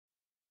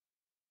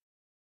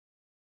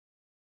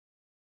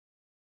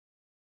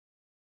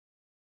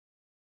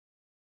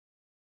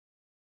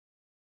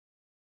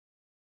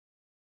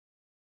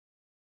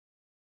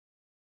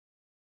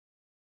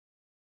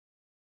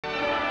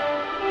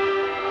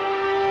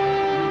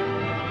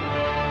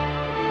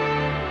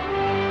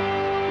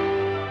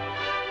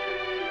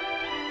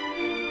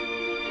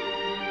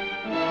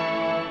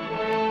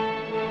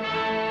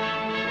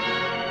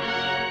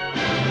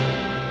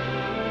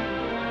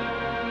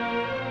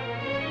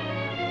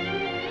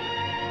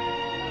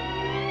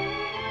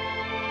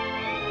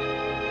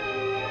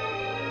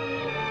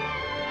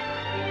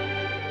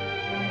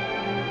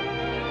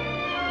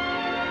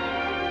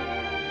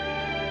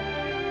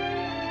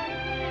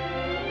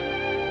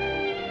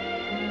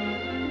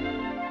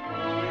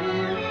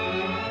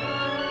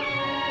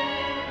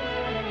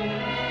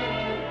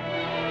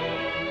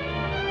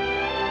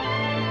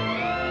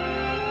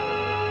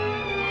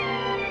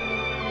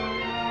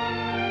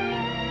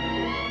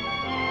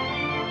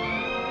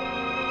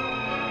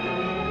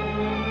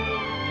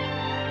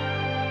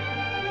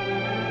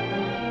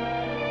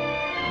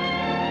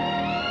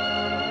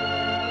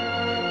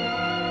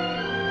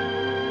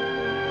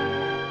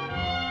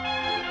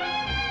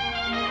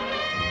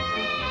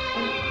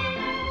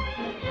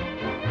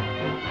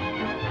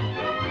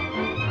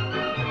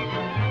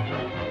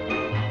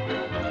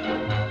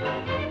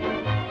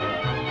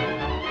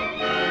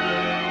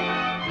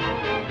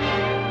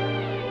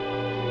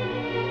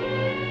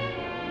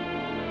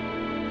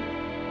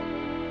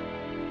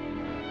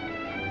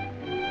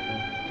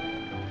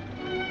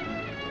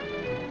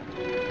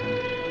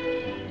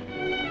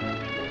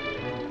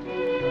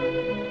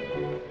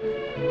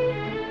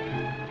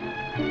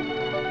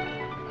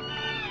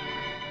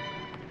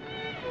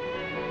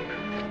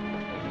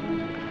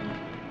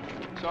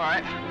It's all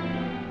right.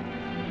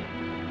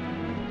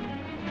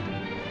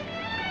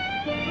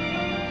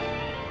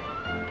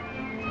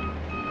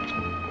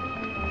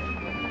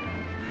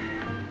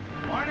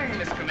 Morning,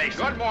 Mr.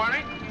 Mason. Good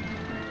morning.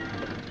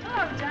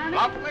 Hello, Johnny.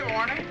 Lovely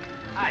morning.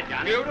 Hi,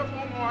 Johnny.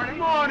 Beautiful morning.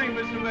 Morning,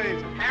 Mr.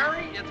 Mason.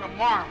 Harry, it's a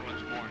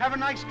marvelous morning. Have a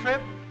nice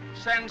trip.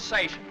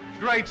 Sensation.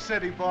 Great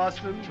city,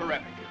 Boston.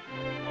 Terrific.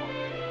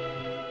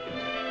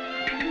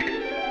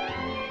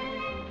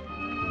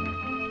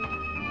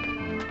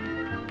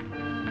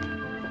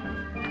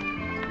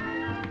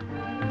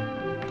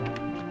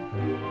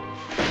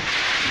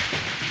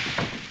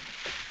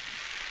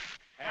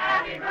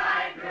 Happy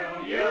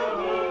bridegroom,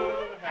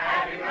 yoo-hoo!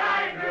 Happy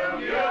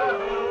bridegroom,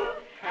 yoo-hoo!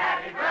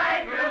 Happy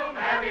bridegroom,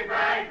 happy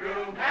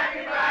bridegroom,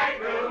 happy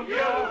bridegroom,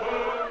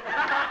 yoo-hoo!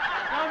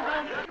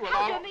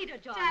 How'd you meet her,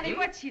 Johnny?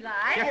 What's she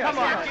like? Come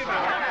on.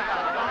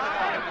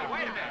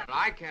 Wait a minute.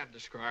 I can't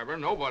describe her.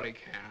 Nobody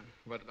can.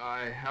 But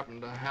I happen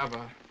to have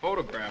a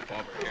photograph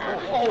of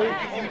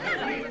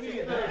her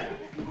here.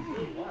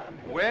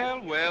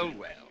 Well, well,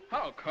 well.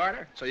 Hello,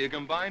 Carter. So you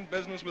combine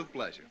business with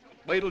pleasure.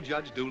 Wait till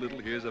Judge Doolittle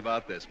hears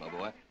about this, my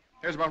boy.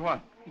 Here's about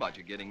what? About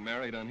you getting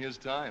married on his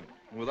time,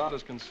 without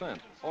his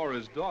consent, or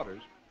his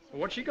daughter's.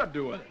 What's she got to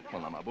do with it?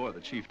 Well, now, my boy, the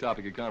chief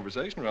topic of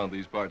conversation around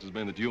these parts has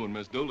been that you and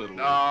Miss Doolittle...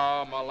 No,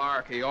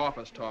 malarkey,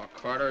 office talk,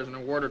 Carter. Isn't a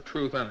word of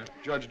truth in it.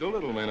 Judge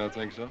Doolittle may not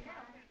think so.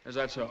 Is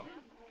that so?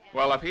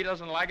 Well, if he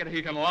doesn't like it,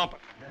 he can lump it.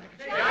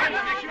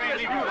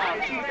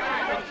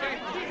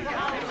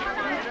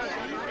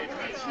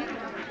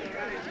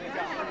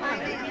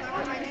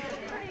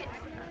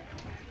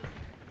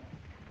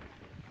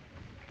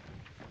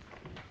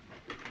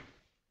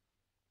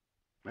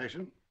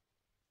 Mason?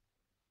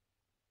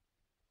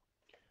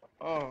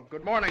 Oh,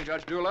 good morning,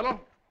 Judge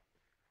Doolittle.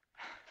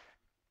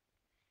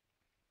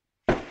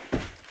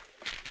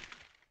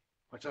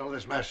 What's all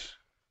this mess?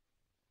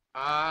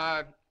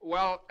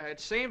 Well, it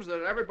seems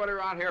that everybody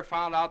around here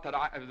found out that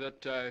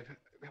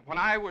when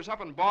I was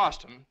up in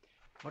Boston...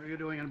 What are you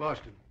doing in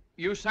Boston?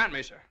 You sent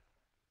me, sir.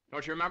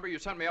 Don't you remember? You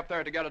sent me up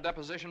there to get a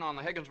deposition on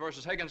the Higgins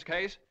versus Higgins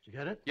case? Did you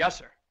get it? Yes,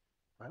 sir.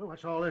 Well,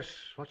 what's all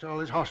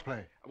this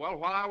horseplay? Well,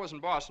 while I was in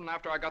Boston,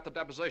 after I got the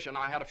deposition,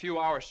 I had a few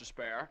hours to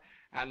spare,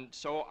 and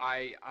so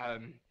I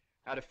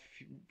had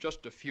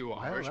just a few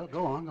hours. Well,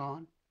 go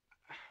on.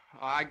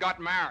 I got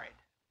married.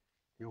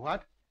 You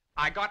what?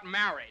 I got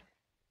married.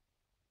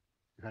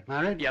 You got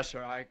married? Yes,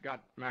 sir, I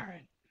got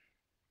married.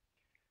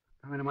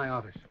 Come into my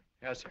office.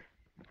 Yes, sir.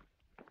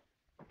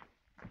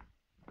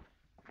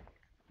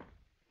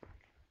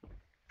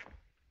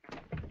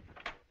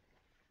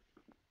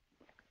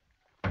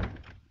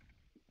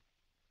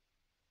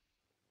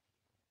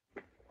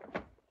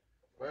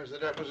 Where's the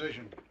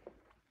deposition?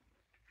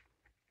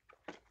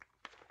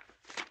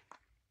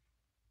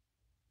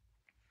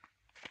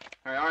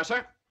 There you are,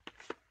 sir.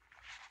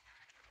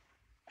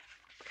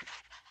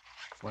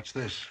 What's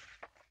this?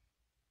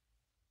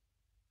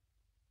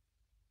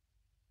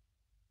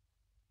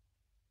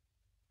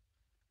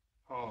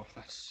 Oh,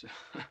 that's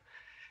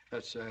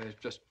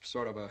just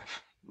sort of a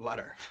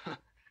letter.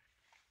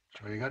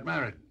 So you got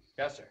married.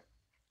 Yes, sir.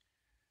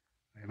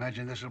 I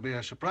imagine this will be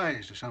a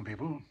surprise to some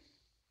people.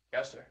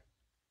 Yes, sir.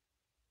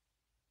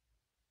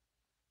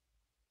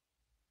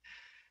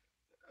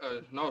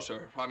 No,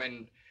 sir. I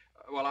mean,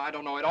 well, I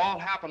don't know. It all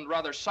happened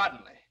rather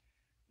suddenly.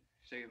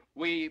 See,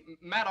 we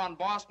met on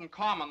Boston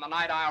Common the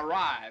night I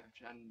arrived,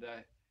 and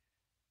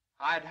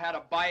I'd had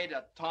a bite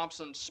at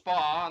Thompson's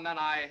Spa, and then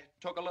I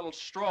took a little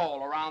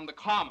stroll around the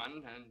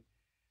Common, and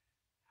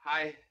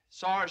I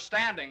saw her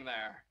standing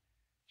there.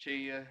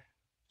 She,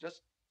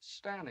 just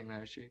standing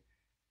there. She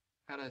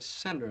had a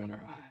cinder in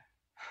her eye.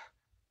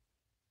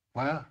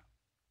 Well?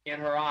 In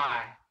her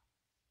eye.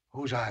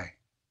 Whose eye?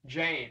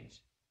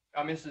 Jane's.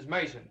 Mrs.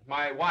 Mason,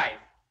 my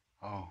wife.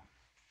 Oh.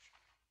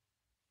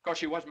 Of course,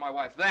 she wasn't my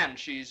wife then.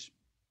 She's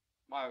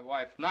my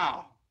wife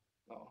now.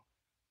 So.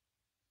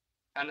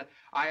 And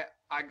I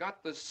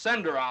got the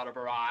cinder out of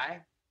her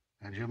eye.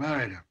 And you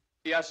married her?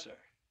 Yes, sir.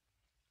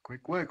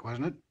 Quick work,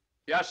 wasn't it?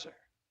 Yes, sir.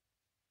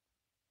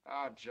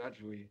 Ah, Judge,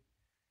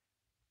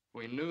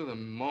 we knew the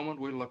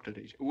moment we looked at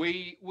each other.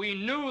 We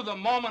knew the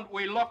moment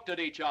we looked at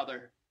each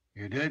other.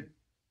 You did?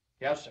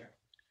 Yes, sir.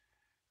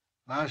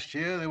 Last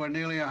year, there were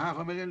nearly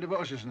 500,000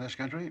 divorces in this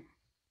country.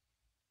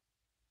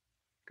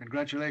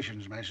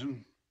 Congratulations,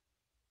 Mason.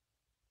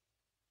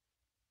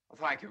 Well,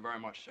 thank you very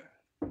much, sir.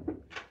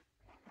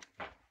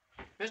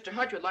 Mr.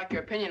 Hunt would like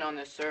your opinion on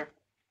this, sir.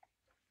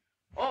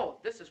 Oh,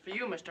 this is for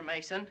you, Mr.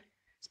 Mason.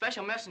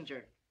 Special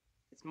messenger.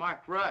 It's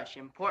marked Rush,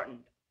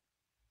 important.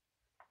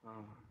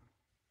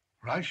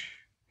 Rush?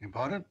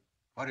 Important?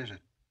 What is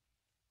it?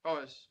 Oh,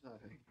 it's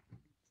nothing.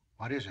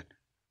 What is it?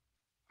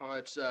 Oh,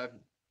 it's a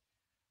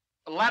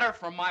letter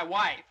from my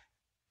wife.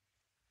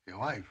 Your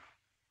wife?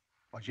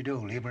 What'd you do,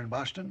 leave her in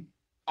Boston?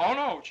 Oh,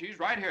 no, she's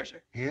right here,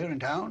 sir. Here in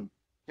town?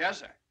 Yes,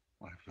 sir.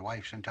 Well, if your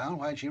wife's in town,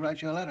 why'd she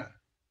write you a letter?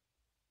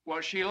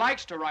 Well, she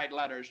likes to write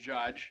letters,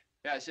 Judge.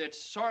 Yes,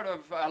 it's sort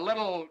of a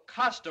little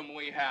custom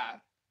we have.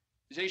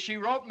 See, she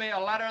wrote me a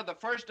letter the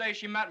first day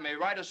she met me,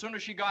 right as soon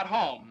as she got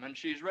home, and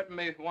she's written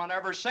me one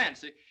ever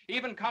since.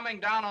 Even coming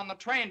down on the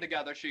train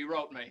together, she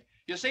wrote me.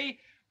 You see,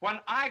 when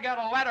I get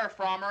a letter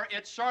from her,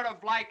 it's sort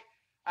of like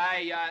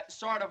a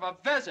sort of a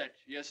visit,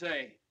 you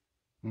see.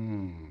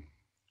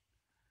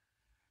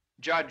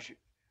 Judge,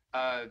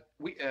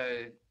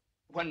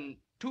 when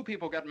two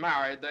people get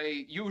married,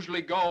 they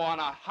usually go on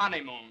a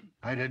honeymoon.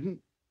 I didn't.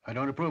 I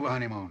don't approve of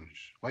honeymoons.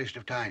 Waste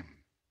of time.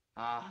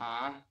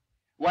 Uh-huh.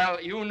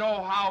 Well, you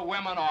know how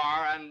women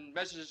are, and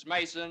Mrs.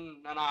 Mason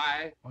and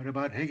I... What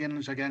about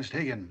Higgins against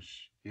Higgins?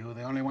 You're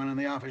the only one in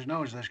the office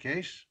knows this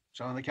case.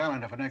 It's on the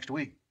calendar for next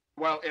week.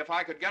 Well, if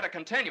I could get a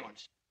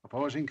continuance.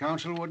 Opposing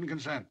counsel wouldn't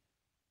consent.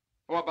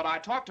 Well, but I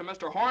talked to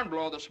Mr.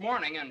 Hornblow this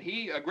morning, and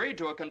he agreed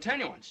to a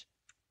continuance.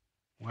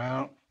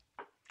 Well,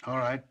 all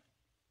right.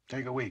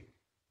 Take a week.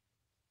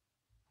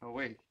 A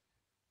week?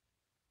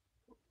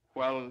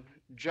 Well,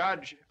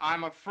 Judge,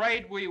 I'm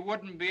afraid we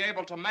wouldn't be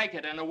able to make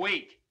it in a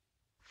week.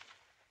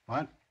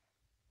 What?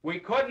 We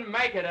couldn't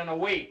make it in a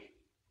week.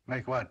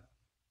 Make what?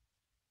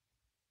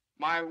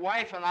 My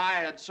wife and I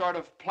had sort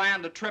of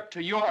planned a trip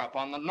to Europe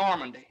on the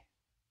Normandy.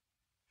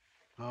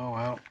 Oh,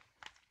 well,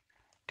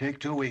 take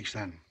 2 weeks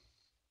then.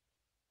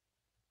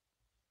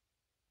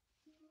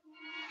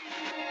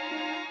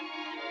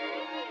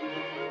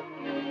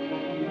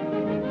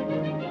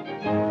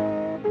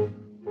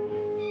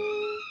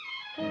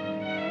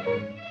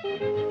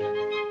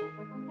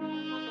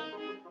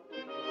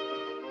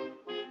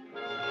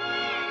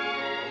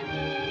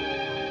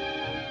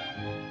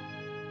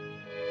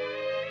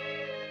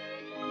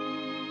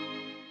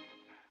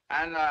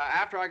 And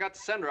after I got the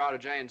cinder out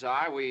of Jane's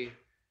eye, we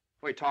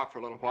talked for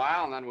a little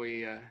while, and then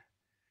we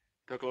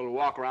took a little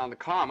walk around the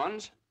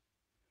Commons.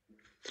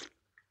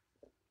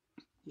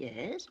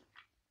 Yes?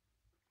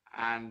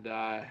 And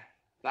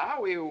now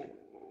we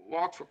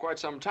walked for quite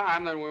some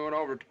time, then we went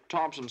over to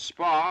Thompson's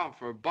Spa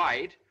for a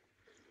bite.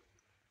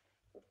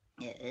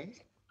 Yes?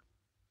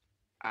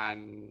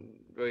 And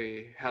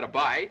we had a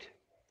bite.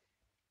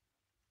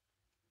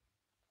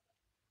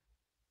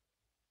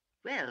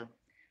 Well,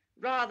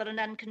 rather an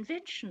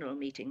unconventional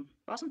meeting,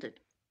 wasn't it?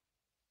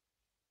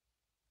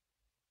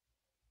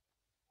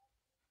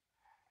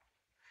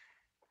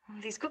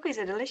 These cookies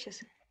are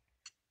delicious.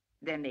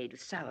 They're made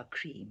with sour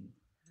cream.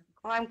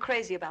 Oh, I'm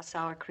crazy about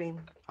sour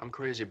cream. I'm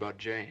crazy about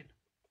Jane.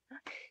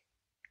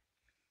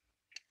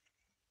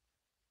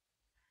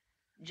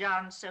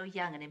 John's so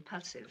young and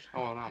impulsive.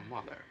 Oh, now,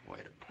 Mother, wait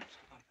a minute.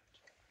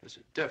 This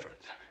is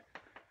different.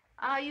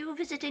 Are you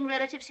visiting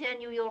relatives here in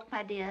New York,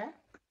 my dear?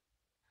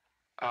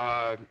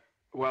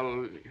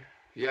 Well,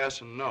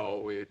 yes and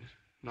no.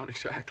 Not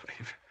exactly.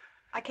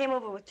 I came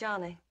over with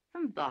Johnny.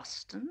 From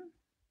Boston?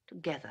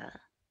 Together?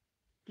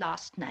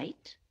 Last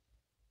night?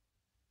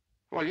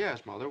 Well,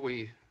 yes, Mother.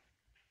 We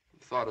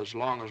thought as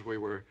long as we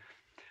were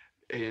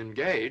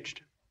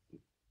engaged.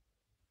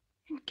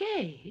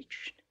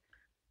 Engaged?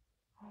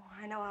 Oh,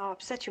 I know how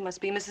upset you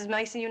must be, Mrs.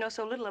 Mason. You know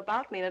so little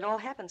about me, and it all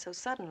happened so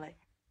suddenly.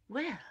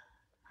 Well,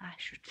 I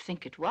should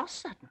think it was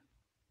sudden.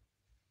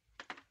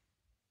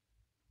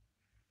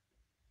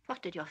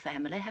 What did your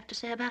family have to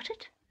say about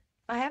it?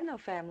 I have no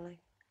family.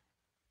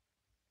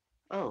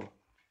 Oh.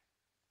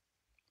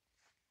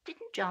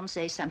 Didn't John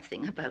say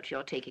something about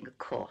your taking a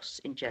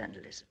course in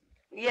journalism?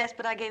 Yes,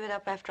 but I gave it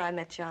up after I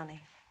met Johnny.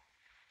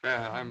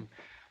 Yeah, I'm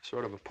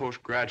sort of a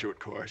postgraduate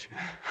course.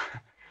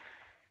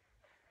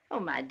 Oh,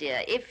 my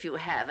dear, if you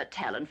have a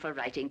talent for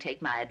writing,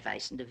 take my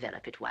advice and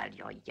develop it while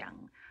you're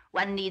young.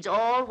 One needs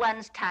all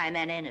one's time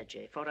and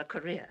energy for a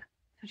career.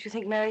 Don't you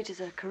think marriage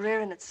is a career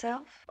in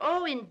itself?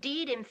 Oh,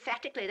 indeed,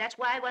 emphatically. That's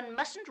why one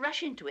mustn't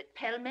rush into it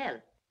pell-mell.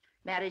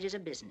 Marriage is a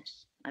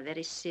business, a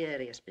very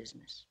serious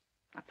business,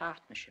 a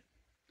partnership,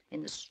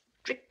 in the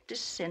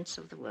strictest sense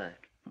of the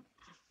word.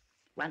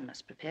 One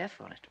must prepare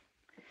for it.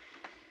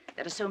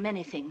 There are so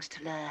many things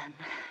to learn.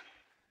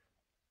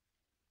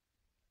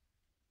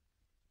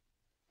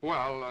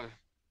 Well,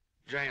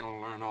 Jane will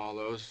learn all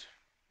those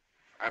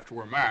after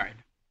we're married.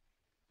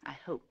 I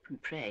hope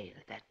and pray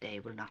that that day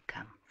will not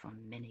come for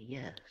many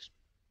years.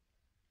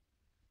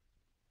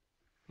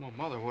 Well,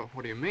 Mother,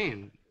 what do you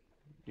mean?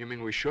 You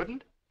mean we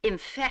shouldn't?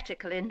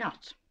 Emphatically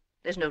not.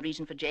 There's no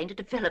reason for Jane to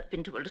develop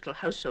into a little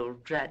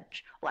household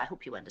drudge. Oh, I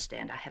hope you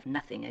understand I have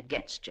nothing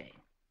against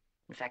Jane.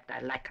 In fact,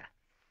 I like her.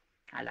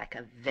 I like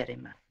her very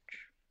much.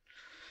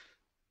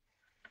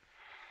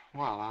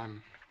 Well,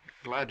 I'm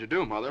glad you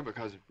do, Mother,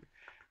 because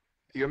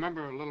you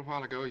remember a little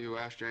while ago you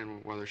asked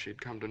Jane whether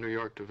she'd come to New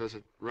York to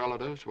visit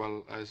relatives?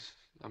 Well, as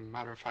a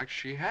matter of fact,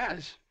 she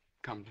has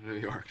come to New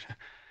York to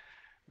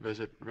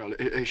visit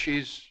relatives.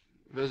 She's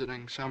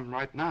visiting some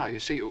right now. You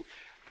see,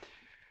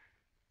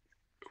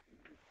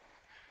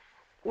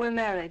 we're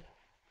married.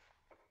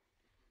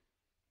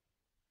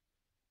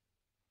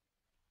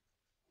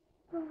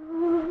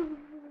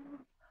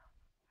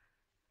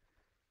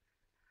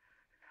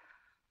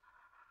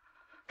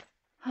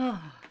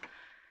 Oh.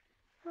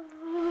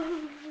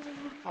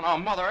 Well, now,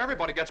 Mother,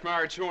 everybody gets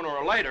married sooner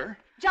or later.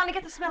 Johnny,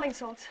 get the smelling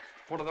salts.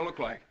 What do they look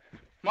like?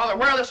 Mother,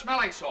 where are the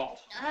smelling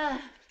salts?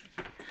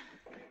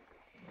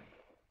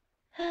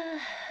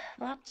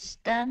 What's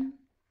done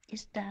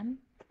is done.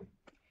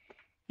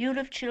 You'll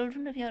have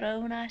children of your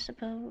own, I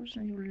suppose,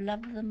 and you'll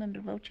love them and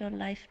devote your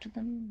life to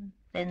them.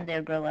 Then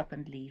they'll grow up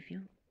and leave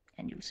you,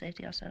 and you'll say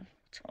to yourself,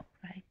 it's all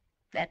right.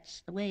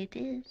 That's the way it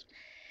is.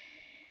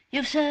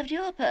 You've served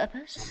your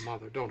purpose. Oh,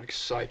 Mother, don't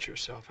excite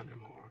yourself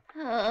anymore.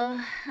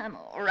 Oh, I'm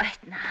all right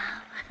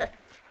now.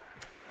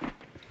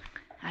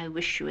 I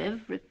wish you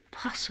every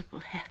possible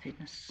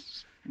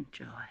happiness and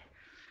joy.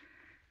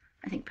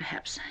 I think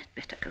perhaps I'd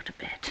better go to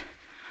bed.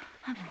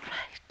 I'm all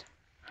right.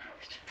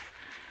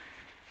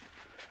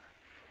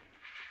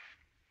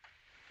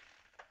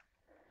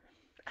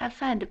 I'll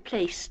find a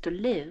place to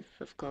live,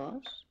 of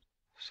course.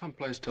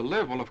 Someplace to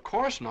live? Well, of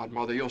course not,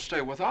 Mother. You'll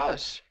stay with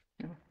us.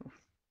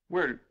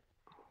 We're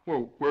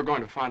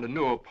going to find a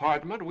new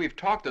apartment. We've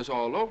talked this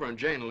all over, and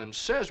Jane will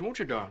insist, won't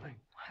you, darling?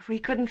 We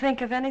couldn't think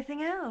of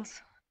anything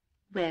else.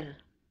 Well,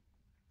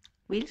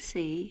 we'll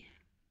see.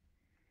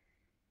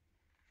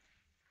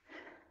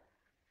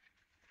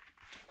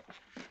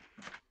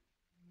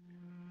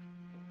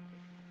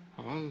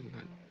 Well,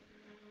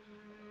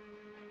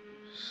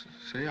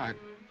 see, I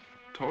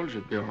told you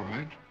it'd be all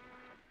right.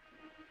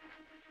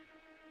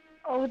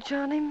 Oh,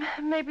 Johnny,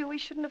 maybe we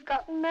shouldn't have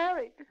gotten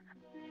married.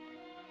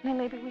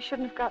 Maybe we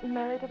shouldn't have gotten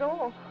married at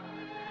all.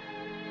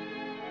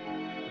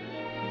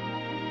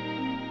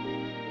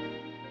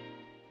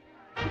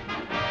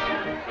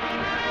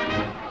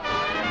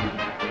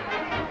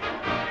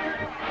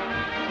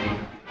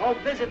 All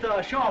visitors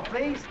ashore,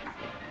 please.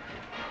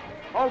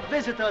 All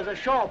visitors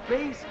ashore,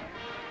 please.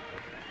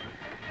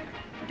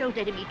 Don't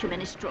let him eat too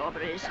many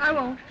strawberries. I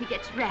won't. He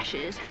gets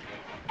rashes.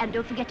 And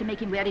don't forget to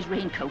make him wear his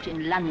raincoat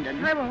in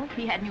London. I won't.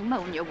 He had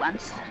pneumonia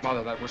once.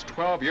 Mother, that was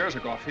 12 years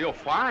ago. I feel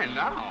fine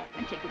now.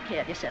 And take good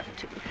care of yourself,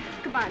 too.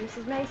 Goodbye,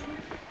 Mrs. Mason.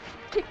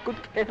 Take good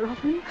care of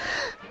him.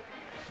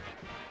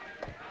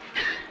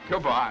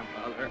 Goodbye,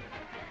 Mother.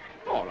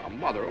 Oh, now,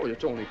 Mother,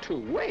 it's only 2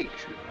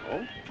 weeks, you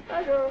know.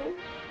 I know.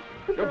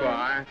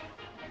 Goodbye.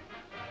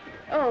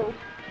 Oh.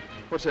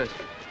 What's this?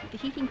 The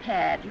heating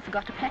pad. You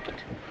forgot to pack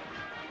it.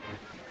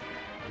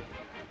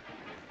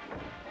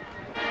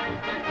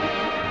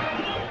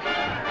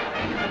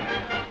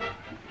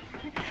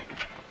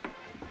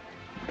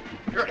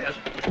 Here it is.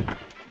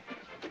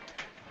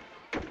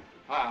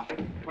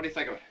 What do you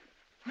think of it?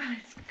 Well,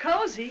 it's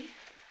cozy.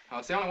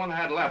 It's the only one I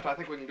had left. I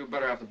think we can do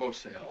better after the boat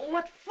sails.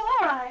 What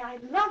for? I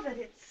love it.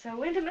 It's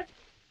so intimate.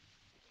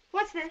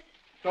 What's this?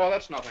 No,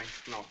 that's nothing.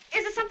 No.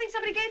 Is it something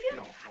somebody gave you?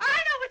 No. I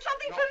know, it's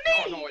something for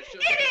me. No, it's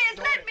just... It is.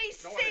 No, Let me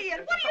no, see it.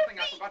 It's What do you something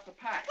I mean? forgot to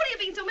pack. What are you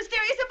being so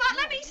mysterious about?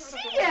 Let me see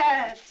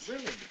it.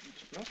 Really,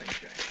 it's nothing,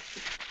 Jane.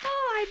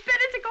 Oh, I bet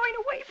it's a going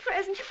away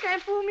present. You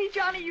can't fool me,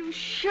 Johnny. You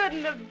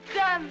shouldn't have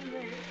done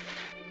this.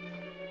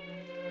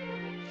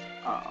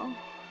 Oh,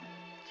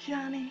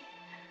 Johnny,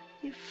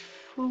 you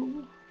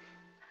fool.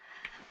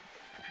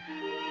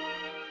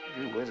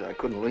 Gee whiz, I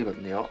couldn't leave it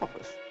in the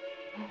office.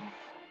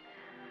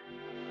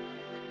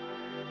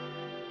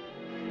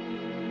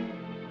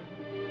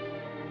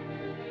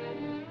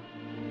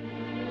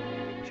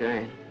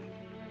 Jane.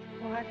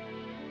 What?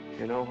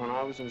 You know, when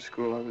I was in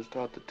school, I was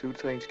taught that 2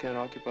 things can't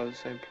occupy the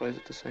same place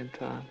at the same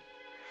time.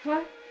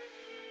 What?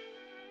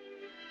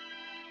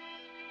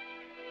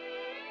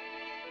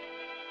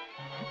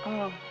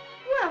 Oh.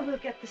 Well, we'll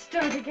get the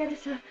store to get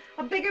us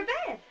a bigger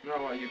bed.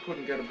 No, you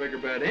couldn't get a bigger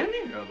bed in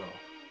here, though.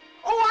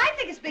 Oh, I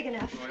think it's big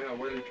enough. Oh, yeah,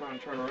 wait till you try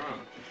and turn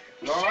around.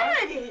 Sure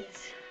it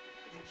is.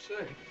 Let's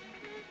see.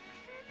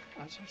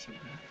 That's not so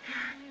bad.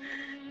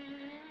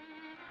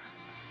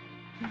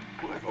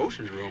 Boy,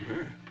 ocean's room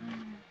here.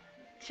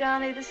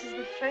 Johnny, this is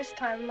the first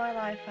time in my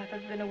life I've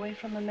ever been away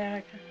from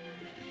America.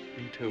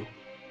 Me too.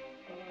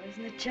 Oh,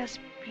 isn't it just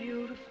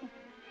beautiful?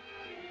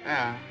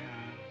 Yeah,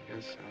 I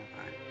guess so.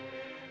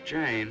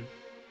 Jane.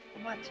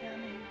 What,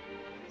 Johnny?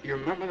 You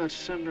remember that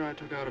cinder I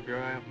took out of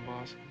your eye up in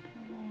Boston?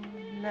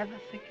 Oh, never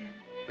forget.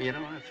 Well, you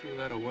know, I threw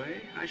that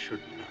away. I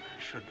shouldn't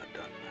have done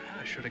that.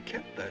 I should have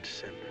kept that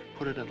cinder,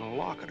 put it in a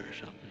locket or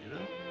something, you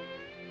know?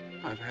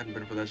 If it hadn't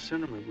been for that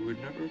cinder, maybe we'd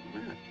never have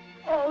met.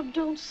 Oh,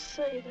 don't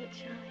say that,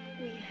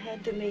 Johnny. We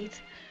had to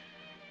meet.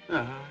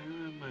 Yeah, I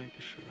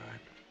guess you're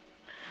right.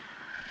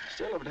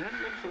 Still, if it hadn't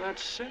been for that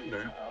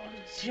cinder... Oh,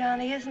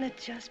 Johnny, isn't it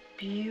just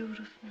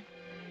beautiful?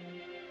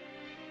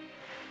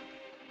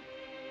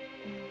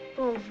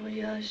 Bon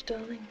voyage,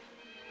 darling.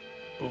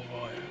 Bon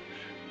voyage.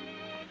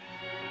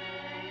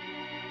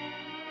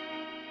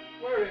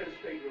 Where is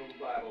stateroom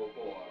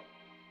 504?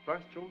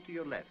 First room to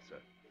your left, sir.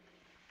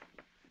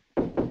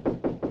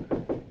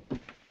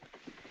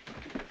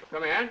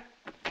 Come in.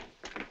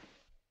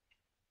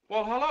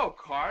 Well, hello,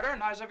 Carter.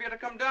 Nice of you to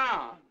come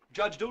down.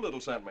 Judge Doolittle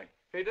sent me.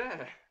 He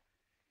did.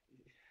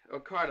 Oh,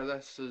 Carter,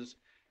 this is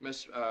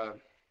it's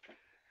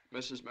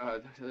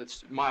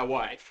my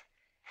wife.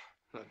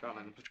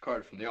 Darling, Mr.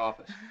 Carter from the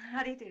office.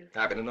 How do you do?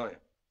 Happy to know you.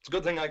 It's a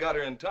good thing I got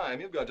here in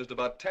time. You've got just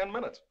about 10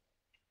 minutes.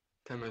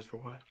 10 minutes for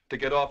what? To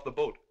get off the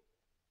boat.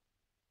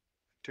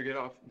 To get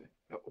off?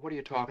 What are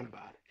you talking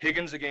about?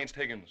 Higgins against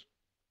Higgins.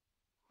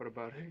 What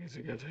about Higgins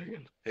against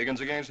Higgins? Higgins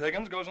against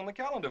Higgins goes on the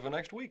calendar for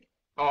next week.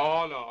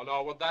 Oh,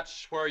 no. Well,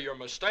 that's where you're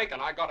mistaken.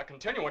 I got a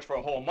continuance for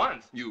a whole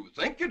month. You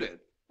think you did?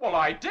 Well,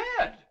 I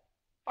did.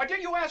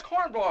 You ask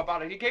Hornblow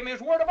about it. He gave me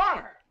his word of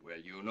honor. Well,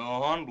 you know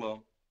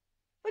Hornblow.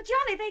 But,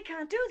 Johnny, they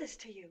can't do this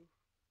to you.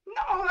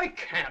 No, they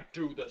can't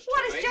do this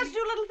What to does me. Judge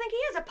Doolittle think he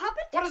is, a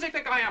puppet? What does he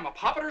think I am, a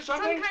puppet or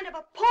something? Some kind of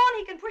a pawn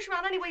he can push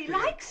around any way he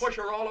likes? Push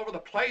her all over the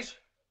place?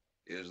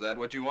 Is that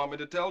what you want me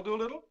to tell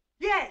Doolittle?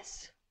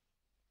 Yes.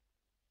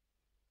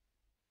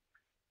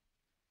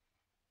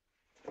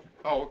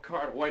 Oh,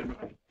 Carter, wait a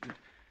minute.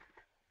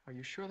 Are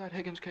you sure that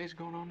Higgins case is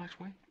going on next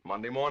week?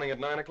 Monday morning at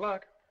 9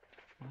 o'clock.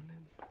 Monday?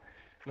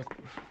 Look,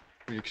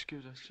 will you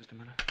excuse us just a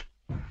minute?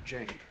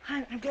 Jane.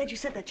 I'm glad you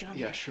said that, John.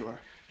 Yeah, sure.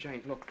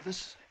 Jane, look,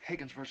 this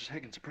Higgins versus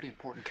Higgins is a pretty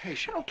important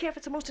case. I don't care if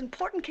it's the most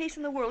important case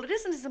in the world. It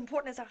isn't as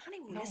important as our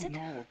honeymoon, is it?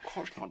 No, of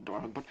course not,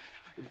 darling, but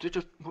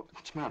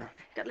what's the matter?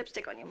 Got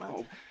lipstick on your mouth.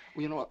 Oh,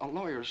 well, you know, a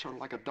lawyer is sort of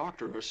like a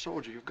doctor or a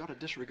soldier. You've got to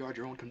disregard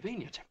your own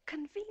convenience.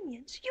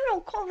 Convenience? You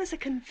don't call this a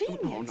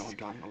convenience. No,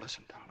 darling,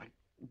 listen, darling.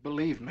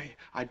 Believe me,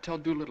 I'd tell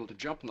Doolittle to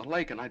jump in the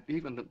lake, and I'd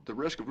even at the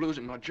risk of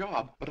losing my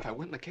job. But if I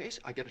win the case,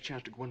 I get a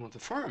chance to go in with the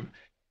firm.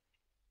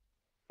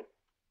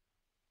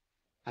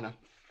 And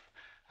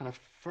a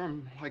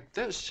firm like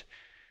this.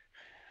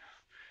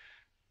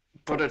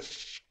 But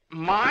it's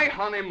my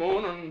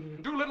honeymoon,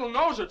 and Doolittle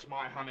knows it's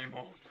my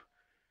honeymoon.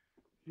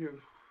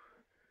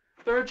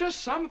 There are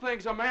just some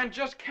things a man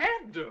just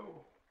can't do.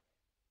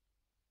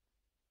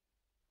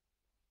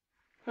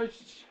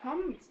 There's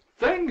some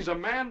things a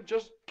man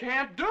just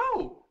can't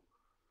do.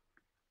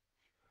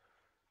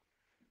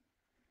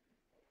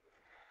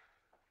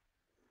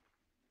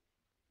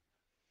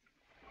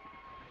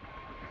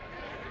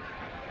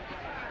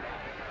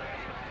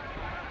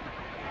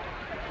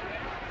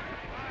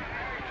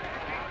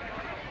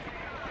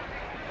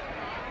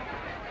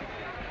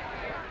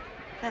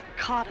 That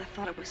Carter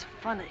thought it was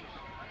funny.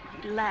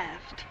 He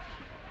laughed.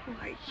 Oh,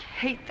 I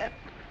hate that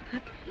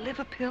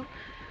liver pill.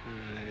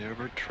 You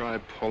ever try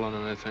pulling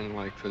anything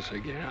like this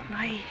again?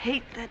 I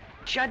hate that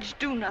Judge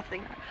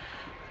Do-Nothing.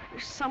 I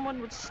wish someone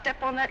would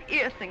step on that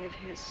ear thing of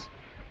his.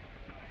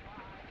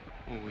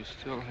 Oh, we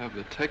still have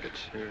the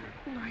tickets here.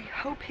 I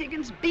hope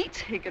Higgins beats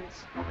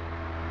Higgins.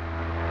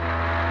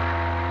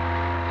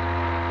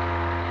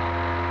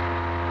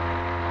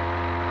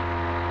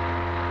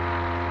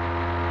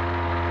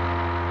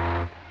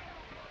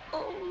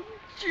 Oh,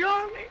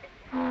 Johnny.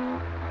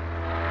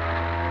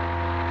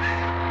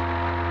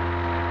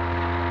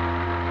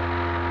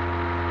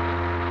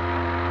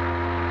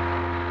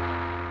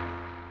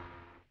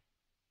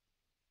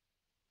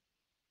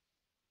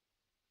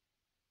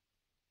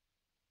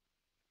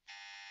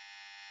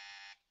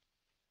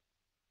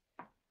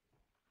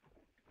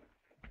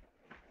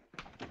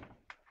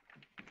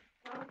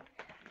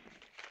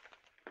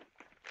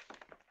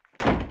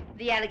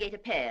 The alligator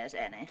pears,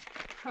 Annie.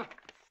 Huh.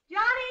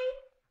 Johnny!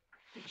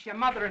 It's your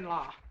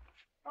mother-in-law.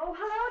 Oh,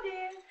 hello,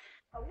 dear.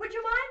 Would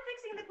you mind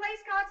fixing the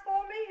place cards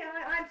for me?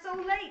 I'm so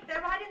late.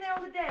 They're right in there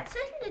on the desk.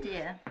 Certainly,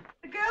 dear.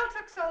 The girl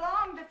took so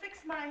long to fix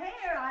my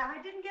hair,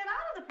 I didn't get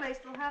out of the place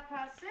till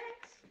 6:30.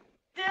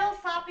 Still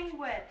sopping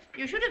wet.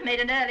 You should have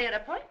made an earlier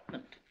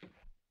appointment.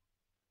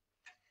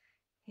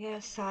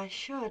 Yes, I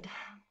should.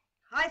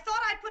 I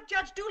thought I'd put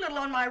Judge Doolittle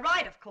on my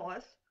right, of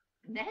course.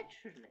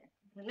 Naturally.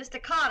 And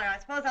Mr. Carter, I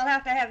suppose I'll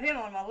have to have him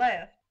on my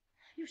left.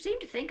 You seem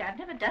to think I've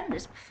never done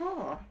this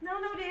before. No,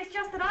 dear, it's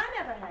just that I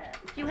never have.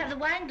 You have the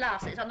wine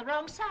glasses on the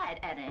wrong side,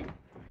 Annie.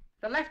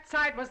 The left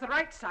side was the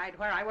right side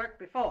where I worked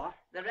before.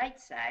 The right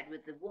side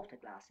with the water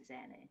glasses,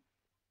 Annie.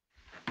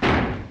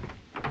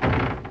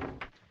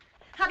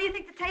 How do you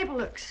think the table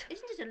looks?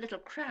 Isn't it a little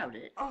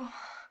crowded? Oh,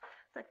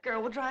 that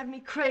girl will drive me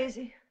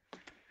crazy.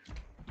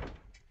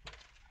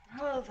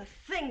 Oh, the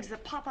things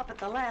that pop up at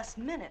the last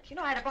minute. You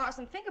know, I had to borrow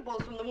some finger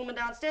bowls from the woman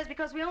downstairs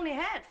because we only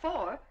had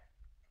 4.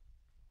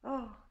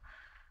 Oh.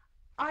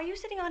 Are you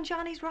sitting on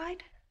Johnny's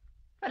right?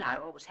 Well, I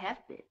always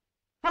have been.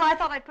 Well, I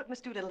thought I'd put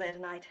Miss Doolittle there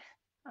tonight.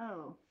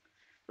 Oh.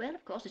 Well,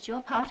 of course, it's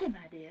your party,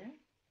 my dear.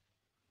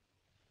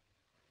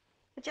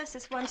 But just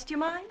this once, do you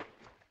mind?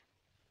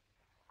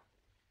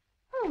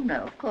 Oh,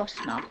 no, of course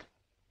not.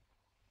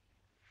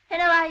 You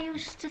know, I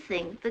used to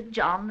think that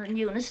John and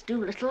Eunice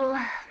Doolittle...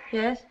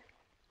 Yes?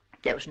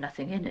 There was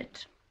nothing in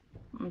it.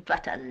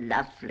 But a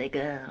lovely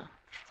girl.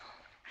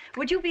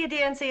 Would you be a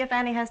dear and see if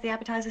Annie has the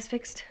appetizers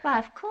fixed? Why,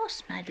 of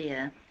course, my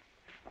dear.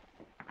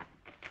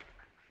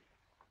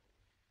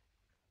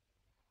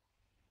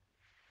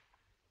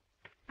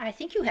 I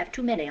think you have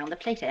too many on the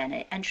plate,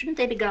 Annie, and shouldn't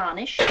they be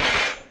garnished?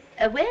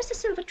 Where's the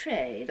silver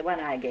tray, the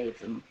one I gave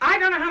them? I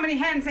don't know how many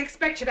hands they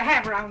expect you to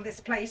have around this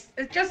place.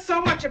 There's just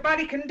so much a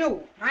body can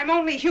do. I'm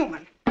only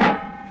human.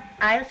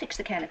 I'll fix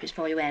the canopies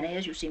for you, Annie,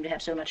 as you seem to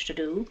have so much to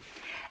do.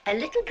 A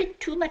little bit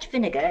too much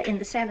vinegar in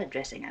the salad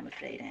dressing, I'm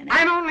afraid, Annie.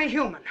 I'm only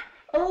human.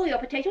 Oh, your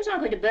potatoes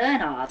aren't going to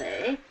burn, are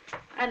they?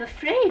 I'm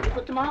afraid you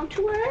put them on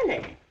too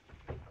early.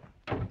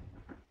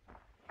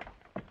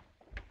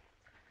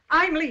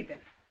 I'm leaving.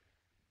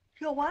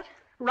 You're what?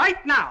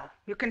 Right now.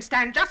 You can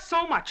stand just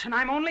so much, and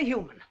I'm only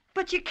human.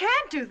 But you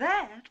can't do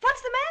that.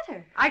 What's the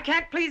matter? I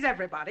can't please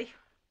everybody.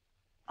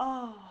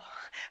 Oh,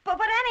 but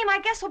Annie, my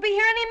guest will be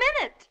here any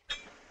minute.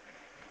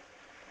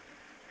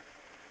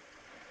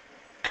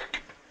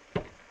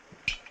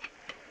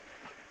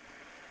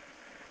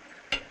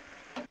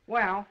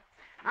 Well,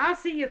 I'll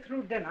see you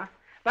through dinner,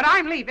 but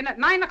I'm leaving at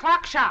 9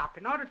 o'clock sharp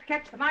in order to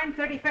catch the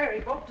 9:30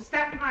 ferry boat to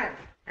Staten Island.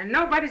 And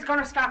nobody's going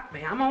to stop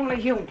me. I'm only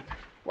human.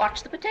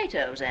 Watch the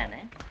potatoes,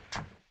 Annie.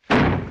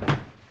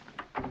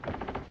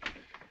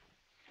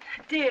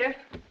 Dear,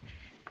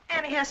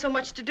 Annie has so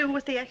much to do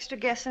with the extra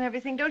guests and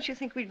everything. Don't you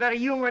think we'd better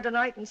humor her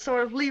tonight and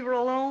sort of leave her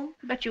alone?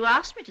 But you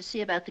asked me to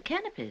see about the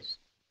canopies.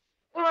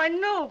 Well, I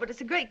know, but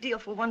it's a great deal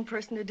for one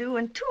person to do,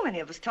 and too many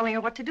of us telling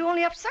her what to do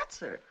only upsets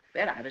her.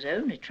 Well, I was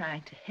only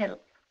trying to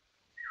help.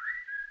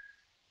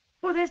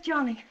 Oh, there's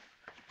Johnny.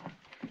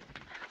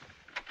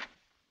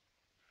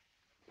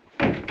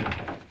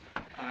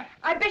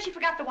 I bet you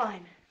forgot the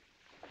wine.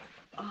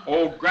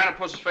 Old Granite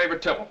Puss's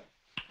favorite tipple.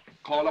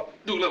 Called up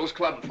Doolittle's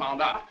club and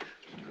found out.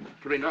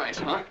 Pretty nice,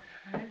 huh?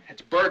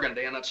 It's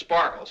burgundy and it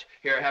sparkles.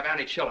 Here, have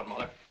Annie chill it,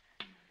 Mother.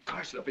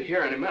 Gosh, they'll be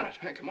here any minute.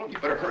 Hey, come on, you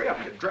better hurry up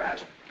and get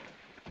dressed.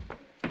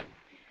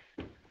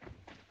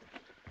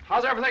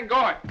 How's everything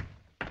going?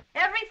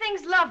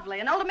 Everything's lovely.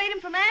 An ultimatum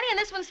from Annie, and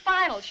this one's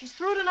final. She's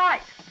through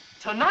tonight.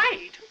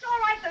 Tonight? It's all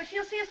right, though.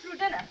 She'll see us through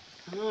dinner.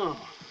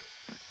 Oh.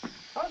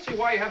 I don't see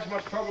why you have so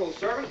much trouble with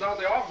servants down at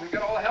the office and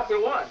get all the help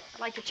we want. I'd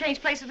like to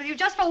change places with you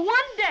just for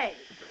one day.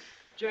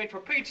 Jane, for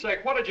Pete's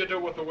sake, what did you do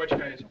with the witch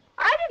hazel?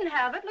 I didn't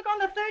have it. Look on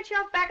the third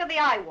shelf back of the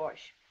eye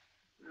wash.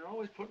 You're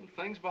always putting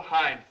things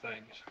behind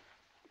things.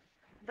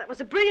 That was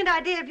a brilliant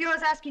idea of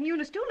yours asking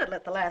Eunice Doolittle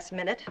at the last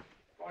minute.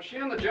 Well, she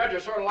and the judge are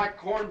sort of like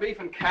corned beef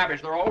and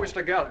cabbage. They're always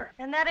together.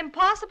 And that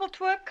impossible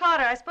twerp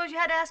Carter. I suppose you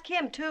had to ask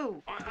him,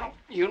 too. Well,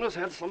 Eunice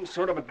had some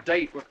sort of a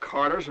date with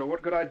Carter, so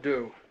what could I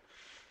do?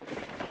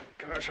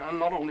 Gosh, I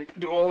not only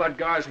do all that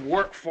guy's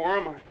work for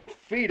him, I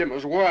feed him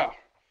as well.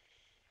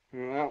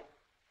 Well,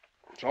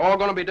 it's all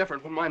going to be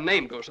different when my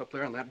name goes up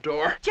there on that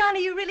door.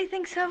 Johnny, you really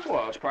think so?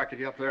 Well, it's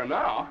practically up there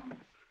now.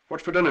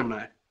 What's for dinner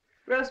tonight?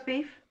 Roast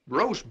beef.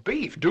 Roast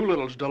beef,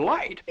 Doolittle's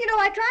delight. You know,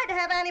 I tried to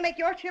have Annie make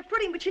Yorkshire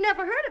pudding, but she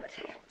never heard of it.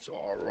 It's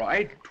all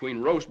right.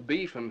 Between roast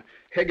beef and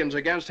Higgins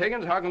against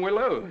Higgins, how can we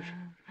lose?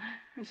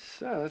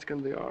 So, that's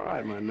going to be all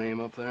right, my name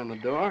up there on the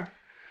door.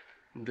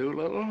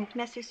 Doolittle.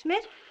 Messrs.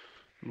 Smith.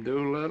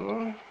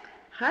 Doolittle.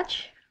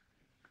 Hutch.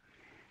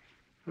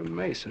 And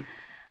Mason.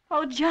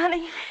 Oh,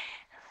 Johnny.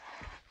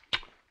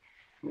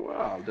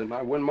 Well, didn't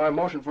I win my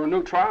motion for a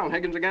new trial on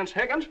Higgins against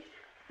Higgins?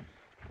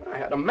 I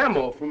had a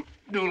memo from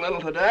Doolittle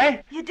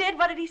today. You did?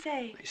 What did he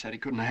say? He said he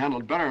couldn't have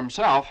handled it better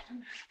himself.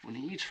 When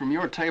he eats from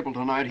your table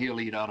tonight,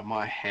 he'll eat out of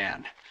my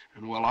hand.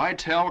 And will I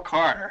tell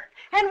Carter?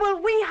 And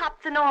will we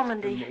hop the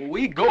Normandy? And will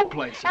we go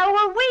places? And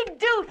will we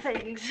do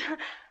things?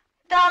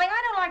 Darling,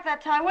 I don't like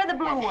that tie. Wear the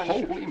blue one.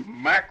 Holy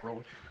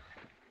mackerel.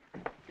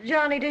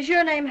 Johnny, does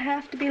your name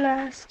have to be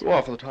last?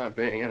 Well, for the time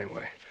being,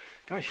 anyway.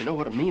 Gosh, you know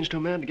what it means to a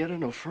man to get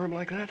into a firm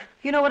like that?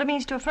 You know what it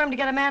means to a firm to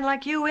get a man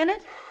like you in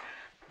it?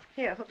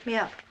 Here, hook me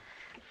up.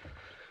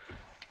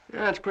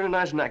 Yeah, it's a pretty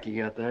nice neck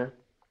you got there.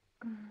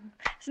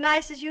 As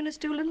nice as Eunice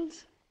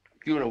Doolittle's?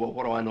 You know, well,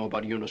 what do I know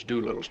about Eunice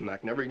Doolittle's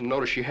neck? Never even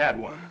noticed she had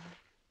one.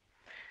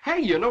 Hey,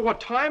 you know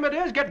what time it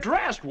is? Get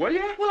dressed, will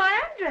you? Well, I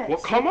am dressed. Well,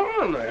 come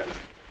on, then.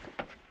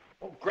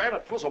 Oh,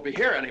 Granite Puss will be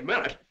here any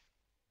minute.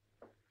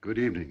 Good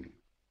evening.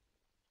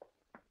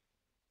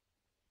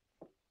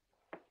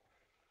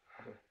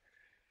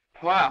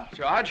 Well,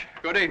 Judge,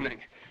 good evening.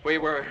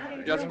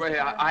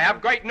 I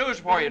have great news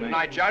for you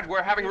tonight, Judge.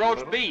 We're having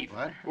roast beef.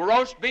 What? We're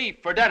roast beef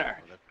for dinner.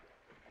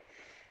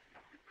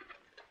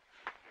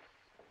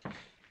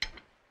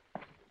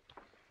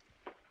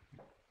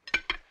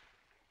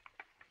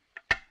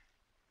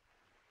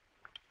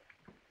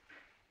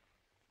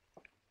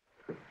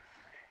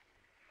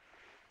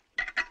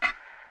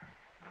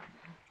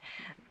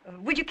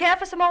 Would you care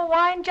for some more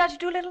wine, Judge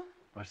Doolittle?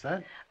 What's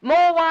that?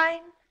 More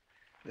wine?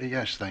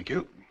 Yes, thank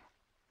you.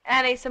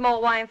 Annie, some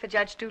more wine for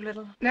Judge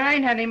Doolittle. There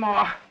ain't any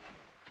more.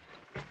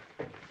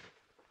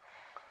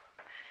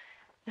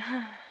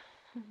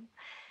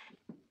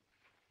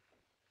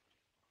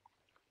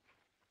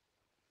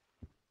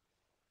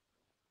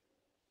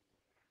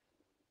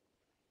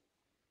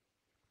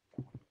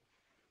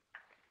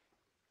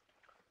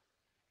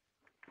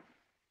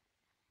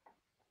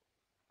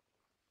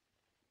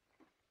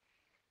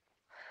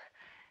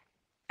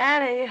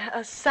 Annie,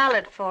 a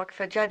salad fork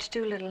for Judge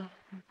Doolittle.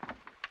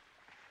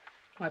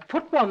 I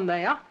put one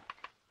there.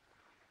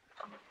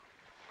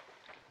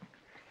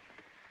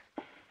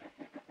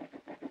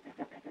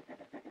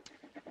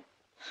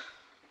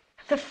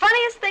 The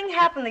funniest thing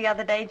happened the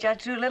other day,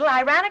 Judge Doolittle.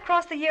 I ran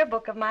across the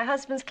yearbook of my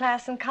husband's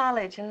class in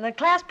college. In the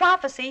class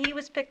prophecy, he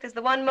was picked as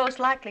the one most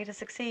likely to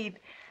succeed.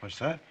 What's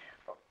that?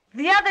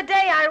 The other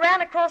day, I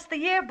ran across the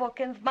yearbook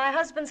in my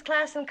husband's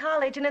class in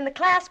college, and in the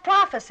class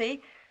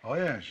prophecy... Oh,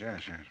 yes,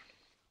 yes, yes.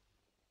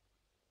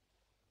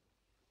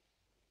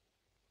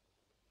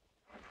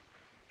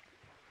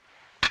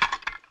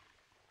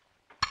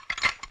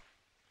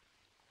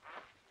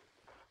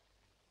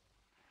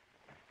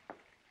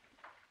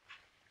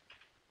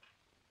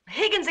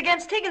 Higgins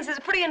against Higgins is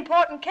a pretty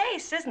important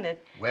case, isn't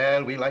it?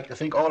 Well, we like to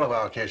think all of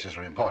our cases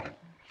are important.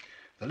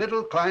 The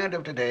little client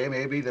of today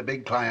may be the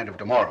big client of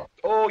tomorrow.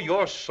 Oh,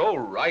 you're so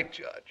right,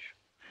 Judge.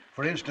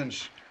 For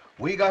instance,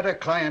 we got a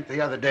client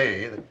the other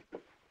day that...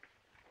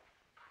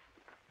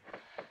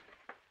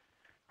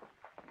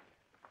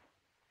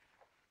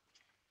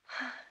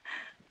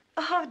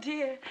 Oh,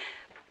 dear.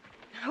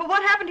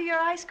 What happened to your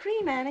ice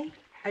cream, Annie?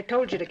 I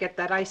told you to get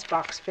that ice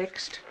box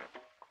fixed.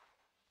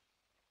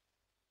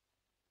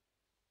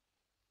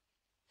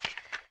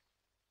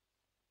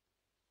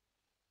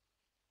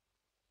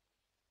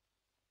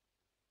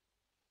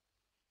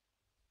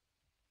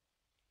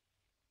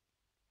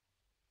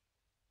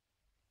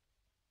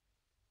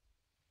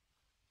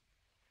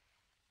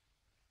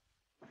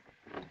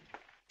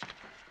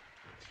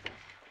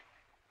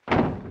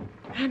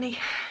 Annie,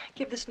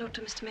 give this note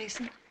to Mr.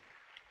 Mason.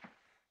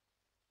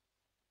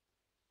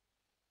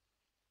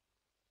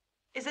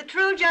 Is it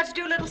true, Judge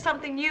Doolittle,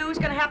 something new is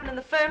going to happen in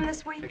the firm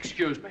this week?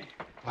 Excuse me.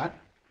 What?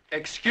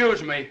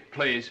 Excuse me,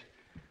 please.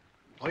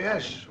 Oh,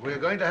 yes, we're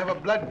going to have a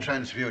blood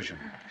transfusion.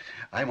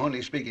 I'm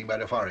only speaking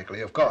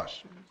metaphorically, of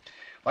course.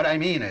 What I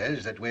mean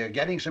is that we're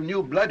getting some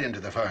new blood into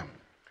the firm,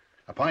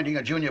 appointing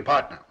a junior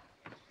partner.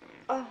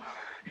 Oh.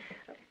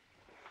 You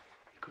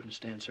couldn't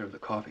stand serve the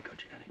coffee,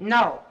 could you, Annie?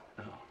 No.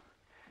 No.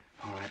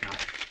 All right, now,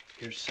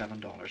 here's $7,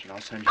 and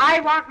I'll send you... I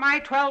want my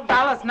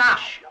 $12 now.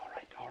 Shh,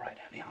 all right,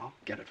 Annie, I'll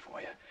get it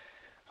for you.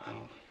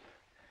 I'll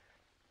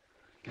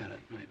get it,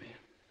 maybe.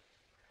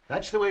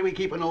 That's the way we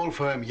keep an old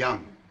firm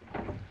young.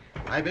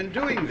 I've been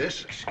doing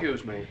this...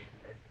 Excuse me,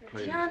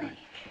 please. Johnny.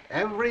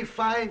 Every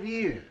 5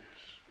 years.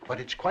 But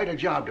it's quite a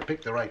job to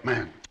pick the right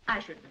man. I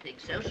shouldn't think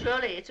so.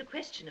 Surely it's a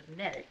question of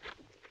merit.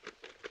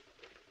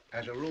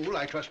 As a rule,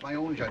 I trust my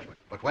own judgment.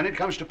 But when it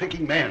comes to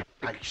picking men,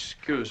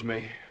 Excuse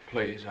me,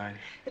 please,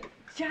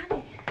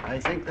 Johnny. I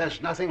think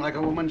there's nothing like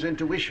a woman's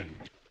intuition.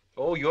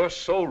 Oh, you're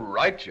so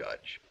right,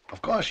 Judge.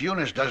 Of course,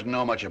 Eunice doesn't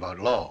know much about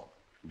law,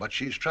 but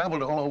she's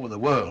traveled all over the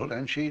world,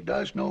 and she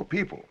does know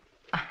people.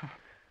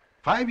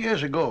 5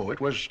 years ago,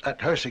 it was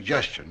at her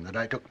suggestion that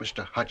I took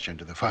Mr. Hutch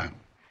into the firm.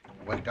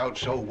 It worked out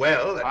so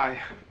well that... I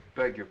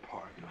beg your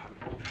pardon.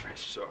 I'm very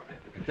sorry.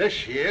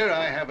 This year,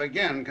 I have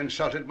again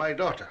consulted my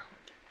daughter.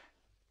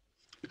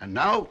 And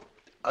now,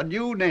 a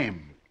new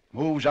name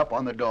moves up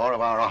on the door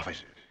of our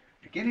offices.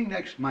 Beginning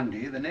next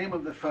Monday, the name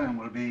of the firm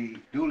will be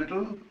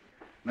Doolittle,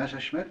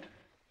 Messerschmitt,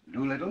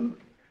 Doolittle,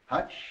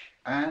 Hutch,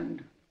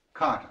 and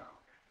Carter.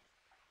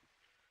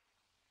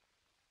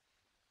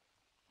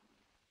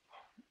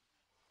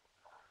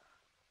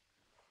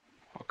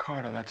 Well,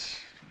 Carter, that's...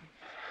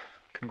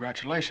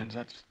 Congratulations.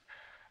 That's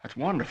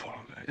wonderful,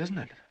 isn't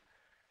it?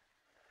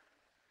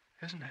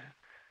 Isn't it?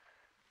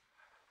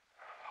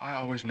 I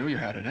always knew you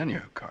had it in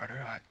you,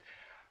 Carter.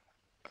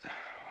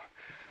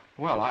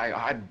 Well,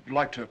 I'd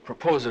like to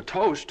propose a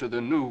toast to the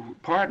new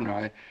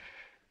partner.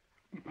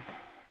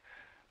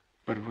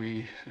 But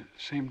we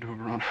seem to have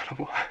run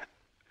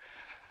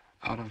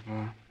out of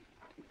wine.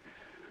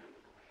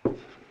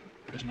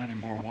 There isn't any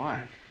more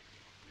wine.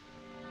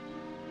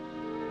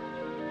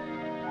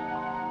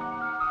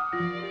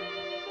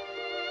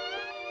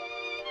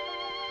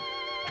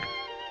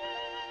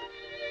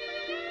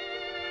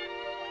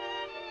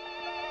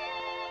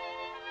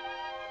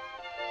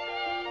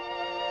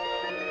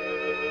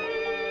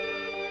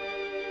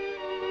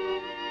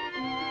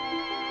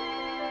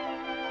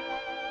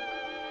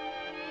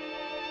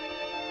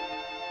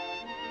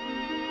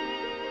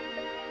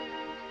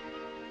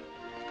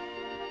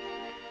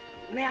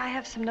 May I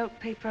have some note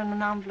paper and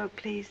an envelope,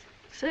 please?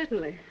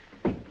 Certainly.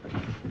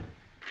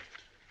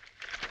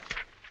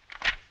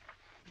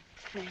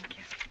 Thank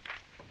you.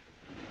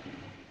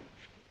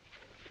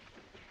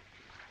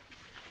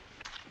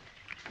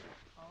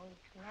 Oh,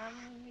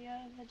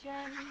 Columbia, the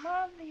gem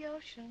of the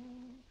ocean.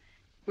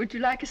 Would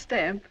you like a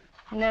stamp?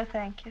 No,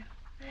 thank you.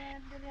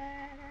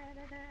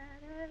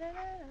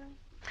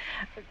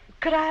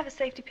 Could I have a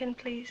safety pin,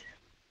 please?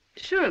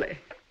 Surely.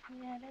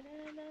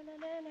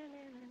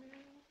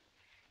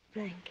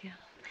 Thank you.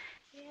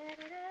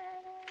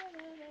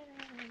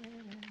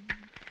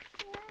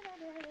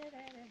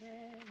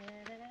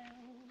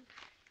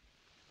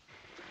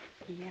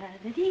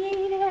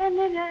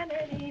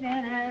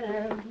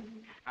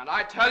 And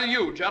I tell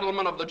you,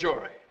 gentlemen of the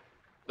jury,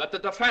 that the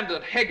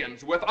defendant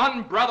Higgins, with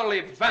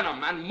unbrotherly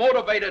venom and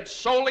motivated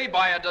solely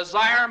by a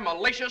desire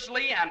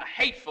maliciously and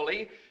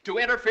hatefully to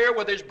interfere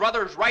with his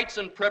brother's rights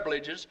and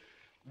privileges,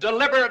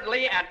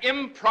 deliberately and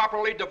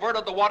improperly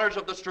diverted the waters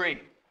of the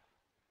stream.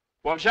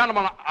 Well,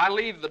 gentlemen, I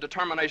leave the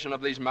determination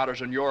of these matters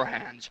in your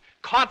hands,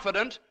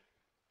 confident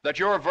that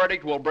your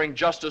verdict will bring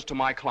justice to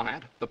my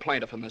client, the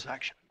plaintiff in this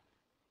action.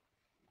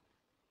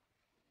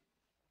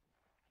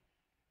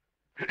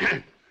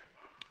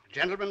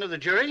 Gentlemen of the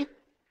jury,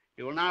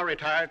 you will now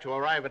retire to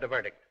arrive at a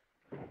verdict.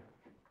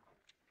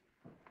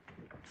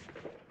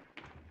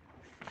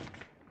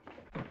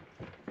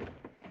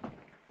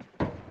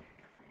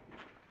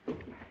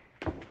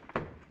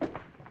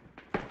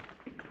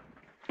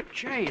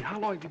 Jane, how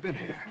long have you been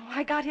here? Oh,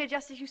 I got here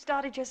just as you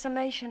started your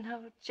summation.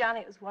 Oh, Johnny,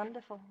 it was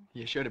wonderful.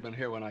 You should have been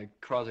here when I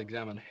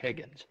cross-examined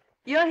Higgins.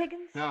 You're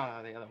Higgins?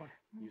 No, the other one.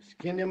 You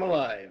skinned him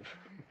alive.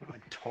 I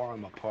tore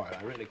him apart.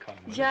 I really cut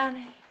him.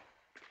 Johnny.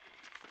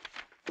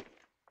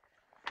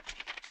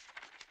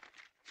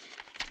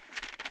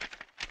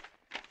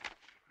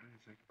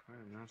 Second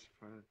part, not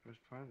part of the first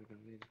part. They're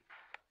gonna need.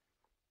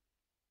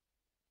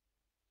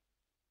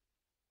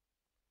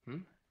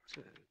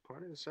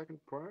 Part of the second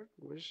part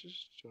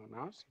wishes to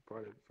announce the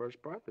part of the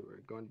first part that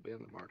we're going to be in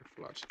the martyr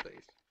flood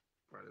space.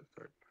 Part of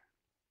the third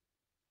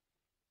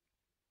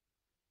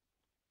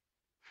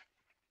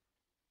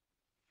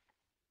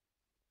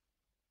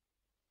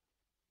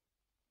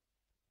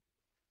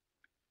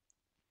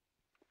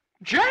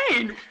part.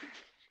 Jane!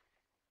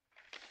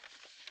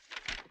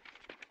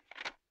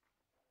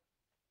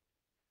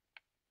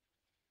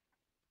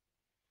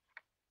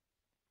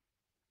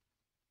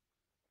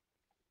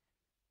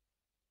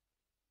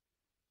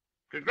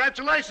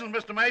 Congratulations,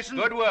 Mr. Mason.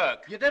 Good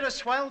work. You did a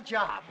swell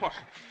job.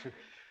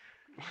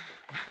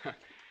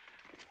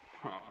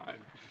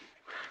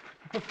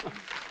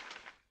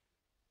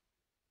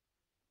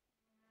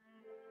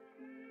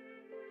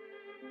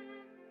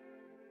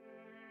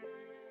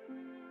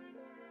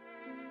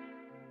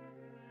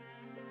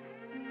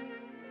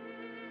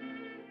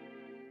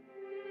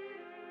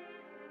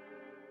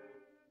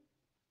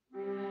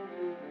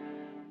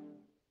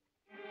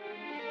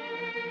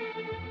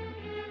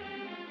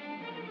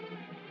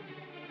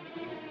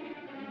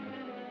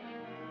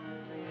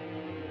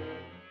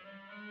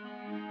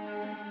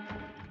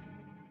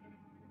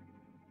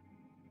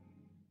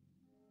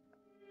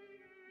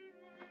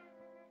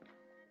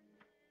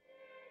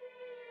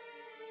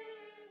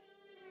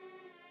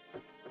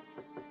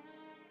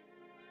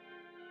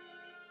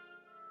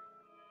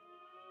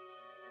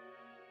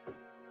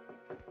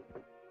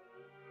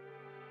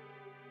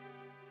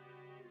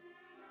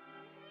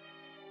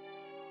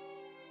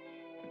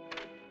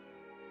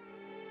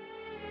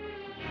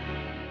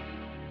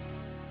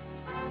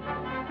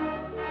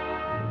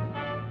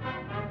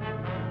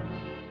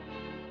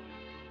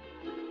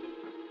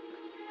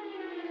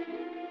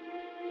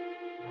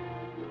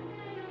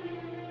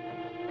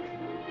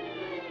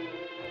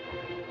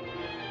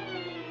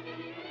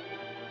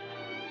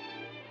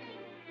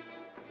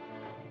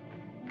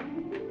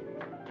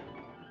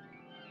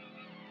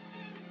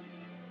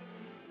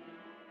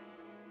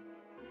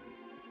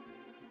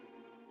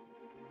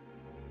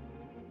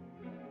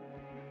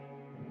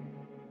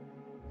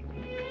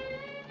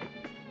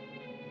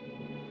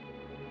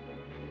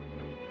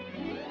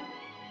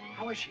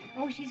 How is she?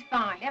 Oh, she's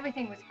fine.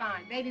 Everything was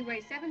fine. Baby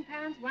weighs 7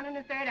 pounds, 1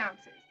 1/3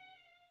 ounces.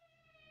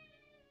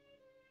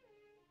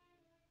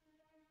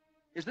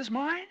 Is this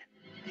mine?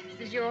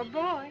 This is your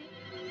boy.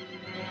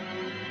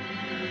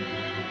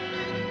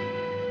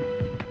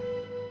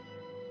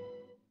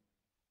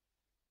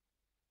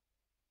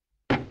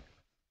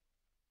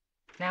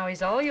 Now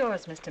he's all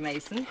yours, Mr.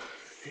 Mason.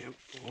 Yep,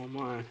 all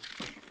mine.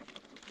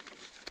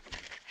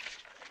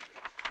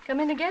 Come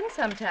in again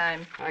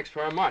sometime. Thanks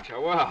very much. I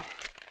will.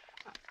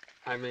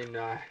 I mean,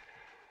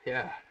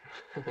 yeah.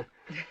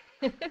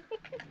 Hey,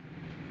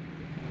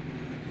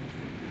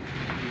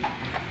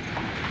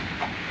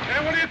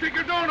 what do you think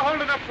you're doing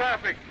holding up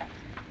traffic?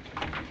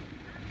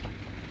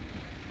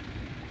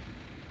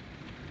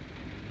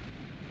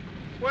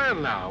 Well,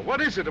 now,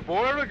 what is it, a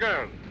boy or a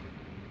girl?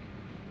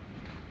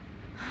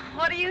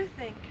 What do you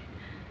think?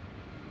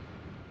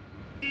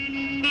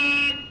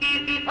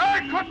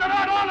 Hey, cut that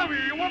out, all of you!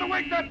 You want to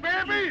wake that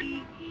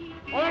baby?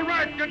 All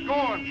right, get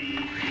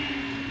going.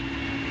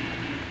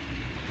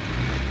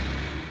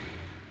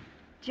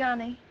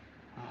 Johnny.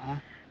 Uh-huh.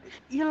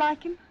 You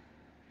like him?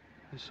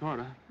 Sort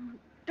of.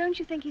 Don't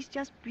you think he's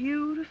just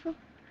beautiful?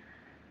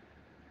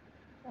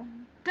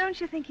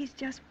 Don't you think he's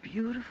just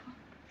beautiful?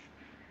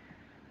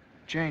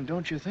 Jane,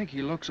 don't you think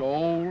he looks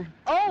old?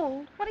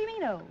 Old? What do you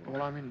mean old?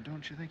 Well, I mean,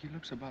 don't you think he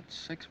looks about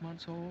 6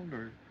 months old,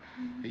 or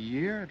a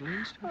year at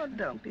least? Oh,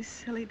 don't be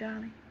silly,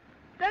 darling.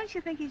 Don't you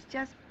think he's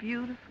just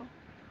beautiful?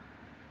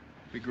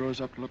 If he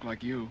grows up to look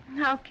like you.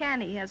 How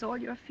can he? He has all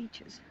your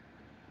features.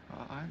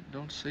 I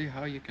don't see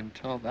how you can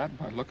tell that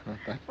by looking at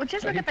that. Well,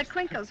 just look at the face.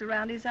 crinkles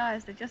around his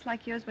eyes. They're just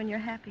like yours when you're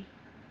happy.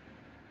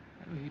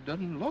 He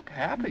doesn't look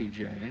happy,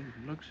 Jane.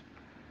 He looks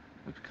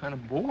kind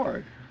of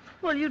bored.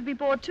 Well, you'd be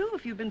bored, too,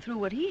 if you'd been through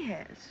what he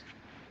has.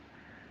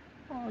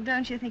 Oh,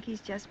 don't you think he's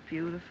just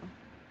beautiful?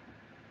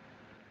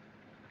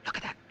 Look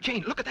at that,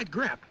 Jane. Look at that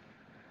grip.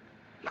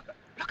 Look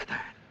at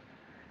that.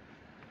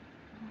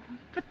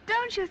 But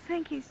don't you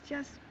think he's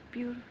just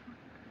beautiful?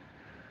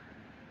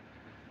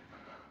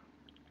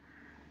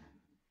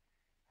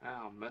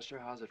 Well, mister,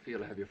 how's it feel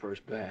to have your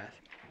first bath?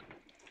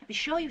 Be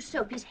sure you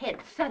soap his head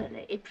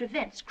thoroughly. It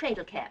prevents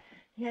cradle cap.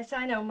 Yes,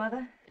 I know,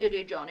 Mother.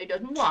 Idiot Johnny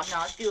doesn't want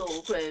nasty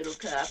old cradle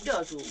cap,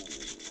 does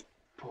he?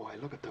 Boy,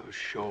 look at those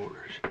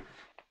shoulders.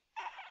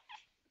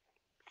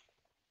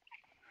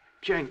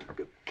 Jane,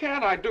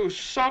 can't I do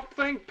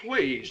something,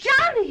 please?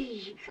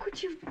 Johnny!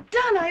 What you've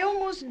done, I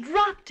almost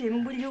dropped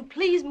him. Will you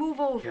please move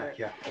over?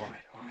 Yeah, all right.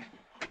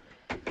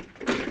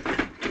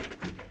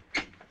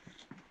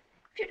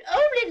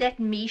 Somebody let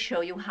me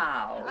show you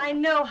how. I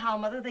know how,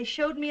 Mother. They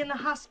showed me in the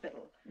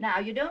hospital. Now,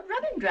 you don't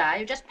rub him dry.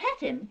 You just pat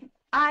him.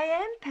 I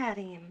am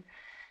patting him.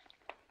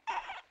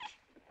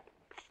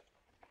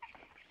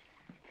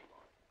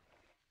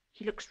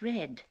 He looks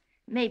red.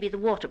 Maybe the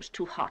water was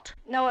too hot.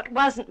 No, it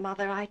wasn't,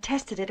 Mother. I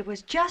tested it. It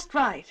was just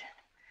right.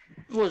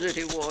 Was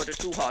it water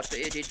too hot for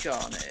Eddie,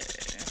 Johnny?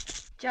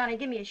 Johnny,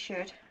 give me a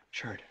shirt.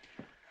 Shirt.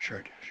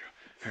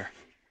 Here.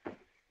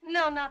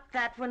 No, not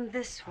that one.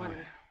 This one.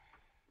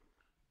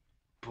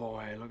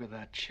 Boy, look at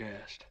that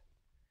chest.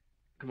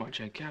 Come on,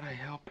 Jane, can't I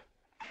help?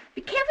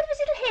 Be careful of his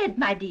little head,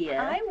 my dear.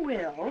 I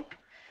will.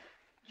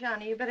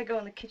 Johnny, you better go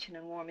in the kitchen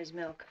and warm his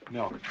milk.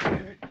 Milk.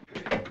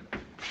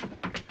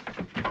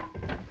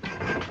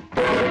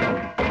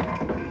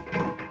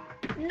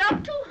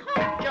 Not too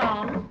hot,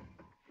 John.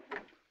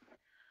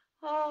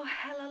 Oh,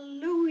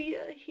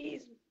 hallelujah.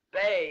 He's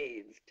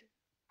bathed.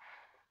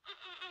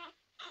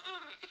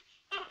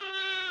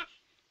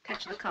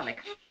 Touch of the colic.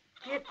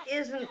 It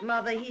isn't,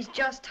 Mother. He's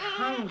just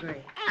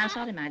hungry. I'm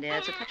sorry, my dear.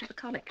 It's a touch of the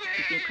colic.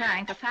 He's been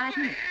crying for 5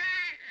 minutes.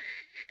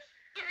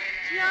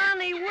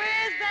 Johnny,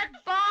 where's that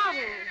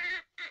bottle?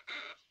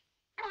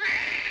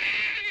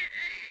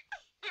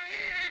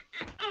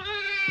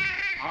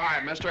 All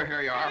right, mister,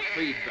 here you are.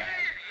 Feed bag.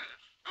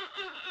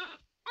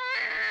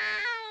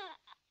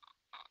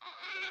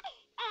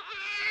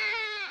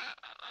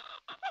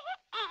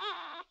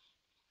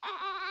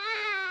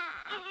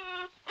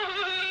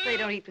 They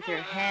don't eat with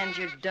their hands,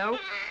 you dope.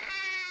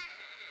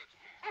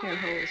 Here,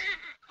 hold this.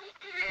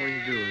 What are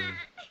you doing?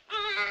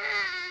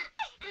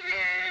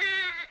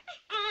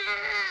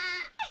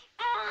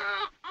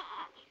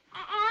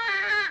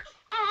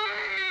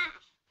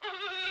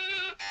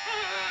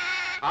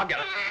 I'll get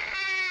it.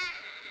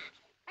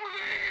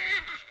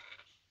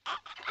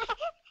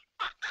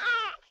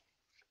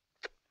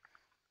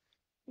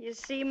 You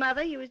see,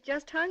 Mother, he was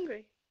just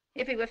hungry.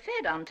 If he were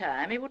fed on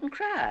time, he wouldn't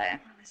cry.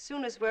 As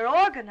soon as we're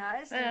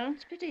organized. Well,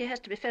 it's a pity he has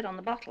to be fed on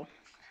the bottle.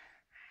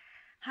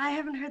 I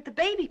haven't heard the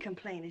baby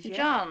complain as yet.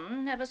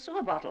 John never saw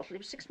a bottle till he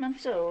was 6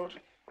 months old.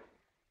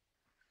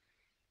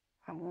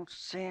 I won't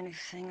say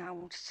anything. I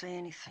won't say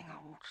anything.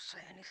 I won't say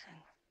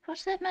anything.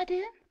 What's that, my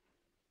dear?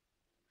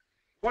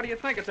 What do you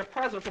think? It's a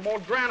present from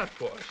old Granite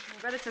Puss.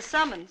 I bet it's a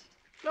summons.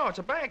 No, it's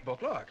a bank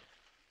book. Look.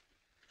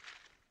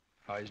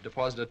 Oh, he's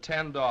deposited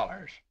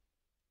 $10.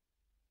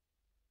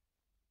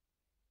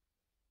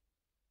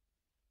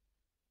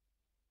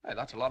 Hey,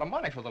 that's a lot of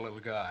money for the little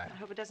guy. I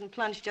hope it doesn't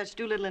plunge Judge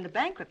Doolittle into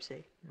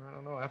bankruptcy. I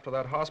don't know. After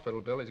that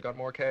hospital bill, he's got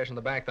more cash in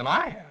the bank than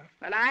I have.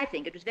 Well, I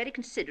think it was very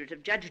considerate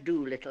of Judge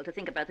Doolittle to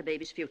think about the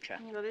baby's future.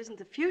 Well, it isn't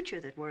the future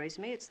that worries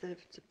me. It's the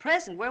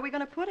present. Where are we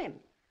going to put him?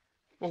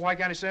 Well, why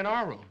can't he stay in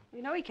our room?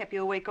 You know he kept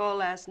you awake all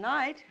last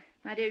night.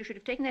 My dear, you should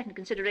have taken that into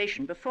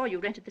consideration before you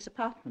rented this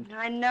apartment.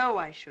 I know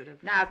I should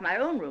have. Now, if my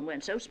own room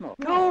weren't so small.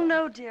 Oh,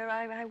 no, dear.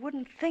 I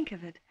wouldn't think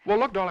of it. Well,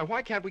 look, darling,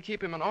 why can't we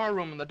keep him in our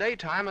room in the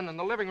daytime and in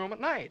the living room at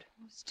night?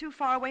 It's too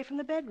far away from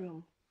the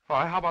bedroom.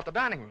 All right, how about the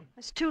dining room?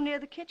 It's too near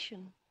the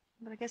kitchen.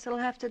 But I guess it'll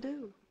have to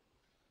do.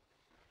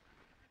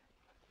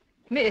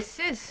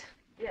 Mrs.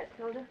 Yes,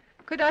 Hilda?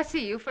 Could I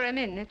see you for a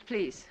minute,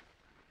 please?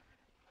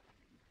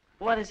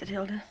 What is it,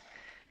 Hilda?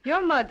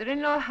 Your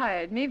mother-in-law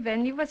hired me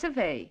when you was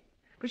away,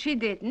 but she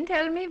didn't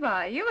tell me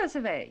why you was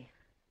away.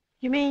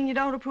 You mean you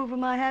don't approve of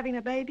my having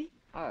a baby?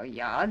 Oh,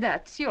 yeah,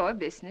 that's your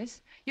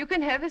business. You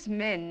can have as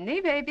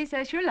many babies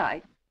as you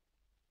like.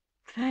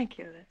 Thank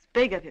you. That's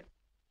big of you.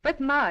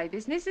 But my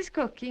business is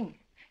cooking.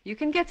 You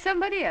can get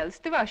somebody else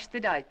to wash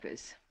the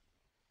diapers.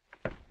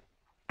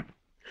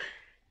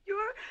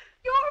 You're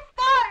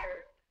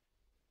fired.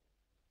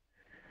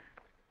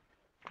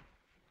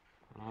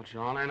 Oh,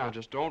 Johnny, now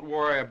just don't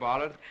worry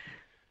about it.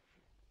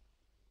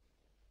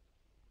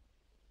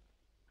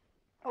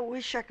 I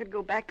wish I could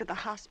go back to the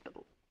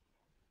hospital.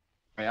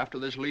 After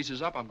this lease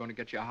is up, I'm going to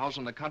get you a house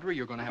in the country.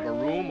 You're going to have a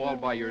room all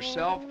by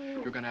yourself.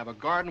 You're going to have a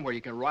garden where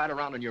you can ride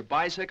around on your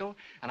bicycle.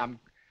 And I'm...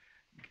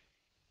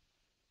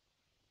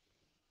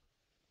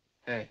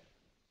 Hey,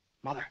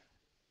 Mother.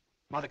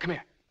 Mother, come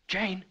here.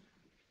 Jane,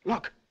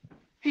 look.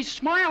 He's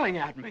smiling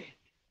at me.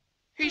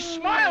 He's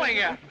smiling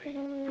at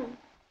me.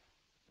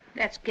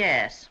 That's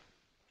gas.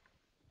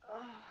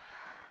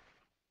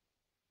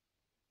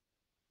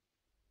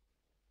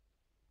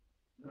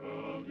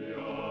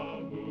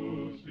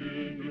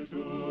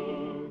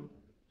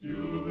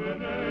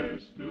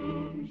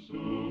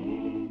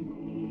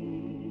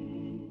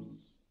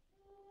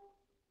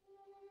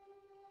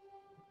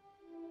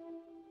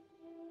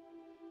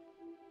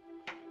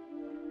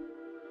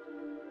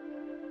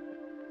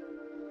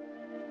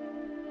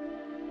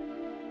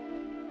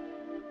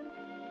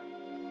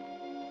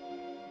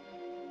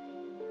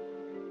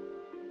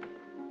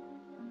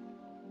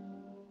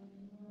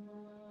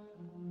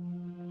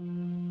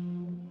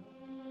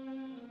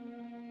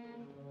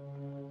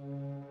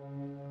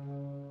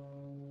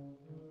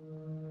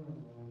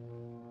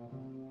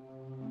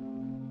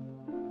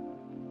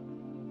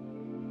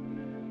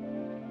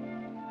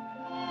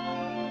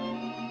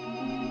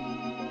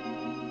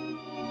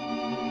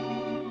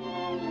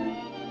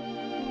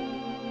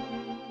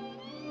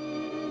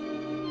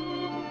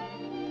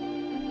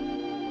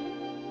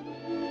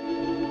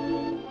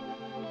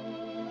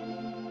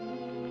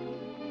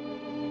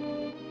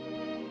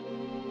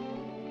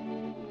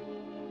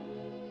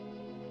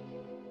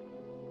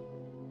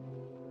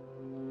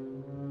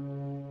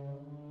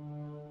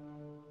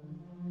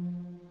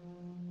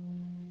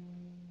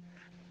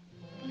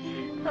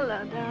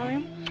 Hello,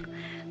 darling.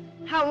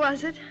 How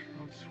was it?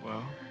 Oh,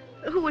 swell.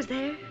 Who was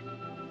there?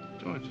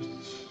 Oh, just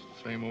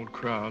the same old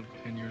crowd,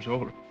 10 years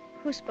older.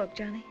 Who spoke,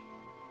 Johnny?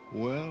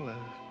 Well,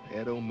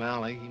 Ed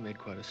O'Malley, he made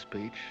quite a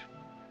speech.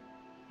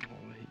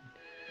 Oh, he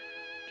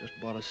just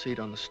bought a seat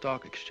on the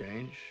stock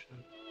exchange.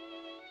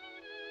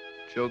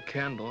 Joe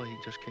Kendall, he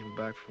just came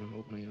back from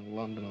opening a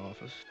London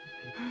office.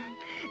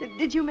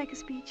 Did you make a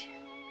speech?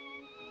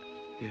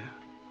 Yeah.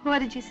 What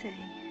did you say?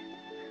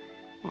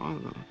 Well,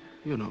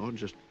 you know,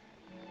 just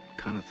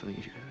kind of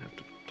things you have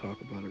to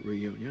talk about at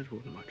reunions.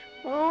 Wasn't much.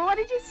 Oh, what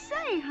did you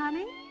say,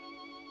 honey?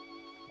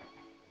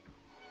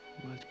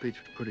 My speech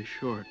was pretty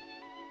short.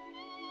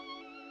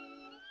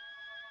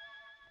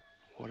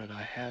 What did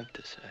I have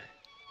to say?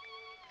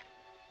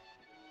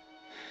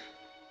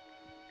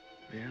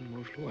 Man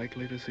most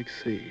likely to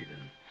succeed.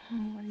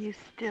 Oh, well, you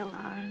still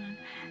are.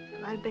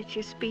 And I bet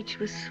your speech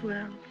was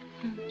swell.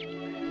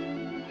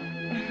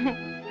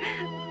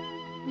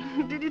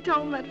 Did you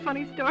tell him that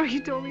funny story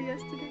you told me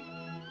yesterday?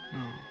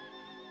 No.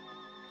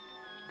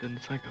 Didn't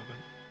think of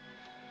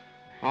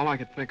it. All I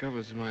could think of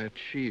was my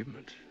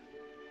achievement.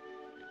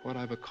 What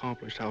I've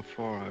accomplished, how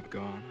far I've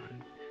gone.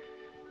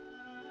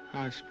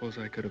 I suppose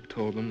I could have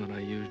told them that I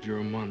used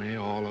your money,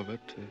 all of it,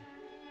 to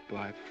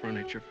buy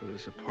furniture for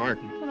this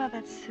apartment. Well, now,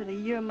 that's silly.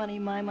 Your money,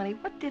 my money.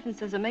 What difference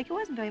does it make? It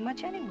wasn't very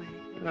much anyway.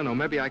 I don't know.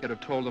 Maybe I could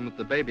have told them that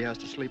the baby has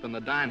to sleep in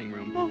the dining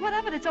room. Well, what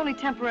of it? It's only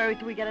temporary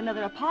till we get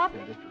another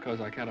apartment. Yeah, just because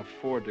I can't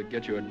afford to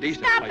get you a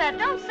decent Stop place that. to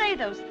Don't live. say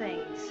those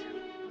things.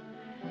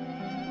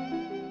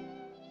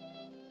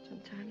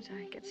 Sometimes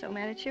I get so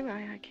mad at you,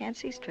 I can't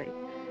see straight.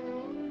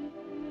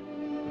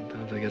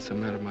 Sometimes I get so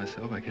mad at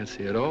myself, I can't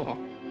see at all.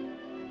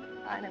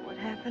 I know what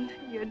happened.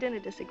 Your dinner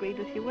disagreed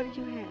with you. What did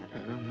you have? I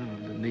don't know.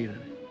 I didn't eat any.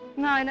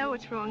 No, I know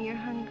what's wrong. You're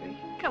hungry.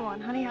 Come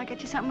on, honey. I'll get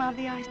you something out of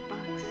the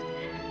icebox.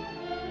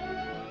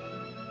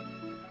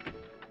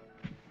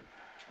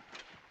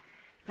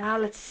 Now,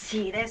 let's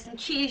see. There's some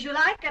cheese you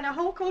like and a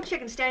whole cold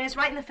chicken staring us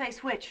right in the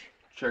face. Which?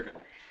 Chicken.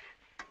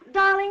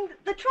 Darling,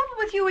 the trouble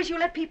with you is you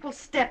let people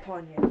step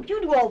on you.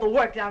 You do all the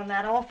work down in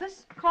that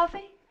office.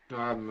 Coffee? No,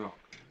 I have milk.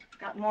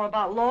 Got more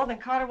about law than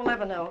Carter will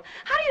ever know.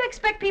 How do you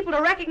expect people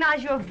to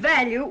recognize your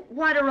value,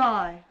 white or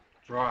rye?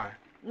 Dry.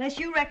 Unless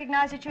you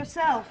recognize it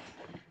yourself.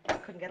 I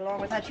couldn't get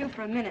along without you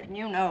for a minute, and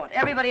you know it.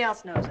 Everybody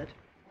else knows it.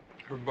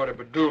 Everybody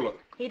but Dula.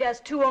 He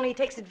does too, only he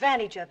takes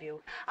advantage of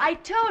you. I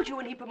told you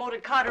when he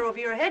promoted Carter over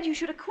your head, you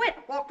should have quit.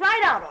 Walked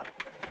right out on him.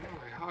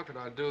 How could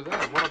I do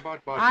that? What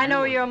about I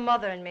know you? your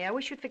mother and me. I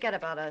wish you'd forget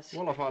about us.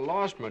 Well, if I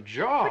lost my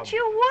job... But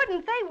you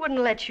wouldn't. They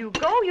wouldn't let you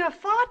go. You're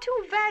far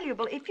too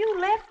valuable. If you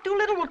left,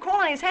 Doolittle would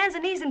crawl on his hands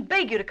and knees and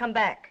beg you to come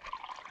back.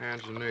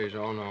 Hands and knees.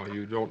 Oh, no,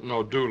 you don't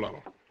know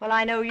Doolittle. Well,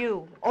 I know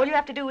you. All you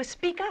have to do is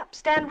speak up.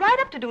 Stand right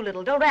up to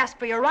Doolittle. Don't ask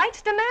for your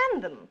rights.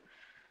 Demand them.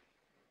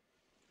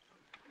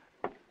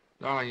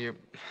 Darling, you...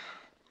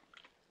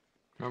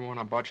 Remember when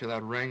I bought you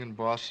that ring in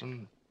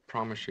Boston?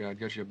 Promised you I'd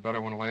get you a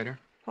better one later?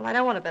 Well, I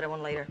don't want a better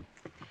one later.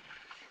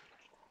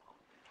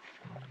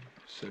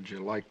 Said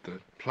you liked the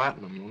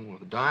platinum one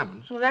with the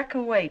diamonds. Well, that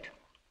can wait.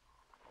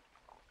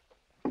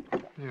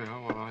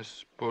 Yeah, well, I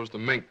suppose the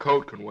mink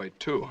coat can wait,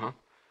 too, huh?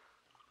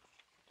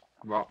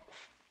 About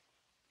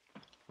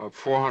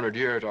 400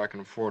 years, I can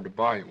afford to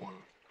buy you one.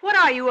 What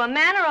are you, a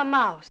man or a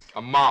mouse?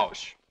 A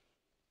mouse.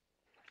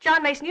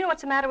 John Mason, you know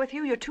what's the matter with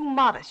you? You're too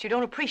modest. You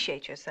don't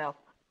appreciate yourself.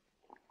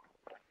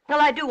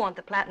 Well, I do want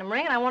the platinum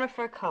ring, and I want a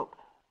fur coat.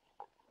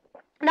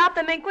 Not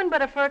the mink one,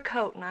 but a fur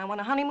coat. And I want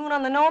a honeymoon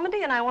on the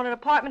Normandy, and I want an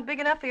apartment big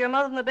enough for your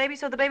mother and the baby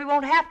so the baby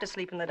won't have to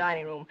sleep in the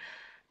dining room.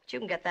 But you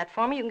can get that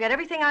for me. You can get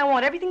everything I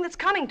want, everything that's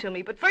coming to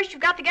me. But first,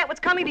 you've got to get what's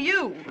coming to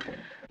you.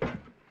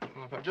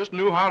 Well, if I just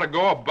knew how to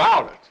go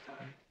about it.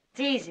 It's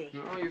easy.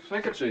 No, you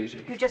think it's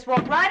easy. You just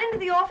walk right into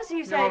the office and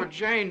you say... No, but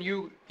Jane,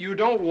 you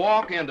don't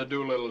walk into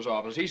Doolittle's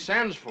office. He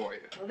sends for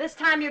you. Well, this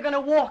time you're going to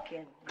walk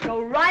in.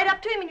 Go right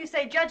up to him and you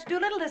say, Judge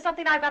Doolittle, there's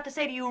something I've got to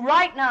say to you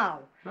right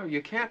now. No,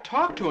 you can't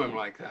talk to him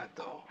like that,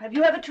 though. Have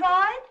you ever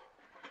tried?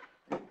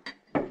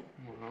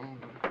 Well,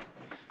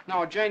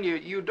 no, Jane,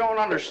 you don't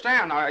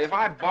understand. If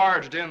I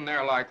barged in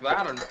there like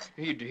that, and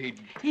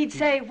He'd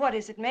say, what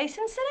is it,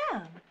 Mason? Sit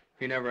down.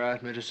 He never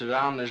asked me to sit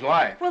down in his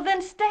life. Well,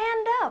 then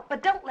stand up,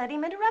 but don't let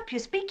him interrupt you.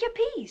 Speak your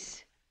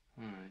piece.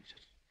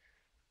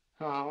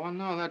 Oh, well,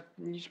 no,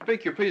 you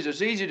speak your piece.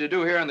 It's easy to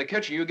do here in the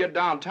kitchen. You get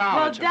downtown.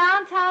 Well,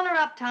 downtown or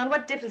uptown,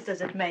 what difference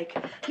does it make?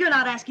 You're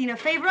not asking a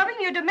favor of him.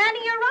 You're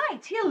demanding your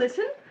rights. He'll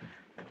listen.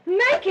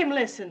 Make him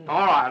listen.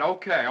 All right,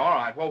 okay, all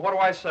right. Well, what do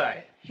I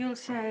say? You'll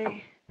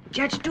say,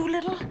 Judge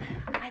Doolittle,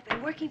 I've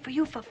been working for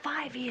you for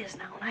 5 years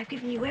now, and I've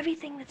given you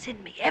everything that's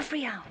in me,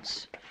 every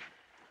ounce.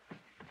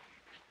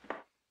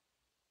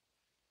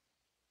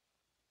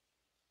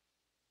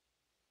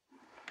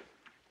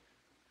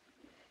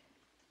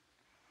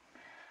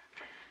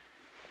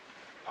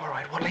 All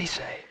right, what'll he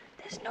say?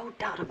 There's no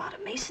doubt about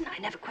it, Mason. I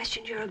never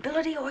questioned your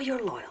ability or your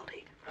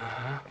loyalty.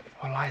 Uh-huh.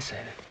 What'll I say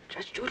then?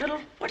 Judge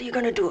Doolittle, what are you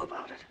going to do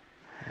about it?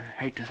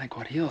 I hate to think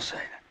what he'll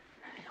say.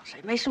 He'll say,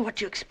 Mason, what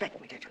do you expect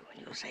me to do?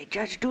 And you'll say,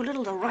 Judge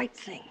Doolittle, the right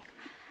thing.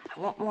 I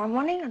want more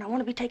money, and I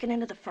want to be taken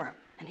into the firm.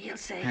 And he'll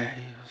say... Yeah,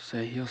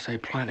 he'll say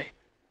plenty.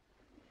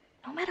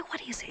 No matter what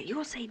he'll say,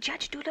 you'll say,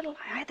 Judge Doolittle,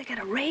 I either get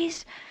a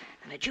raise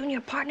and a junior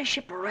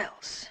partnership or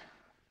else.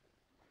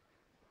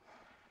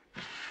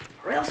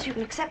 Or else you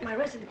can accept my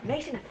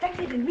resignation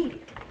effective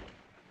immediately.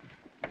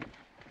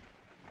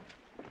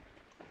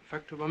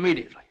 Effective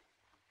immediately.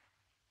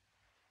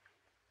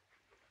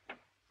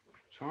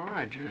 It's all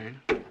right, Jane.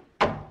 Yeah,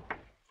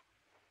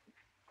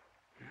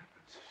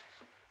 that's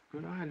a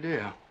good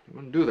idea. I'm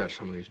going to do that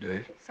some of these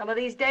days. Some of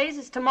these days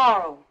is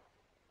tomorrow.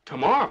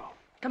 Tomorrow?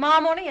 Tomorrow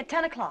morning at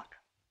 10 o'clock.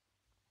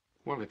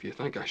 Well, if you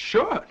think I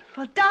should.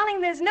 Well,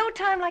 darling, there's no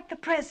time like the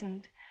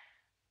present.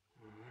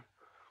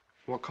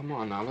 Well, come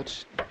on now.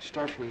 Let's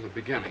start from the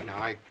beginning.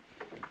 Now,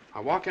 I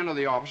walk into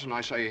the office and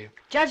I say...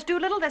 Judge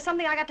Doolittle, there's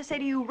something I got to say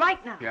to you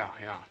right now.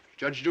 Yeah.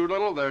 Judge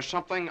Doolittle, there's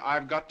something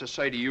I've got to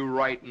say to you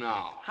right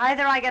now.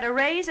 Either I get a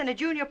raise and a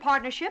junior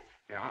partnership.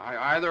 Yeah,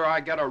 either I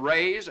get a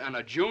raise and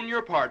a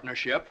junior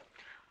partnership.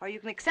 Or you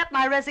can accept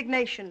my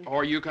resignation.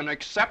 Or you can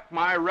accept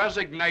my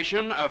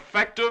resignation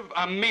effective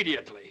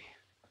immediately.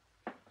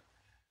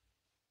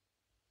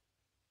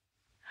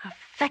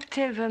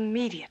 Effective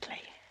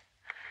immediately.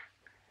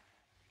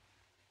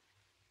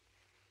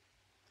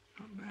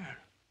 Not bad.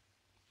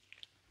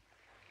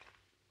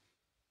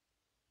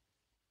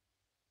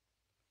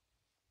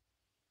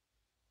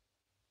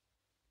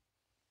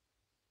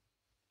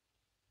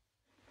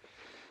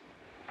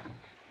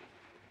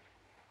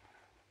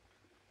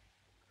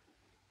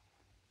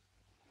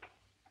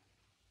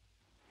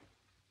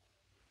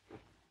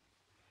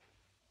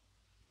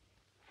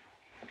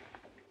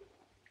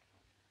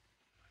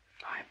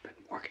 I've been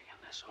working in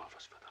this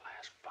office for the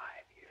last 5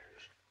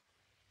 years.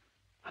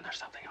 And there's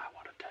something I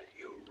want to tell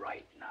you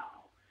right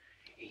now.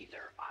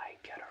 Either I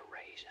get a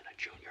raise in a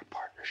junior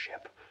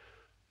partnership,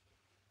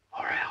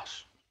 or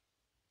else.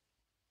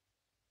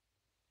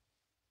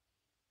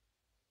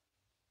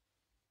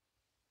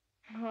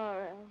 Or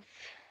else.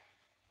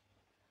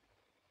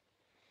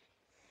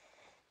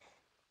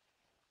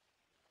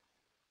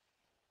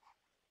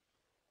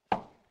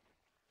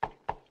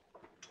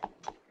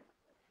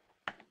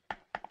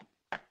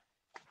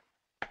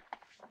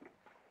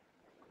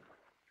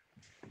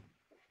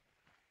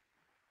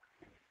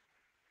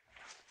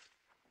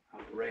 A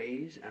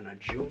raise and a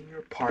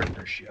junior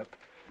partnership,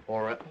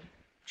 or else.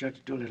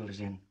 Judge Doolittle is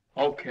in.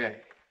 Okay.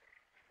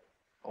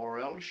 Or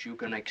else you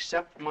can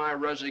accept my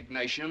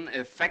resignation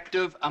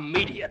effective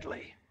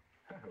immediately.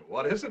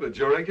 What is it, a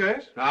jury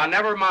case?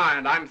 Never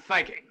mind, I'm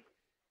thinking.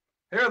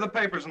 Here are the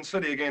papers in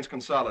City against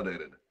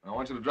Consolidated. I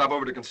want you to drop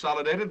over to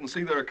Consolidated and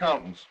see their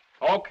accountants.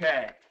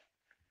 Okay.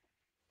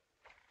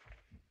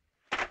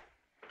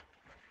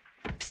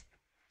 Psst,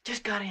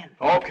 just got in.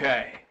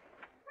 Okay.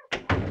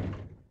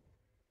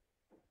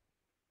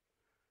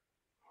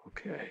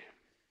 Okay.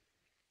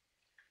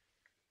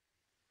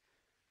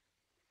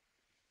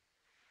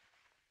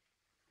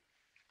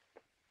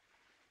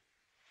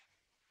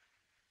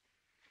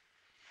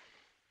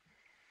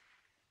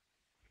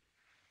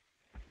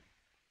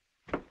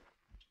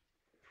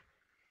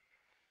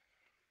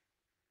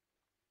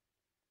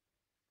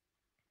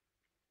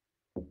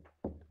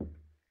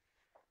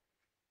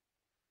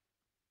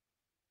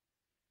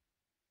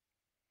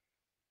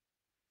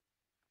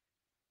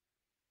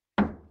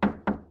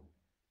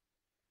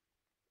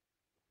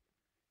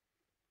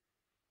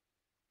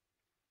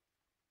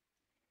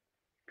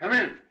 Come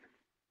in.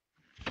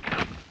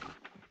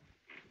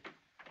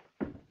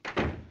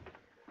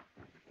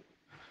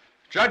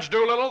 Judge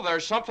Doolittle,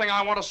 there's something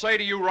I want to say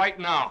to you right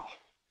now.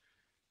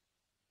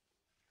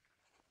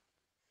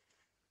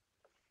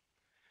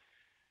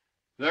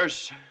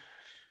 Judge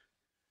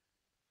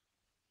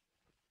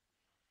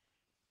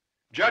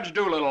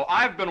Doolittle,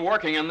 I've been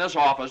working in this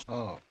office.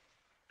 Oh,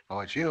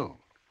 it's you.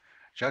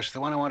 Just the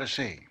one I want to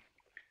see.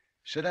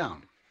 Sit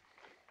down.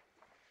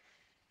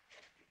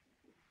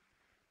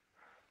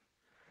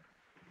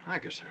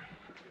 Thank you, sir.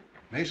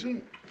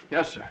 Mason?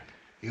 Yes, sir.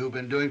 You've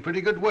been doing pretty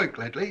good work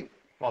lately.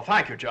 Well,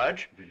 thank you,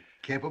 Judge.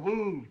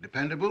 Capable,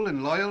 dependable,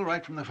 and loyal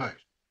right from the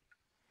first.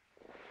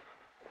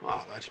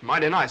 Well, that's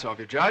mighty nice of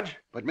you, Judge.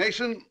 But,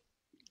 Mason,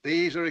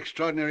 these are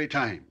extraordinary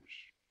times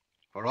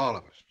for all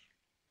of us.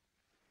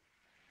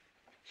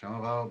 Some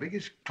of our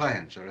biggest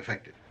clients are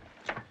affected.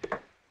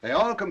 They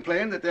all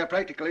complain that they're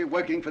practically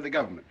working for the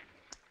government.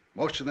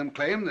 Most of them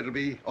claim that it'll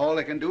be all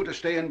they can do to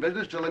stay in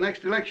business till the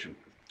next election.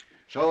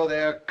 So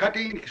they're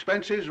cutting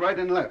expenses right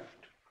and left.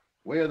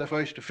 We're the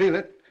first to feel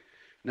it.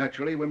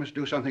 Naturally, we must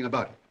do something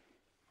about it.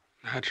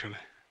 Naturally.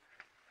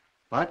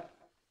 What?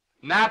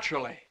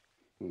 Naturally.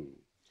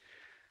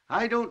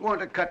 I don't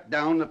want to cut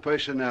down the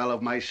personnel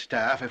of my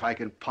staff if I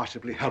can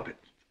possibly help it.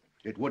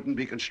 It wouldn't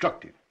be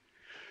constructive.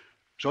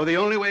 So the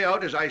only way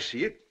out, as I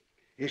see it,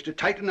 is to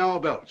tighten our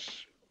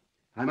belts.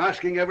 I'm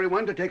asking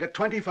everyone to take a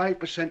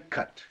 25%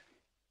 cut.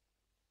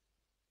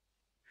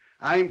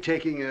 I'm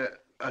taking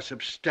a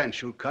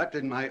substantial cut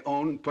in my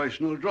own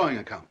personal drawing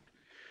account.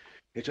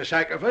 It's a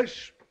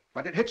sacrifice,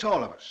 but it hits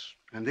all of us.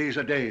 And these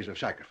are days of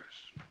sacrifice.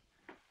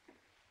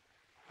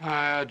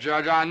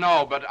 Judge, I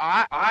know, but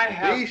I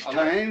have... These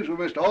times, we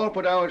must all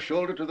put our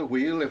shoulder to the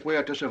wheel if we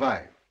are to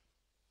survive.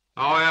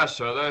 Oh, yes,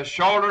 sir. The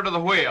shoulder to the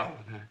wheel.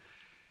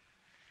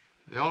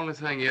 The only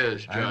thing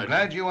is, Judge... I'm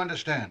glad you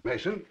understand,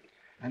 Mason,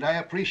 and I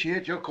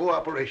appreciate your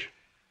cooperation.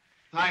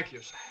 Thank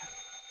you, sir.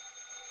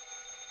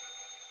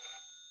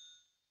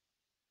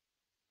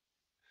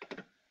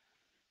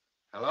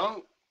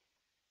 Hello?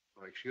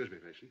 Oh, excuse me,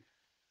 Mason.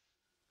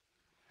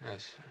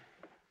 Yes, sir.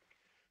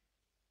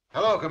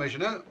 Hello,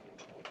 Commissioner.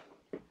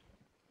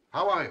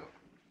 How are you?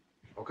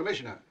 Oh,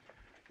 Commissioner,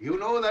 you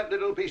know that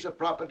little piece of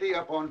property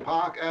up on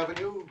Park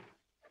Avenue?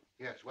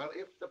 Yes, well,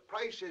 if the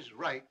price is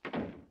right...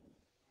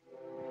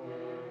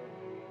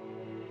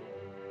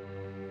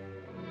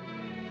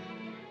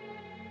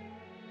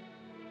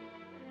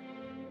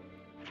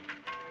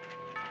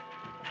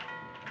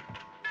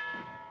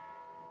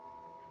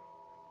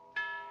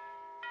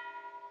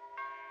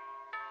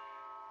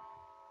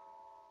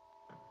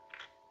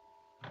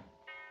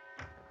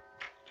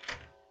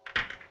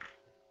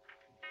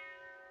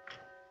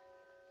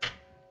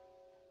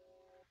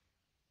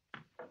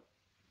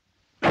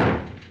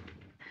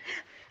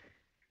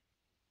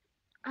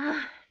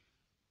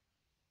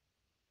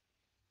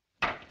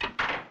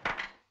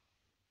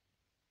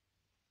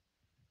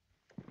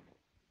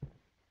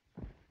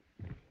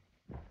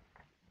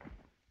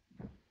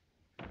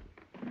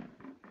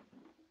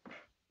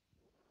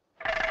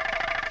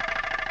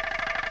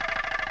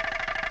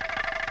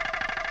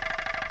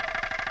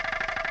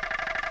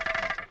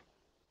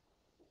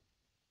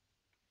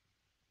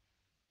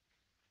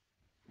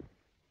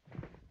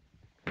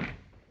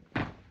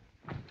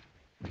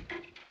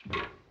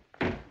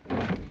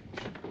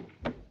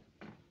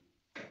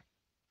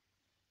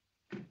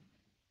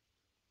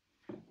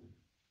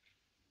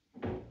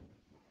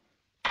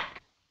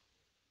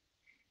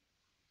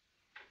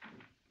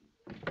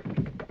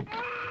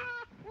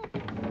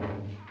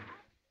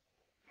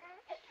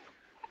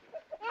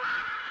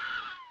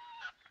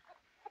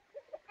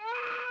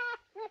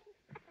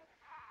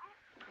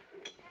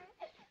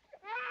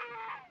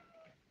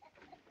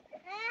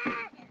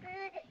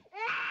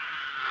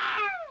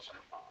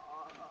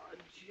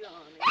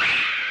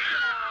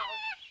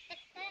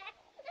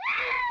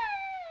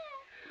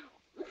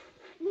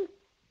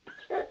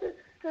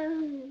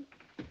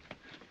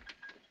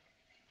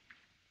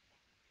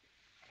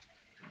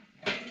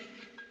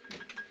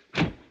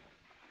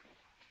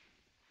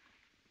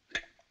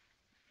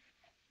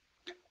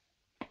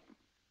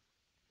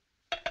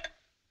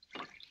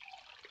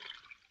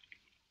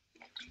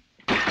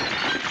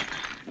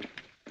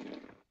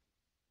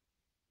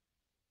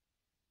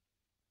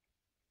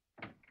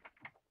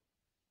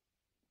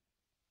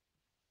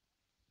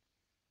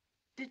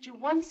 Did you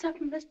want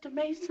something, Mr.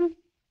 Mason?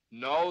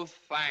 No,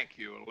 thank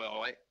you,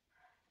 Lily.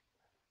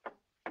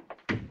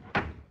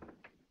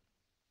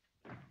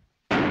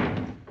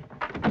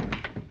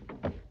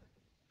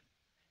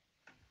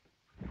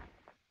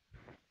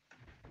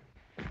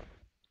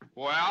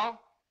 Well?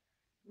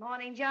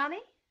 Morning, Johnny.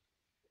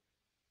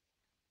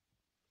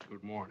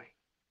 Good morning.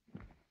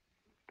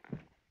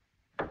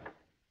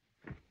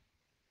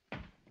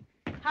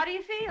 How do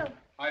you feel?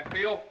 I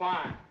feel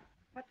fine.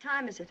 What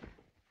time is it?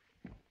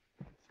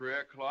 3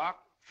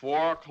 o'clock,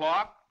 4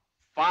 o'clock,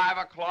 5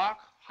 o'clock,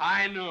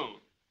 high noon.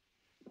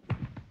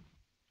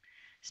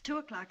 It's 2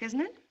 o'clock,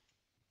 isn't it?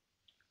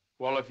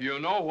 Well, if you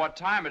know what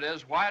time it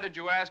is, why did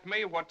you ask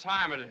me what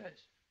time it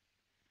is?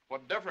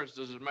 What difference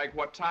does it make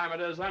what time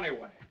it is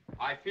anyway?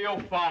 I feel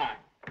fine.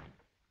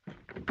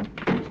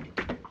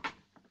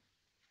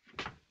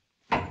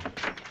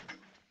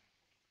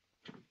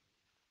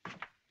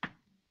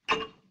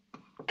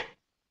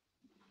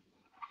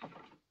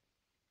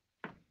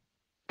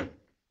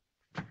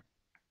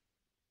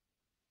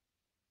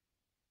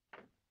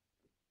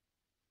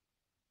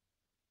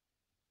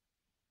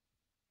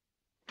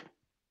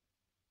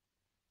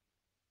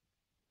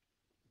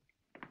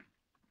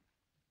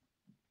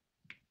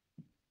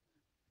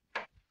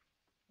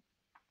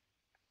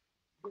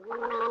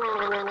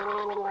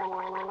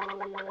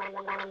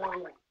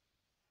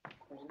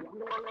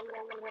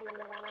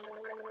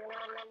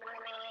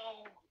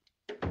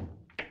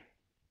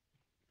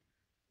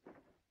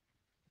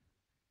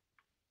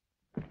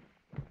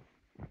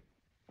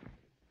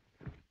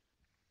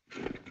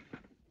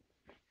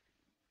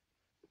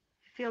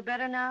 Feel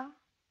better now?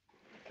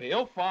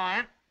 Feel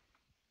fine.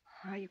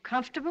 Are you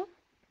comfortable?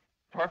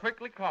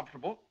 Perfectly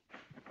comfortable.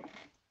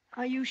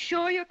 Are you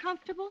sure you're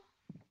comfortable?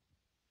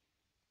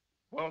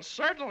 Well,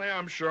 certainly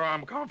I'm sure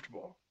I'm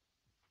comfortable.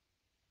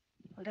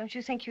 Well, don't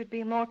you think you'd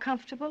be more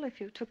comfortable if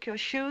you took your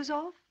shoes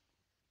off?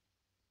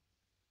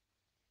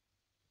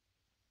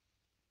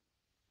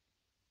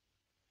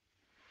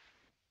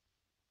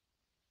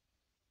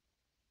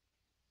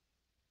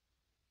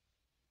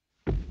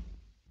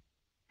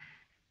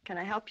 Can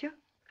I help you?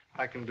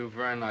 I can do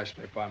very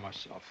nicely by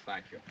myself,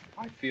 thank you.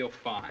 I feel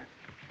fine.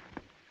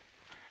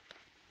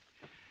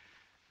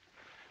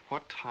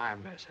 What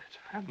time is it?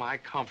 Am I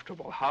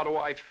comfortable? How do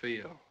I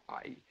feel?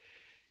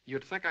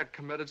 You'd think I'd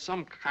committed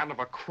some kind of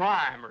a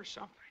crime or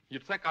something.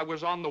 You'd think I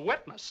was on the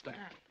witness stand.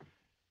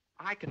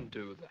 I can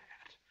do that.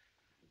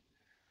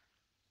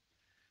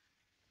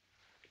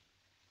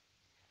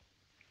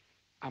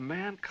 A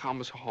man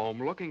comes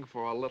home looking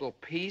for a little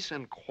peace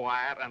and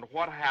quiet, and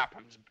what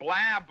happens?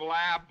 Blah,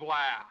 blah,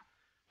 blah.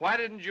 Why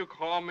didn't you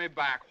call me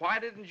back? Why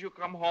didn't you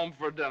come home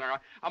for dinner?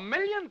 A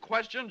million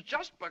questions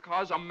just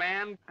because a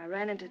man... I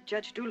ran into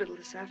Judge Doolittle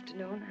this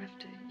afternoon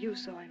after you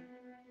saw him.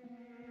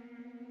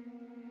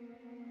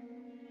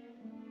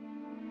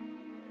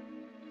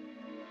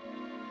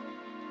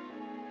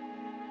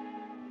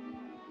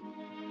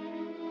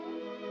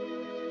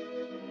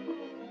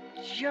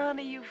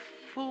 Johnny, you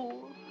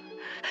fool.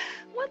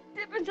 What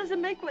difference does it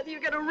make whether you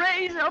get a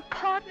raise or a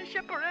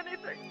partnership or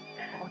anything?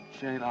 Oh,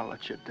 Jane, I'll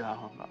let you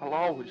down. I'll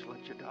always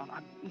let you down.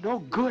 I'm no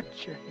good,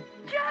 Jane.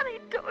 Johnny,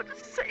 don't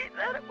say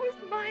that. It was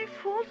my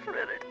fault for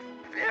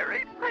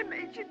interfering. I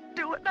made you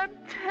do it, and I'm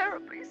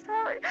terribly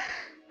sorry.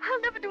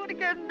 I'll never do it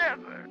again,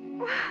 never.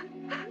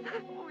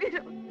 We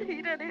don't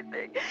need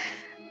anything.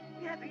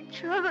 We have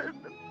each other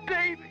and the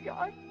baby,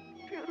 our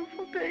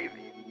beautiful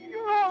baby.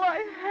 You're all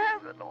I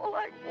have and all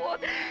I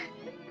want.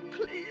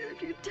 Please,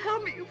 if you tell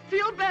me you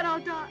feel bad,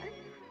 I'll die.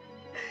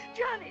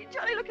 Johnny,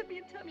 look at me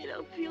and tell me you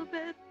don't feel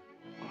bad.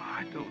 Oh,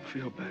 I don't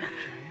feel bad,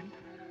 Jane.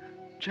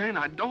 Jane,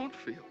 I don't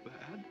feel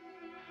bad.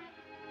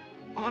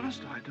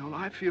 Honest, I don't.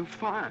 I feel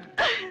fine.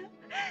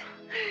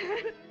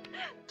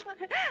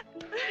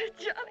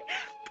 Johnny,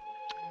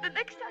 the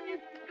next time you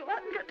go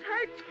out and get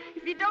hurt,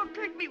 if you don't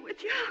take me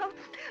with you,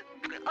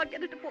 I'll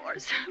get a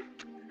divorce.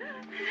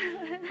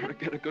 Better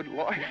get a good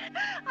lawyer.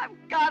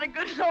 I've got a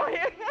good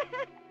lawyer.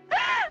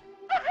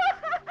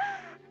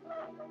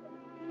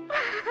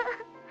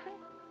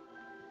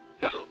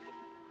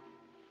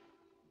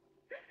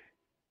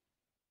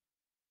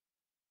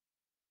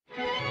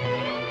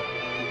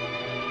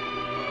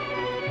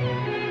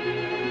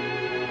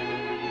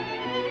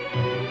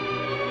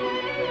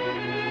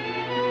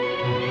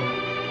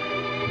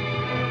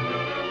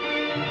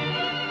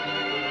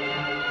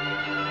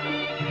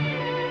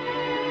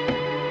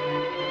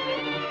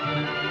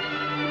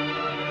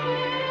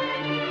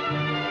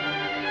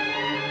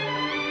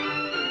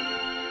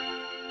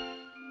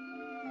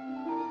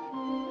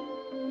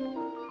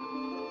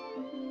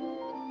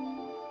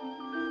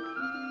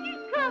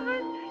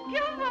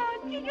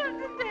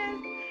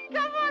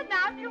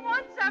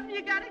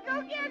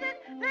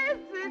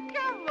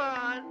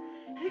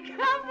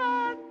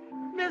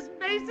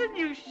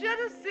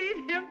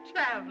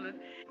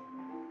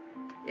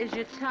 Is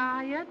you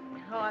tired?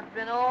 Oh, I've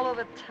been all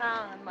over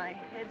town and my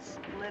head's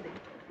splitting.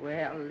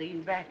 Well,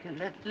 lean back and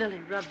let Lily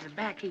rub the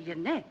back of your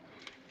neck.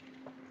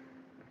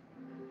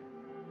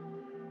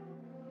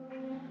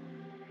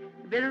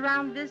 Been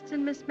around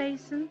visiting, Miss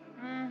Mason?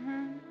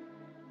 Mm-hmm.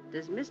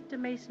 Does Mr.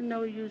 Mason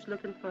know you's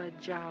looking for a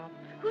job?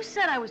 Who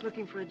said I was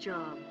looking for a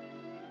job?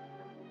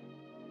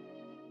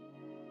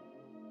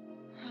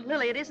 Oh,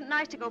 Lily, it isn't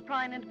nice to go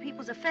prying into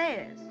people's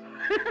affairs.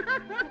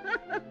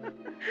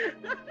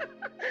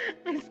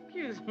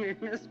 Excuse me,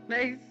 Miss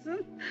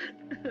Mason.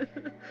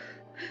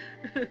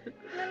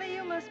 Lily,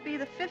 you must be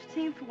the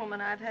 15th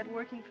woman I've had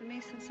working for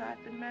me since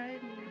I've been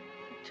married, and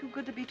you're too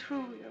good to be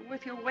true. You're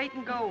worth your weight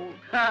in gold.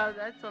 Oh,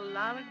 that's a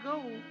lot of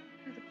gold.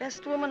 You're the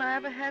best woman I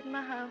ever had in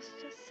my house.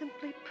 Just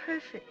simply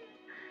perfect.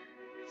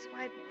 That's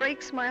why it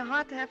breaks my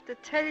heart to have to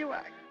tell you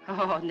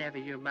Oh, never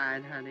you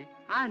mind, honey.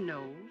 I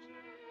knows.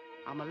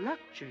 I'm a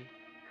luxury.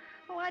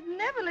 Oh, I'd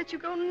never let you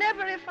go,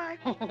 never if I...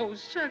 Oh,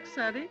 shucks,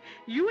 honey.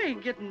 You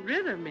ain't getting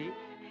rid of me.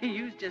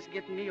 You's just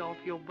getting me off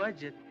your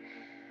budget.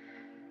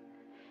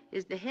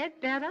 Is the head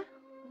better?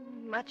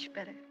 Much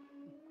better.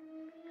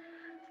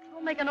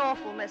 I'll make an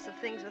awful mess of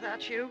things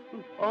without you.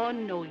 Oh,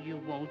 no,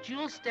 you won't.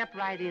 You'll step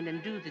right in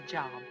and do the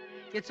job.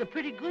 It's a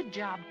pretty good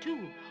job,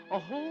 too. A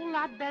whole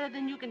lot better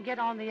than you can get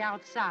on the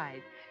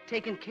outside.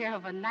 Taking care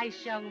of a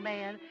nice young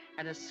man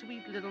and a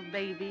sweet little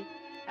baby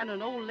and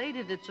an old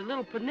lady that's a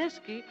little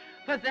pernisky,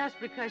 but that's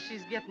because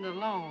she's getting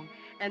along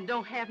and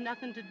don't have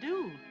nothing to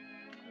do.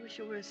 I wish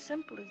it were as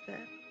simple as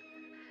that.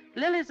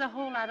 Lily's a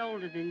whole lot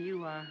older than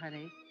you are,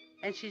 honey,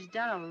 and she's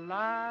done a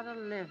lot of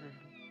living.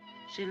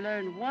 She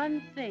learned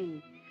one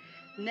thing.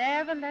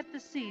 Never let the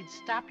seeds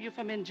stop you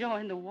from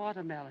enjoying the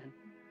watermelon.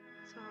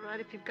 It's all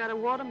right if you've got a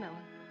watermelon.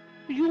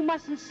 You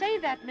mustn't say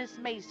that, Miss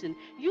Mason.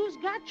 You's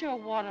got your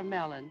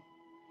watermelon.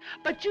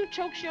 But you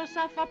chokes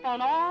yourself up on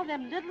all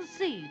them little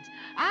seeds.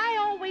 I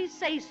always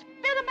say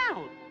spit 'em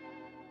out.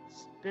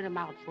 Spit 'em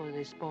out before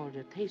they spoil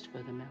their taste for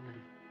the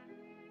melon.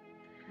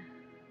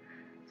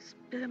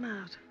 Spit 'em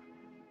out.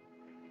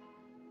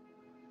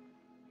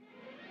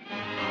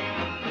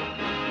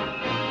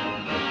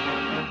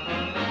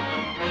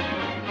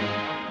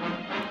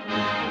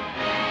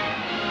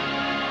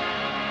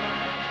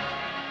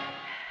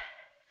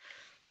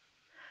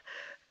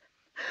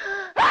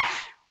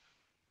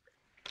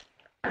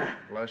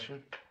 Bless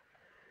you.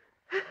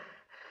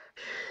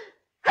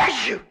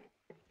 Bless you!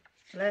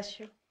 Bless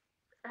you.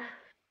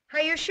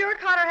 Are you sure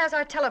Carter has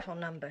our telephone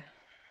number?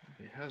 If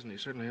he hasn't, he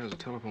certainly has a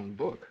telephone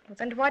book. Well,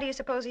 then why do you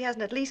suppose he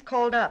hasn't at least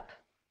called up?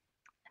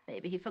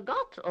 Maybe he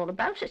forgot all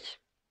about it.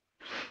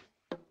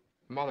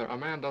 Mother, a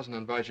man doesn't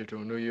invite you to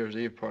a New Year's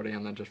Eve party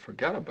and then just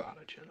forget about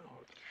it, you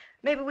know.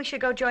 Maybe we should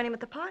go join him at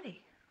the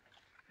party.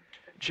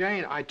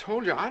 Jane, I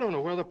told you I don't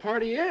know where the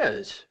party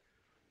is.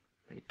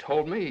 He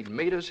told me he'd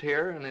meet us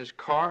here in his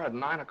car at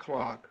 9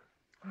 o'clock.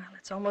 Well,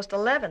 it's almost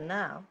 11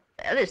 now.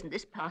 Well, isn't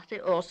this party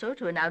also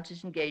to announce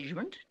his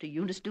engagement to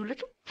Eunice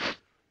Doolittle?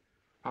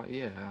 Oh,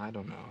 yeah, I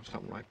don't know,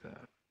 something like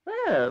that.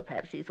 Well,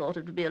 perhaps he thought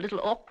it would be a little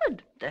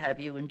awkward to have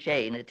you and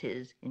Jane at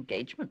his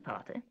engagement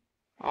party.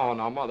 Oh,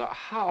 now, Mother,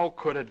 how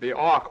could it be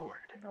awkward?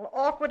 Well,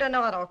 awkward or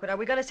not awkward, are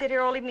we going to sit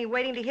here all evening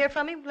waiting to hear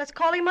from him? Let's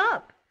call him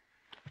up.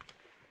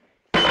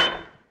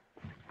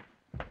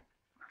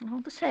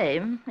 All the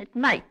same, it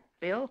might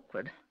be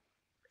awkward.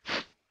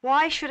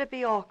 Why should it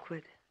be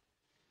awkward?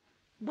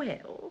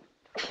 Well...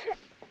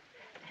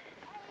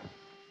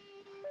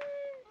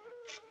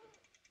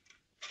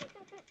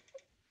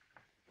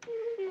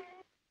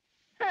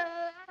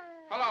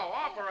 Hello,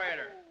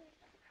 operator.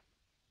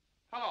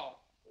 Hello.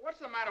 What's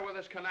the matter with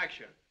this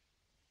connection?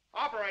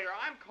 Operator,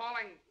 I'm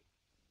calling...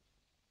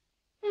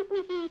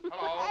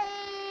 Hello?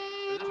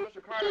 Is this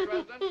Mr. Carter's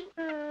residence?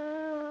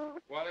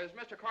 Well, is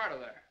Mr. Carter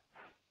there?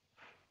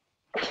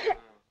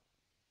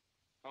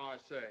 Oh, I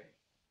see.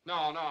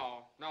 No,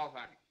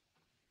 thanks.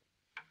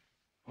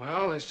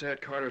 Well, they say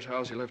at Carter's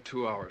house he left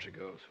 2 hours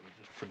ago, so we'll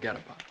just forget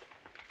about it.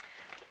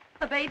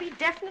 The baby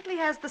definitely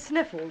has the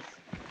sniffles.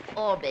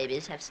 All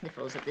babies have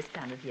sniffles at this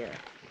time of year.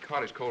 He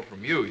caught his cold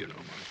from you, you know,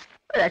 Mother.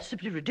 Well, that's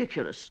simply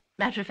ridiculous.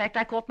 Matter of fact,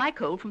 I caught my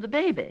cold from the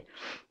baby.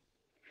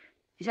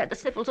 He's had the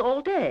sniffles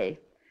all day.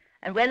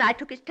 And when I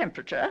took his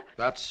temperature...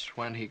 That's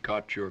when he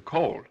caught your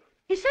cold.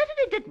 He said that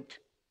he didn't.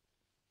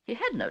 He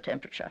had no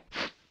temperature.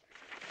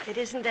 It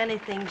isn't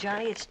anything,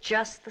 Johnny. It's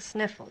just the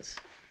sniffles.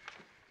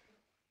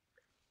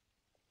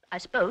 I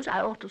suppose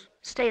I ought to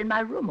stay in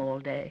my room all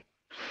day.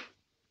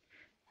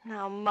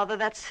 Now, Mother,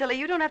 that's silly.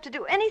 You don't have to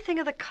do anything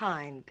of the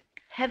kind.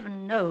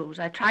 Heaven knows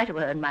I try to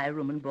earn my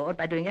room and board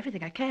by doing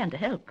everything I can to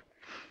help.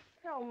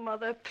 Oh,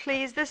 Mother,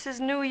 please, this is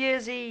New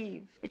Year's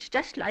Eve. It's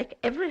just like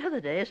every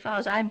other day as far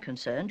as I'm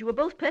concerned. You were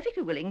both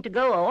perfectly willing to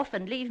go off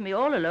and leave me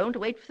all alone to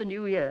wait for the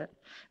New Year.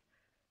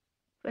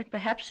 But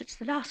perhaps it's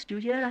the last New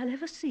Year I'll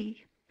ever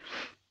see.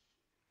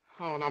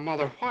 Oh, now,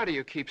 Mother, why do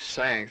you keep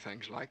saying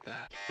things like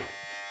that?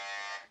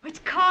 It's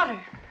Carter.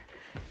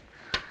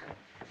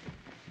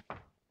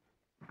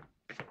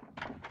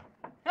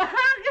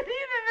 Good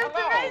evening,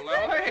 Mr. Mason.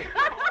 Hello, Lily.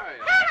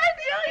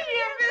 Happy New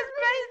Year, Miss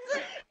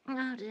Mason.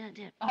 Oh,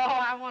 dear. Oh,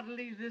 I want to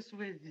leave this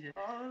with you.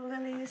 Oh,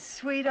 Lily, you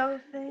sweet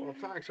old thing. Well,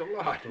 thanks a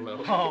lot,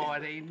 Lily. Oh,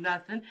 it ain't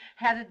nothing.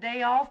 Had a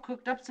day off,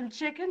 cooked up some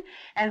chicken,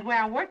 and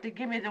where I worked, they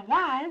give me the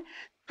wine.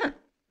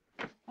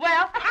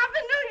 Well,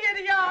 Happy New Year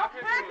to y'all.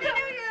 Happy New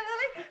Year,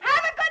 Lily.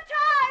 Have a good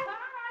time.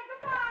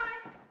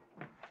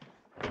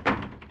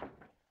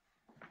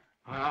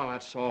 Well,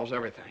 that solves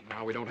everything.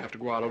 Now we don't have to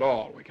go out at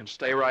all. We can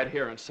stay right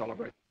here and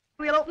celebrate.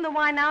 We'll open the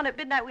wine now, and at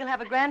midnight we'll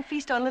have a grand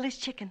feast on Lily's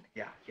chicken.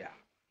 Yeah.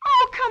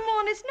 Oh, come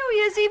on. It's New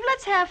Year's Eve.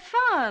 Let's have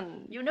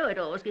fun. You know it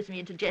always gives me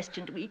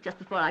indigestion to eat just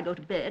before I go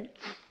to bed.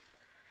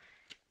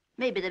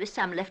 Maybe there is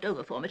some left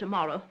over for me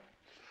tomorrow.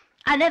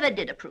 I never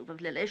did approve of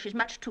Lily. She's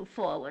much too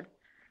forward.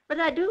 But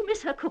I do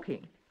miss her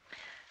cooking.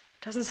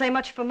 Doesn't say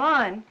much for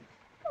mine.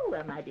 Oh,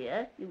 well, my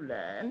dear, you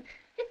learn.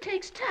 It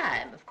takes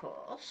time, of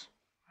course.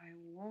 I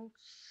won't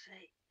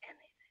say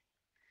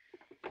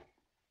anything.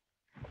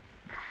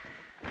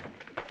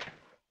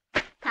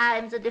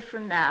 Times are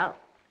different now.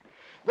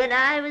 When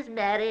I was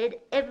married,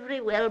 every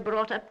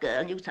well-brought-up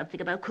girl knew something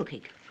about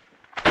cooking.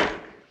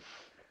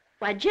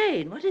 Why,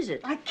 Jane, what is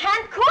it? I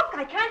can't cook.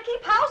 I can't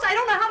keep house. I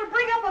don't know how to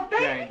bring up a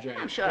baby. Jane,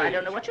 I'm sure I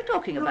don't know what you're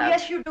talking Oh, about.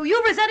 yes, you do.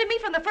 You resented me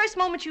from the first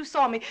moment you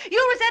saw me.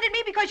 You resented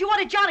me because you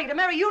wanted Johnny to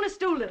marry Eunice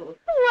Doolittle.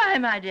 Why,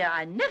 my dear,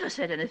 I never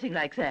said anything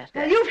like that.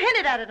 Well, you've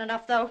hinted at it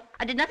enough, though.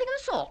 I did nothing of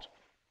the sort.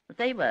 But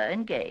they were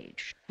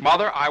engaged.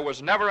 Mother, I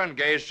was never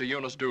engaged to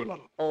Eunice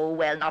Doolittle. Oh,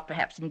 well, not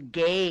perhaps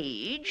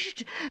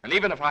engaged. And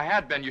even if I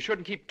had been, you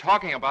shouldn't keep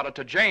talking about it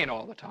to Jane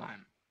all the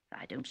time.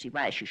 I don't see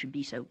why she should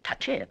be so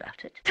touchy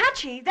about it.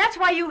 Touchy? That's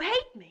why you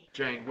hate me.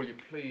 Jane, will you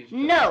please...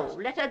 No,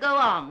 let her go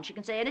on. She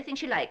can say anything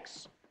she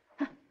likes.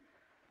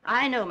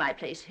 I know my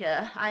place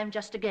here. I'm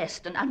just a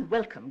guest, an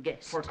unwelcome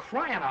guest. For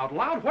crying out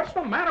loud, what's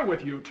the matter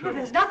with you two? Well,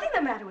 there's nothing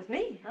the matter with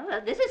me. Oh,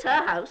 well, this is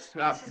her house.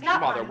 This is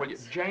not Mother, my will you...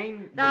 house.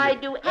 Jane, will I you...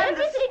 do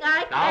everything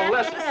I Now, can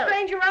listen. to I'm a help.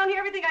 stranger around here.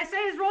 Everything I say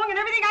is wrong, and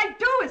everything I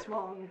do is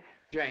wrong.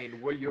 Jane,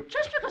 will you...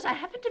 Just because I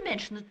happened to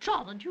mention that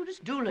John and Eunice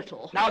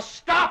Doolittle. Now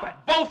stop it,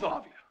 both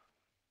of you!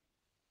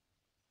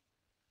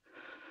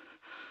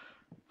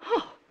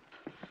 Oh.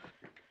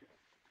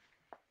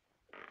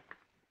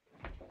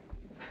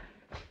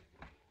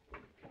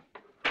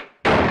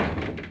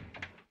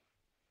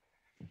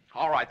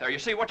 All right, there. You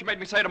see what you made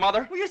me say to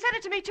Mother? Well, you said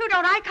it to me, too.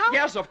 Don't I count?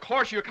 Yes, of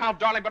course you count,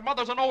 darling, but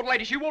Mother's an old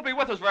lady. She won't be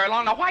with us very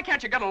long. Now, why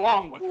can't you get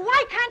along with her?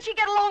 Why can't she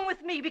get along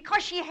with me?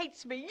 Because she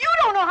hates me. You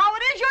don't know how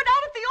it is. You're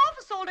down at the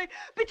office all day.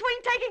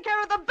 Between taking care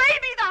of the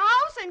baby, the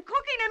house, and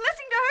cooking, and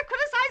listening to her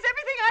criticize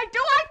everything I do,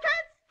 I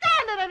can't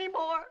stand it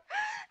anymore.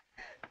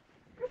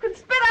 You can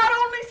spit out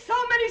only so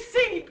many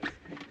seeds.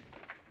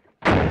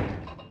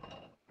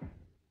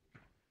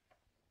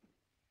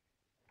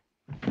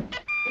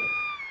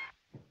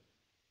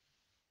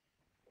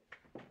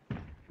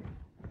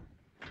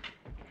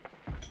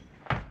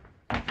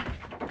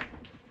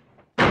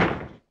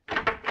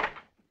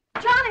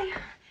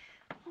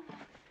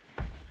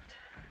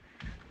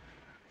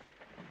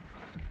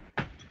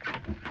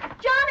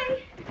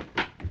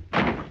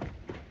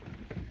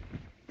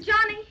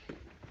 Johnny!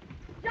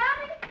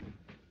 Johnny!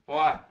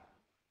 What?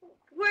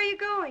 Where are you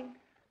going?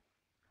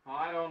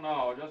 I don't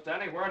know. Just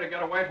anywhere to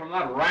get away from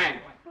that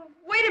wrangling.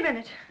 Wait a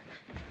minute.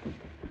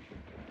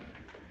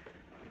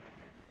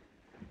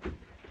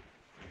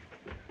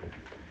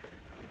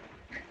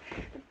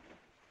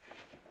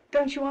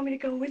 Don't you want me to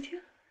go with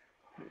you?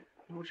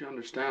 Don't you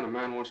understand? A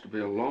man wants to be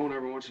alone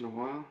every once in a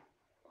while.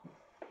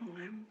 Oh,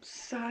 I'm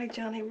sorry,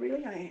 Johnny.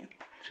 Really, I am.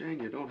 Jane,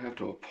 you don't have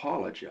to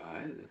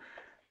apologize.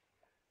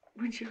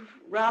 Would you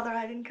rather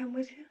I didn't come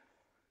with you?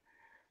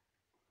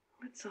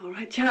 It's all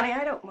right, Johnny.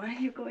 I don't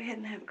mind. You go ahead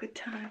and have a good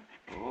time.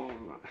 Oh,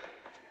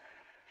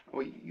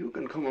 well, you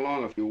can come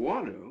along if you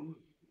want to.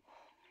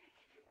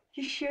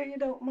 You sure you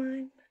don't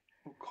mind?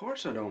 Of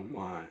course I don't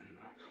mind.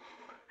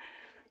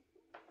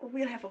 Well,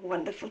 we'll have a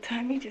wonderful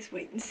time. You just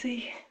wait and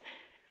see.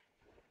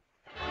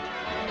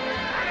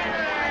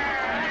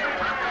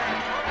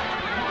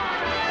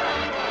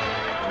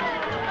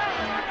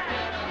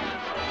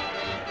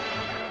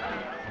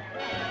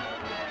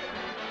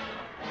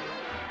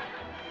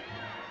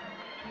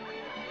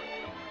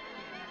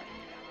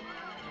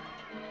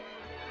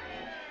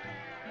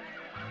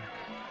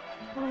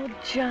 Oh,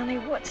 Johnny,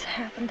 what's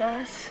happened to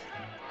us?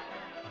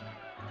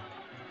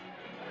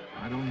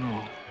 I don't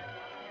know.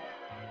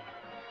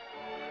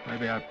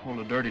 Maybe I pulled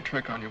a dirty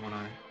trick on you when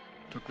I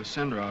took the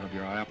cinder out of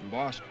your eye up in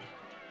Boston.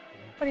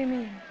 What do you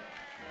mean?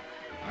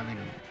 I mean,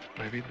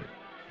 maybe the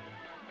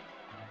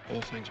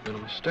whole thing's been a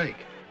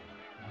mistake.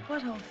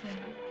 What whole thing?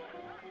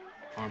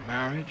 Our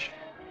marriage.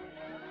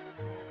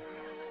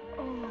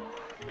 Oh,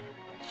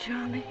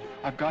 Johnny.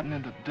 I've gotten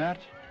into debt.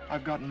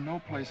 I've gotten no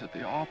place at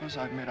the office.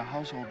 I've made a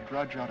household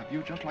drudge out of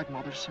you, just like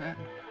Mother said.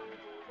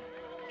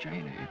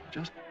 Jane, it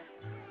just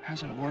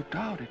hasn't worked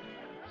out. It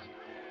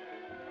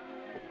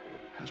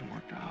hasn't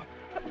worked out.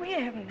 But we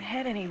haven't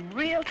had any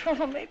real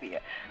trouble. Maybe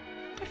a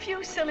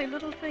few silly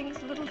little things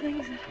that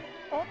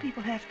all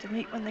people have to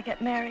meet when they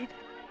get married.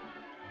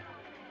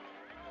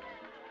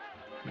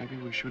 Maybe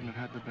we shouldn't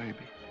have had the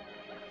baby.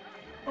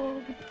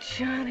 Oh, but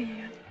Johnny,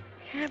 you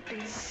can't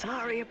be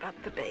sorry about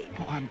the baby.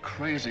 Oh, I'm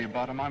crazy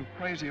about him. I'm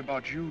crazy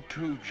about you,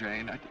 too,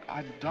 Jane.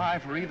 I'd die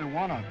for either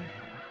one of you.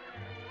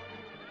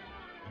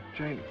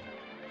 Jane,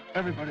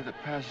 everybody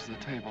that passes the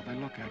table, they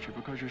look at you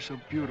because you're so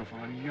beautiful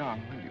and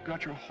young, and you've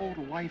got your whole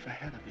life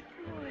ahead of you.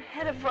 Oh,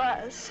 ahead of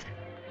us.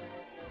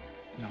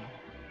 No.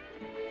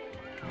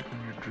 Not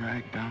when you're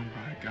dragged down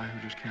by a guy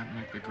who just can't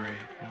make the grade.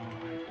 No,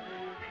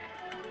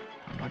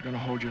 I'm not going to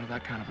hold you to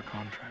that kind of a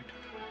contract.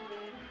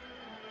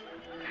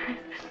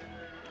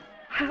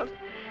 Well,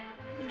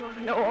 you ought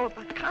to know all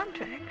about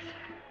contracts.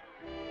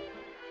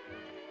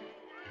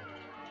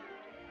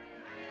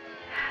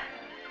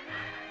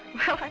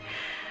 Well,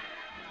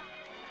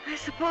 I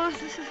suppose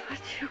this is what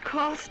you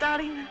call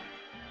starting.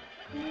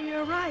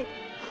 You're right.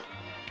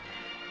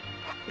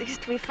 At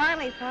least we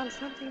finally found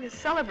something to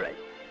celebrate.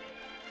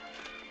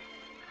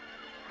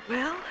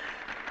 Well,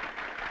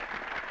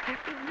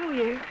 Happy New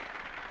Year.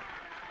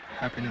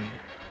 Happy New Year.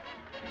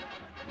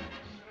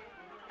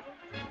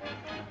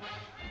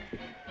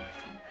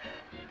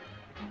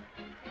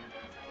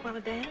 Want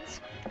to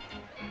dance?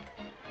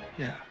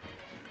 Yeah.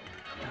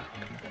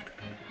 Come on.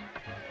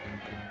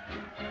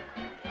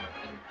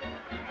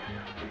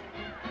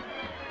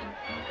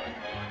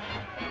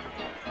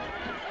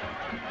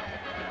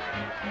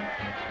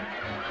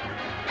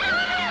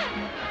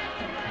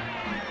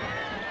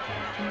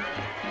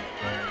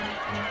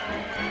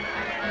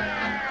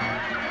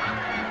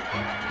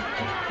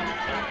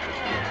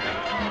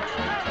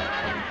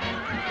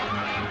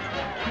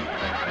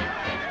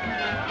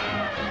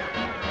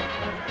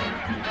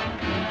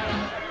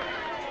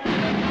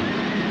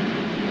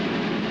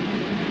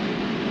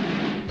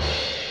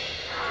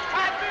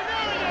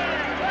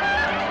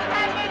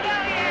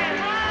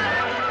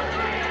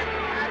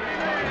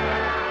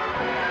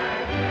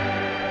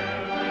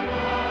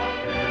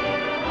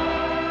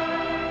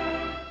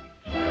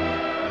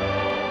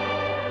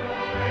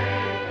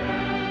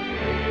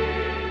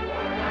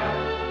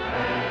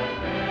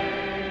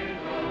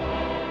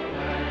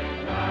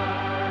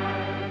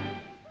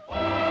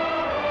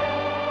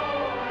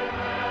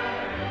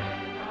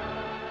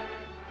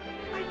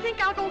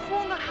 I'll go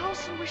phone the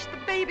house and wish the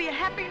baby a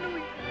Happy New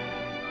Year.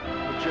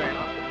 Jane,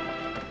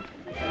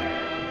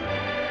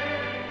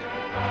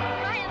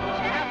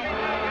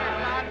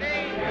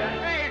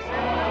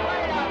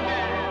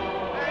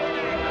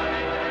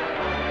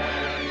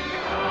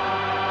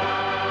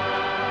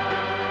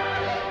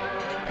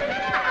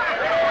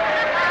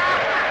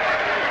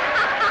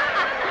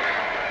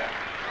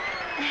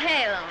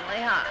 Hey,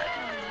 lonely heart.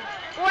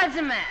 What's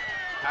the matter?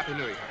 Happy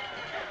New Year.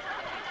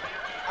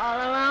 All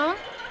alone?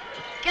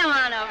 Come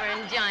on over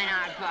and join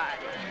our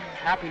party.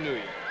 Happy New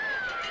Year.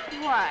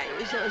 Why are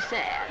you so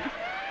sad?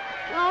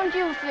 Don't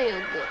you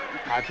feel good?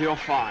 I feel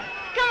fine.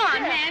 Come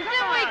on,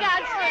 handsome, we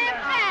got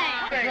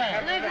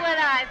champagne. Look what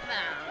I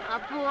found. A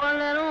poor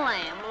little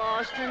lamb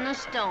lost in the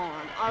storm,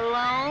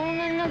 alone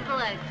and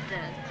neglected.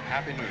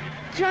 Happy New Year.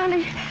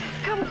 Johnny,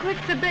 come quick,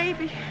 the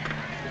baby.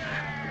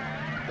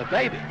 The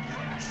baby?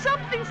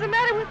 Something's the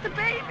matter with the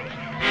baby.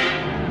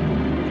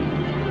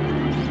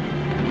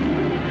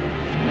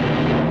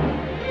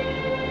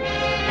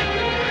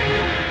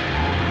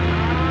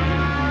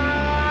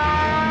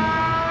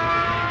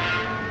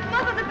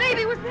 Mother, the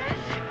baby was dead.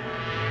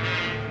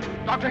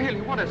 Dr.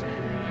 Healy, what is it?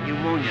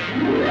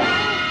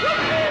 Pneumonia.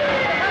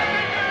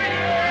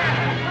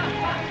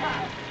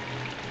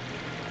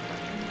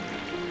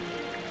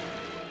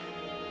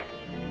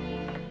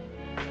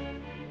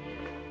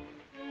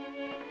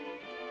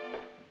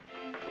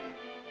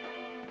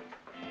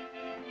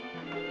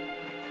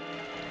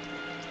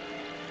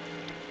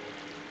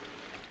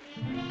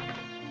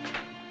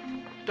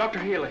 Dr.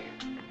 Healy.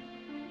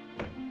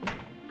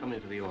 Come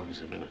into the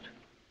office a minute.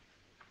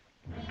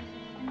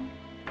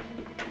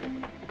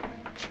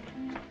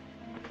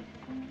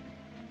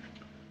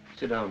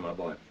 Sit down, my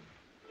boy.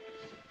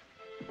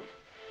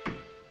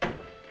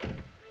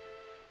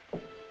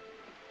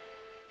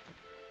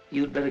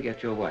 You'd better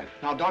get your wife.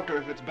 Now,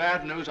 Doctor, if it's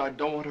bad news, I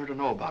don't want her to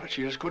know about it.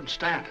 She just couldn't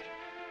stand it.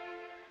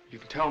 You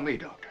can tell me,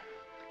 Doctor.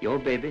 Your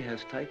baby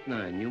has type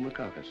 9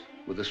 pneumococcus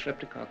with a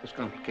streptococcus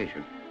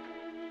complication.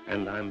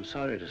 And I'm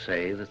sorry to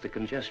say that the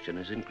congestion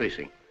is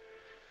increasing.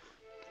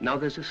 Now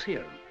there's a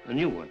serum, a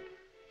new one.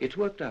 It's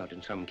worked out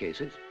in some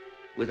cases.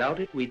 Without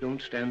it, we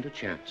don't stand a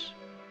chance.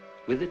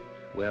 With it,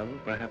 well,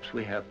 perhaps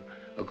we have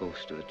a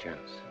ghost of a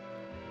chance.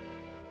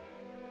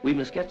 We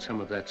must get some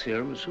of that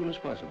serum as soon as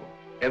possible.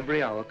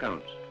 Every hour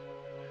counts.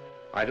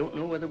 I don't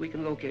know whether we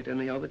can locate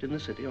any of it in the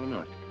city or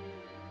not.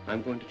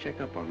 I'm going to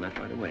check up on that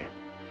right away.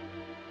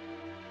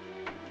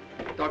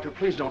 Doctor,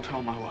 please don't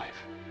tell my wife.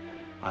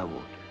 I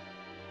won't.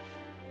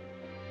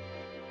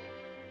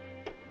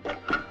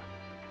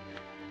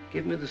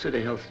 Give me the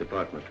City Health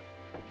Department.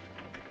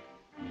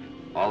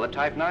 All the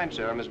type 9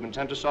 serum has been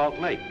sent to Salt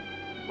Lake.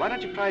 Why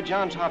don't you try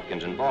Johns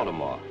Hopkins in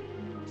Baltimore?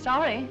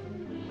 Sorry.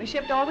 We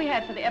shipped all we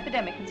had for the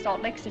epidemic in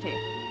Salt Lake City.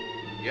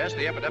 Yes,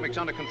 the epidemic's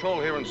under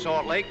control here in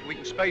Salt Lake. We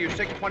can spare you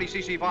 6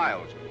 20cc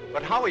vials.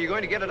 But how are you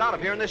going to get it out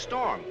of here in this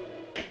storm?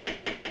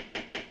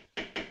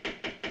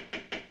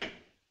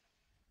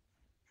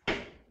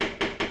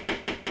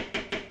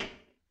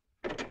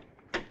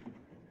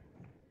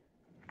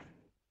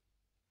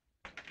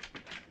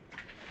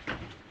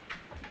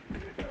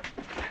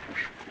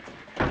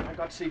 I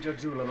got to see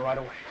Judge Doolittle right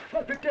away.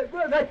 But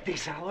at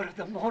this hour of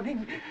the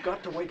morning? You've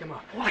got to wake him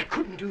up. Oh, I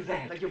couldn't do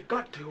that. Now, you've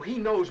got to. He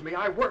knows me.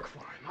 I work for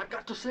him. I've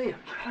got to see him.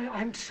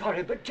 I'm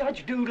sorry, but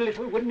Judge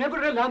Doolittle would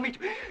never allow me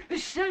to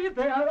say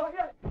there.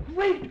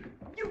 Wait!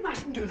 You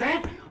mustn't do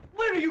that.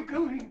 Where are you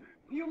going?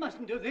 You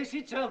mustn't do this.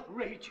 It's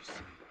outrageous.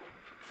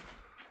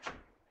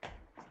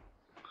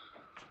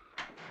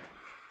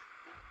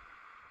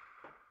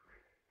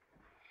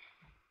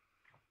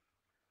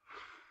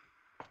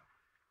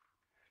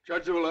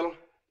 Judge Doolittle.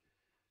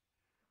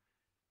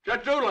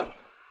 Judge Doolittle!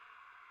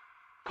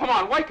 Come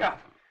on, wake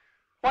up!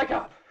 Wake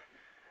up!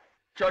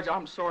 Judge,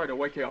 I'm sorry to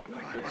wake you up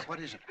like this.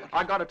 What is it?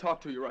 I got to talk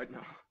to you right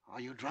now.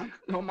 Are you drunk?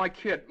 No, my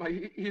kid.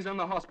 He's in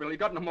the hospital. He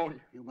got pneumonia.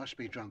 You must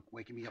be drunk,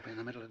 waking me up in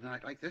the middle of the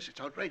night like this. It's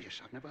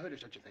outrageous. I've never heard of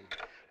such a thing.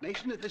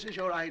 Mason, if this is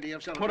your idea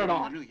of celebrating Put it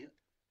on. the New Year...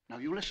 Now,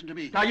 you listen to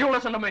me. Now, you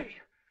listen to me.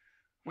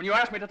 When you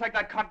asked me to take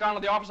that cut down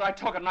to the office, I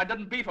took it, and I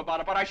didn't beef about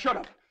it, but I should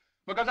have.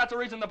 Because that's the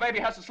reason the baby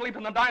has to sleep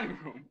in the dining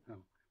room. Oh.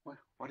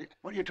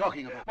 What are you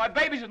talking about? My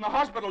baby's in the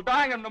hospital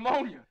dying of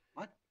pneumonia.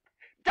 What?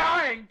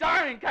 Dying!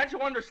 Can't you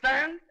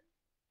understand?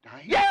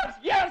 Dying?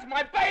 Yes,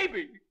 my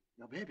baby!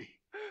 Your baby?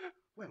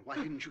 Well, why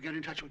didn't you get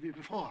in touch with me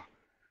before?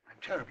 I'm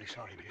terribly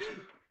sorry, Mason.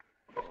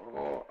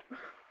 Oh,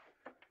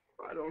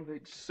 I don't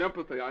need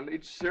sympathy. I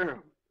need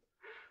serum.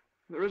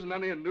 There isn't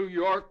any in New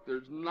York.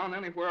 There's none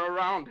anywhere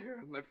around here.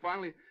 And they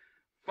finally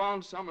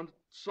found some in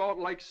Salt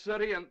Lake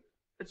City, and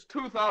it's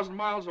 2,000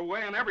 miles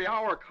away, and every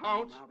hour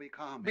counts. Now, be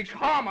calm. Be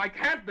calm. I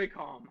can't be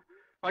calm.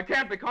 I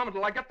can't be calm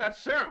until I get that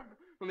serum.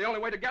 And the only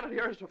way to get it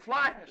here is to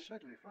fly it. Yes,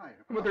 certainly, fly it.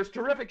 But there's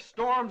terrific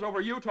storms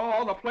over Utah.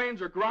 All the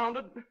planes are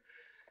grounded.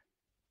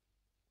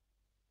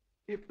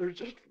 If there's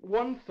just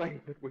one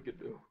thing that we could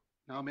do.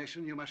 Now,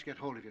 Mason, you must get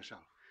hold of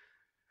yourself.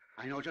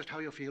 I know just how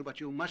you feel, but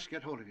you must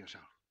get hold of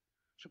yourself.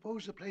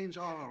 Suppose the planes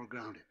are all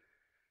grounded.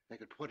 They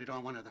could put it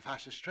on one of the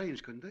fastest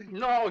trains, couldn't they?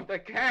 No, they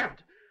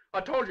can't. I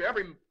told you,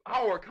 every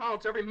hour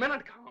counts, every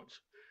minute counts.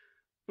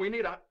 We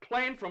need a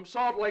plane from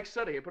Salt Lake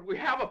City, but we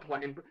have a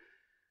plane. But...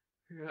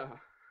 yeah.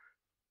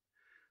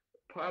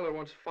 The pilot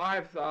wants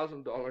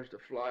 $5,000 to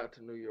fly it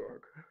to New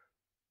York.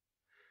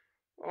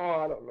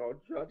 Oh, I don't know,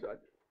 Judge.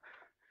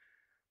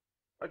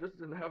 I just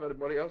didn't have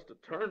anybody else to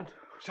turn to.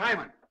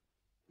 Simon!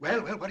 Well,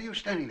 what are you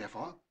standing there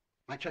for?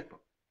 My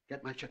checkbook.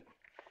 Get my checkbook.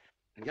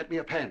 And get me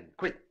a pen,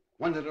 quick.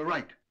 One that'll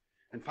write.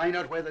 And find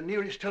out where the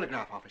nearest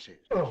telegraph office is.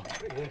 Oh,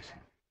 yes.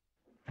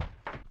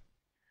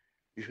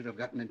 You should have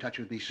gotten in touch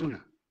with me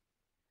sooner.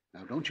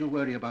 Now, don't you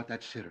worry about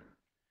that serum.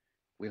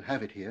 We'll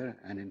have it here,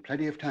 and in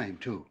plenty of time,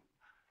 too.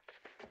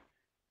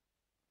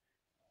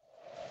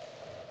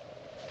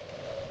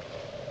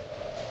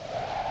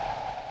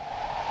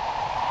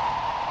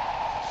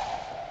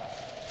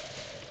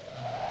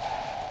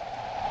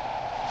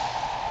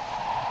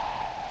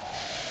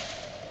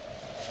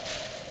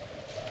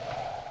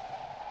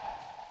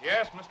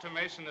 Yes, Mr.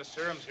 Mason, the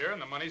serum's here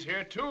and the money's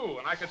here, too,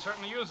 and I could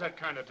certainly use that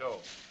kind of dough.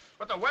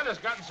 But the weather's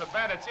gotten so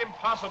bad it's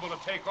impossible to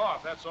take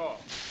off, that's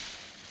all.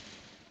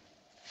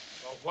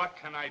 Well, what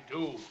can I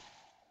do?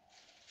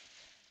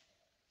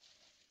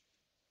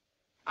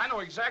 I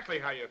know exactly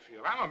how you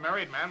feel. I'm a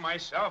married man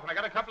myself, and I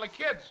got a couple of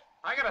kids.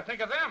 I gotta think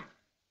of them.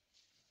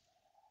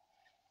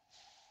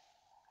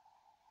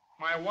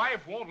 My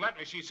wife won't let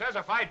me. She says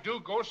if I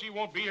do go, she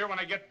won't be here when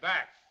I get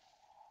back.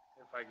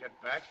 If I get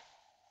back?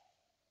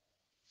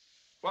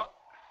 Well,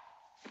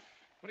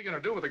 what are you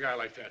gonna do with a guy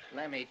like that?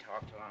 Let me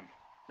talk to him.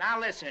 Now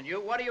listen,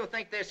 you, what do you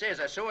think this is,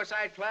 a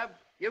suicide club?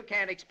 You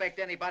can't expect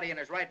anybody in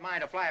his right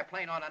mind to fly a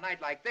plane on a night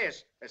like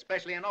this,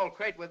 especially an old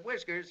crate with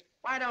whiskers.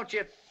 Why don't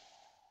you...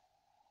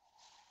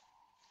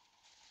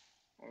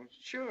 Well,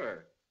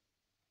 sure.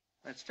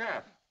 That's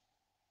tough.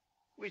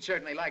 We'd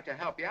certainly like to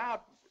help you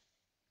out.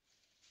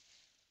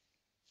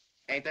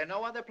 Ain't there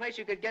no other place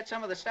you could get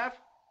some of the stuff?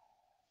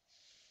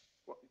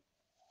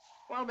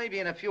 Well, maybe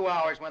in a few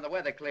hours when the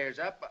weather clears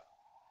up.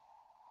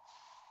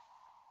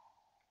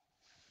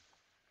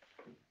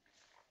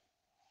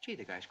 Gee,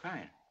 the guy's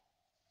crying.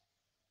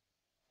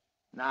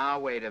 Now,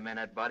 wait a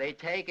minute, buddy.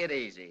 Take it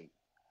easy.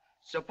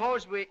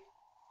 Suppose we...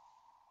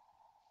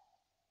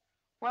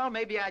 Well,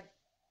 maybe I...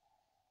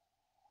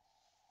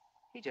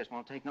 He just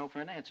won't take no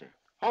for an answer.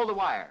 Hold the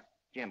wire.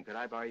 Jim, could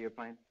I borrow your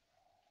plane?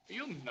 Are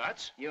you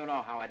nuts? You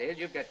know how it is.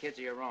 You've got kids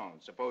of your own.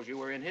 Suppose you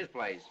were in his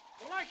place.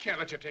 Well, I can't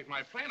let you take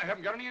my plane. I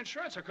haven't got any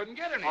insurance. I couldn't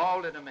get any.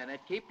 Hold it a minute.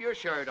 Keep your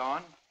shirt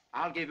on.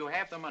 I'll give you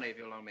half the money if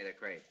you'll loan me the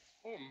crate.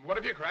 Oh, what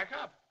if you crack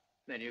up?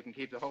 Then you can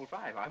keep the whole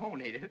 5. I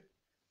won't need it.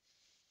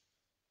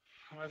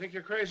 Well, I think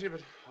you're crazy,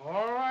 but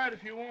all right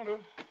if you want to.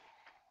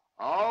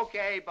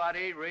 Okay,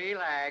 buddy.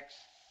 Relax.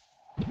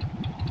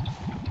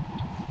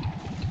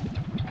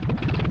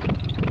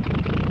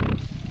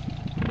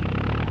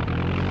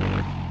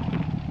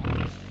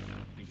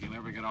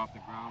 Get off the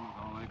ground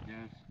with all that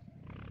gas?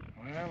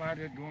 Well, I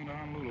did going to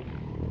Honolulu.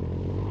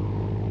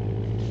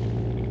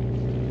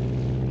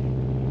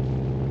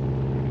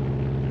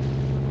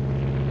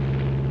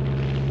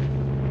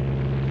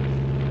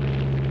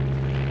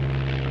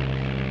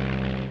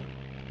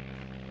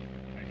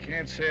 I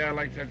can't say I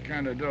like that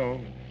kind of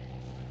dough.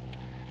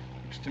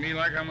 Looks to me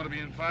like I'm going to be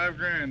in $5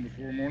 grand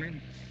before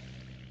morning.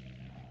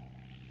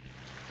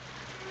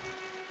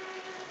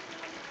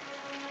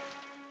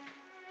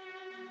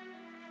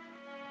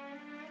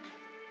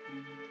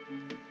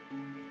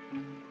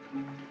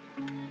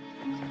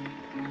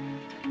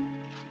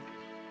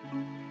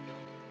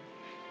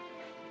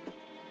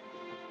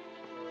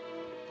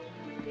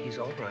 He's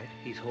all right.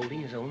 He's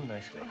holding his own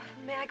nicely.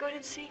 May I go in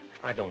and see him?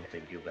 I don't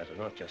think you better,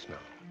 not just now.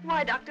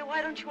 Why, Doctor?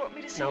 Why don't you want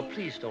me to see Now, him?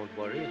 please don't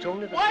worry. It's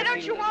only the... Why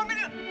don't you want me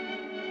to...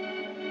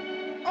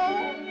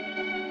 Oh!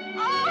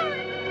 Oh!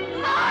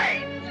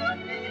 Lying to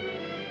me!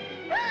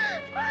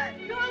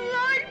 You're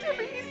lying to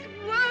me. He's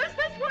worse.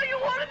 That's why you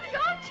wanted the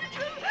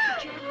oxygen.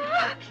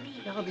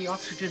 Now, the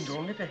oxygen's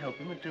only to help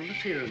him until the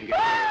serum gets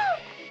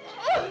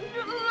Oh,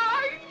 you're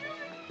lying to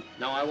me.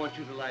 Now, I want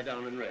you to lie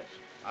down and rest.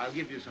 I'll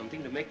give you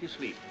something to make you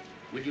sleep.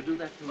 Will you do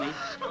that for me?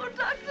 Oh,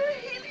 Dr.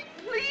 Healy,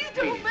 please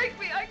don't Please. make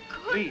me. I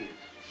couldn't. Please.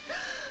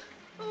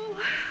 Oh,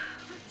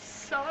 I'm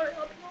sorry.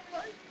 I'll do all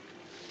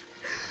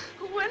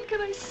right. When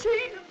can I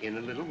see him? In a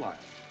little while.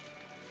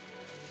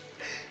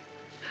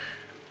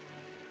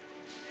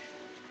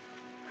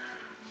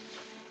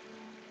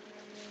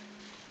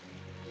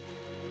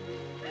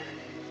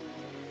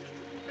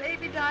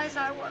 Baby dies,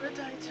 I want to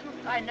die too.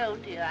 I know,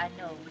 dear, I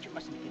know, but you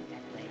mustn't feel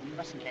that way. You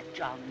mustn't let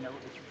John know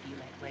that you feel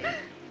that way.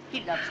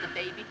 He loves the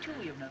baby, too,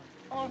 you know.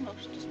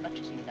 Almost as much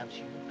as he loves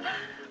you.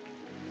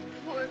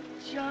 Poor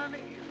Johnny,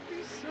 he'll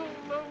be so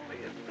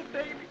lonely as the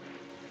baby.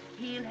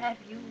 He'll have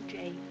you,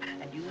 Jane,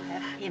 and you'll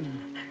have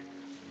him.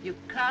 You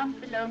can't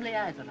be lonely,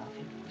 either of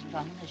you, as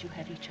long as you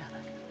have each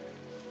other.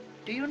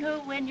 Do you know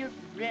when you're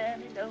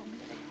really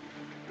lonely?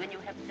 When you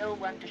have no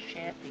one to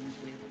share things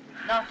with,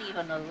 not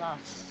even a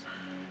loss.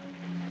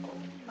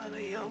 Mother,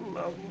 you're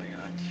lonely,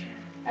 aren't you?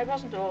 I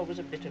wasn't always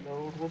a bitter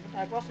old woman.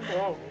 I wasn't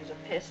always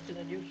a pest and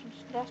a nuisance.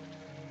 Not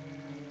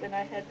when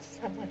I had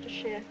someone to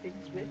share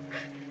things with.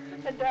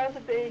 And now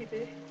the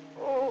baby.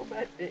 Oh,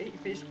 my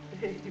baby's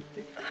baby.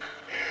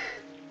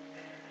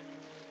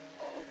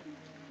 Oh,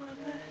 Mother.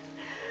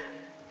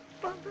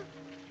 Mother.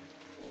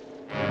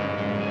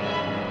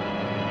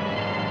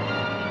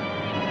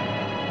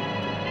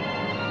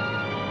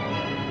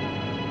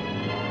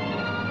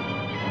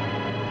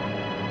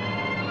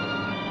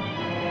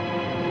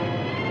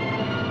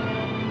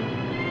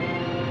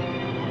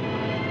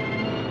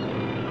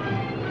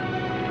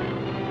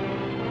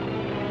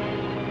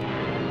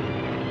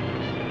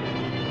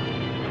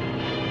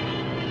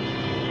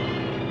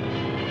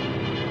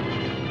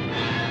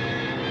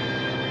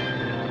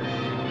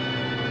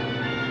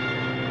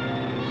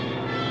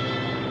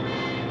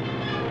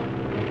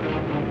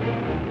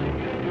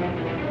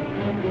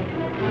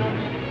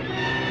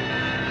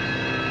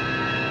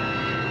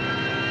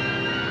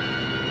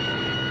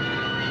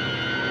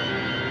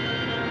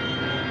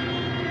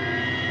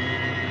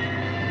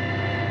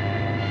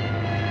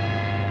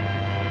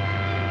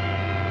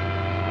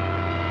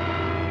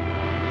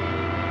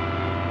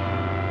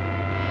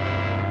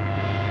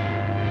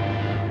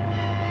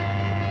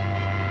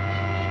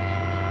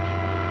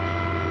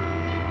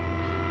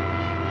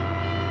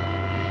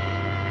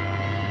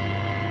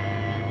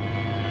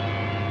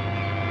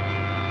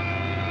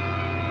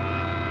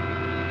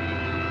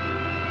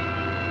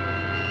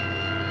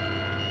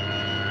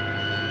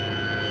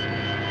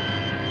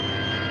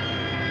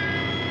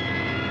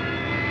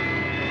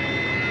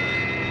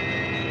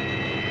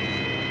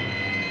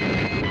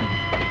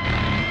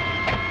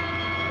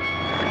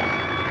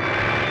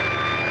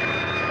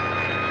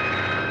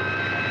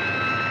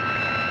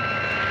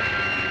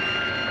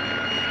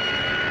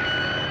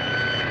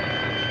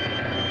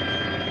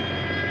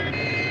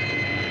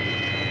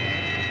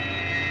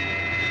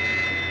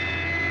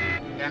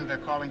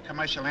 Denver calling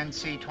commercial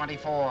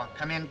NC-24.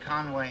 Come in,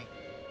 Conway.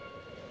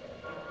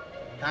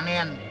 Come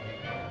in.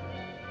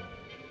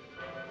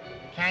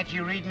 Can't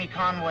you read me,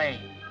 Conway?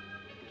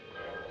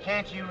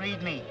 Can't you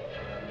read me?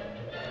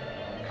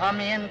 Come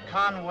in,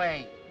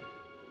 Conway.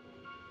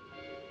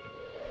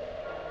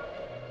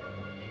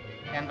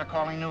 Denver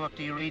calling Newark.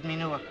 Do you read me,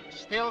 Newark?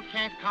 Still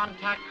can't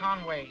contact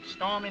Conway.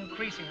 Storm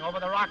increasing over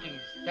the Rockies.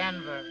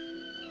 Denver.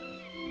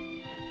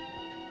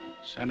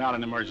 Send out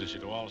an emergency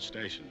to all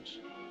stations.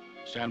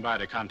 Stand by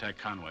to contact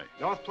Conway.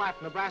 North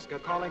Platte, Nebraska,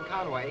 calling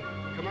Conway.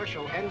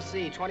 Commercial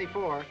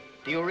NC-24.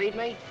 Do you read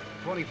me?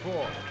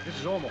 24. This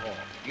is Omaha.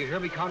 Do you hear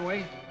me,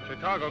 Conway?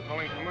 Chicago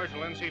calling commercial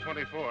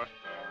NC-24.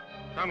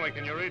 Conway,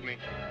 can you read me?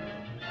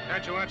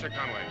 Can't you answer,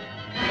 Conway?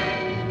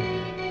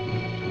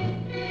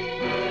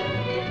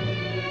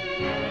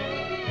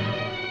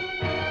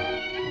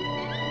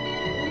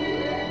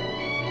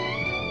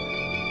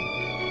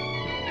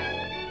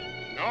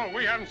 No,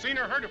 we haven't seen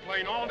or heard a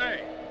plane all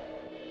day.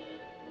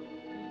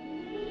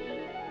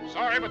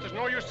 Sorry, but there's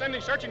no use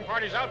sending searching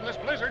parties out in this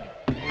blizzard.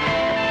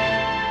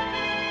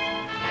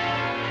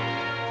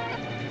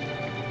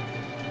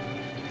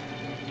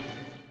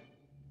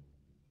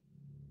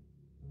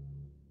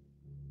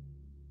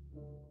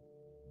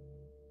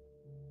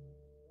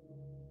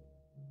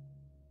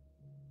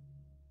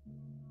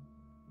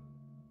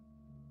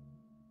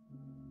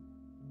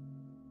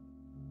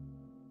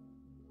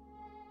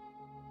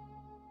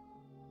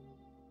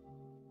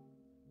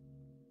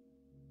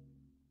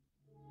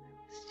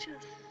 It's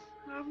just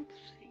something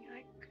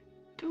I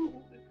could do.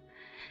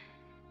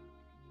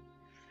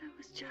 There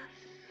was just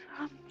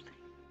something.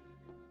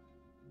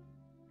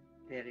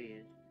 There he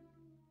is.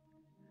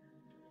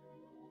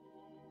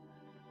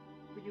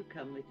 Will you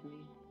come with me?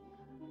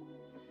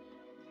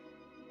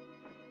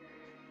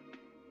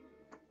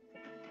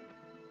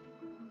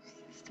 Oh,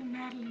 Sister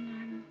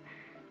Madeline,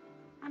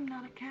 I'm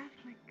not a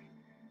Catholic.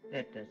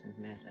 That doesn't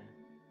matter.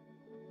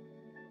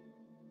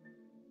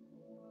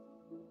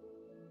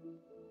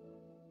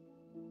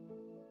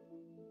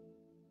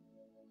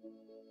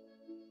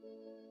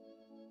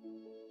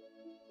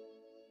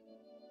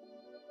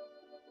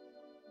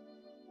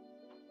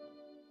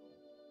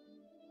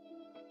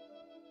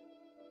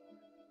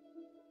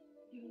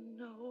 You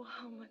know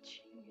how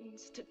much he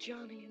means to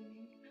Johnny and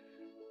me.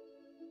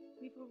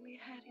 We've only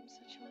had him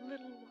such a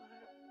little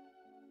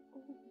while.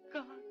 Oh,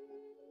 God,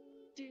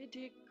 dear,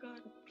 dear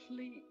God,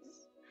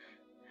 please.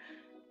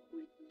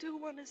 We do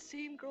want to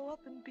see him grow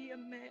up and be a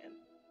man.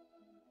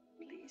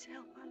 Please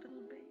help our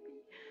little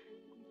baby.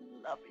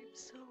 We love him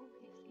so.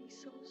 He's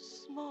so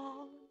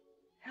small,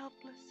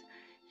 helpless.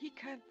 He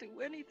can't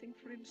do anything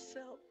for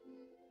himself.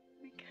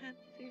 We can't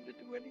seem to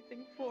do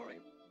anything for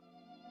him.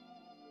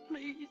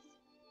 Please.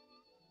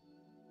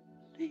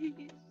 Please.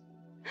 Please.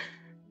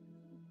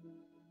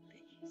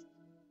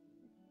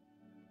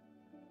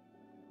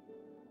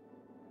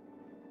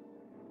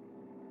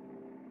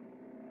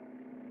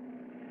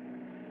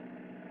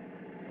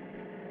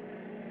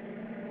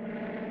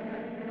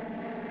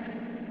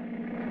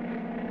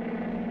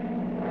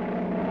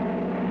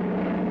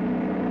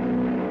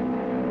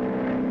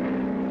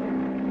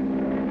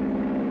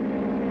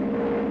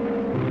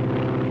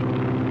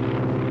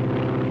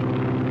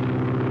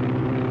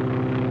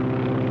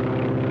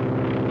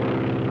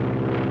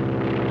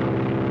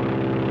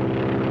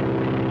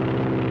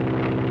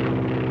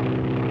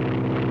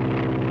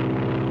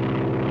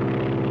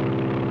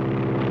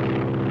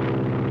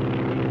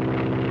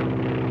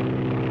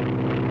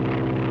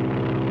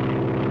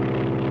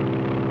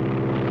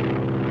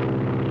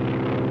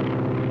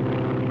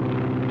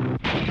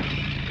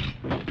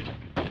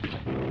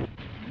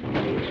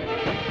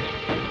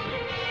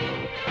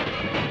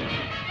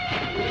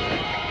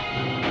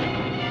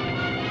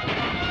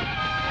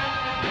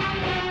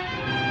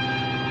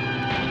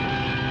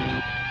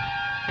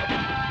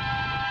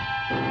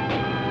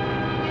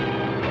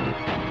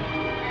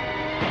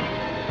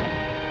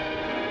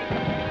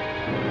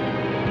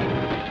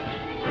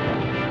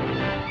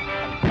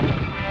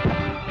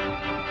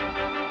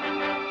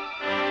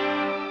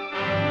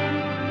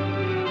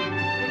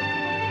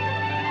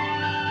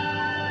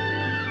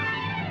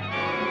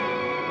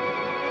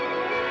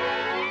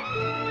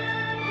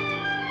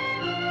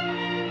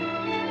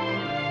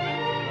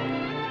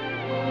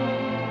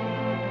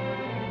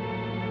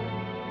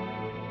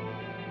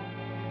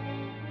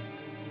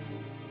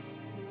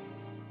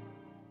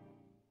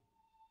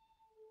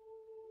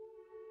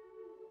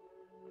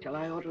 Shall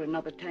I order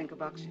another tank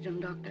of oxygen,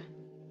 Doctor?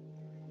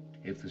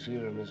 If the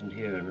serum isn't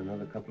here in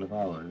another couple of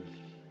hours.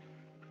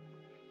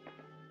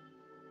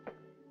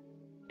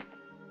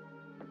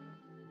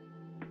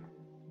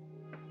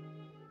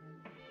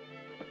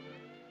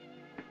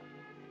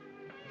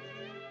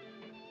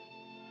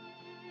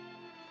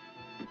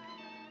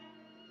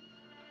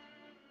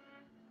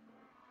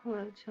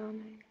 Hello,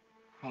 Johnny.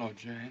 Hello,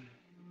 Jane.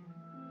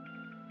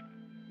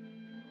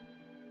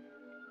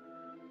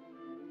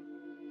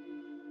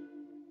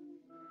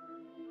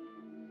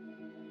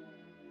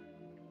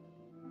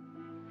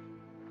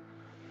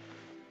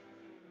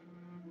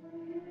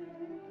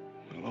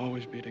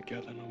 always be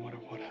together no matter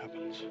what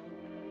happens.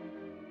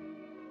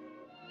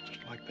 Just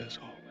like this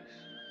always.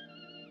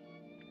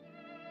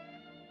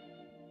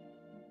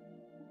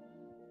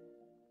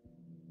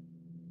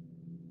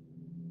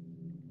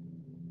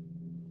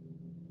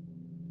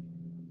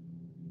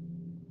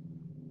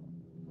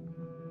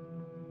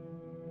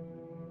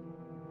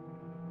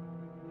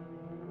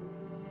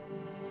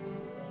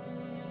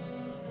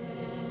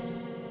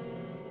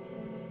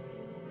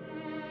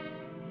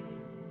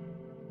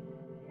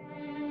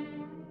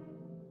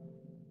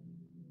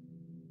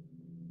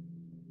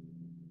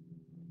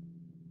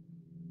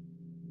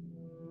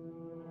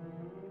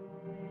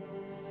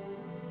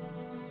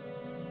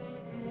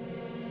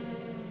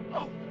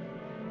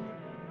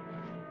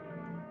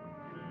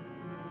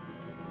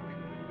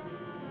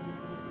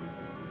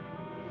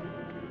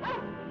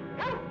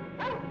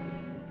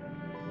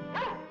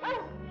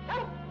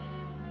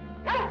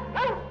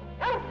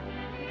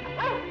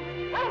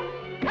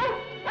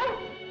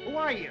 Who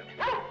are you?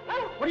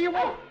 What do you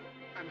want?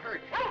 I'm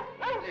hurt.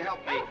 Can you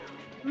help me?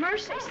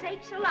 Mercy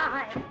sakes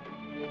alive.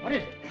 What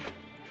is it?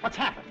 What's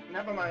happened?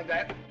 Never mind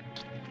that.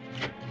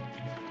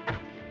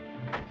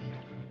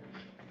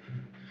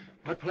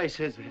 What place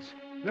is this?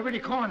 Liberty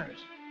Corners.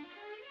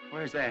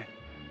 Where's that?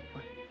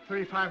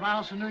 35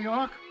 miles from New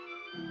York?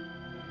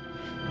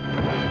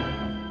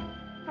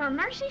 For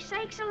mercy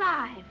sakes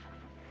alive.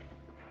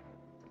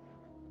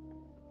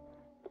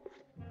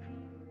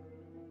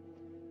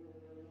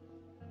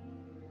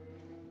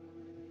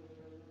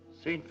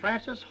 St.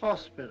 Francis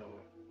Hospital,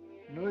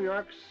 New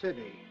York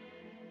City.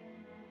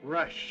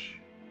 Rush.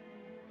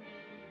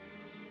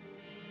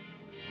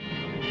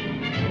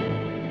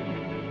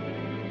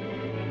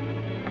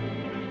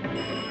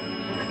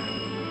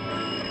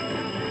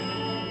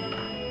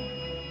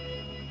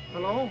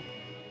 Hello?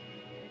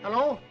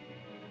 Hello?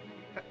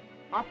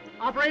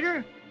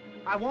 Operator?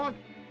 I want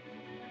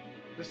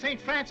the St.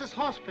 Francis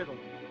Hospital,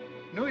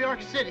 New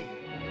York City.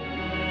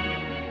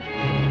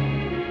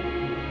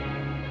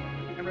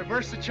 And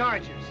reverse the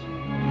charges.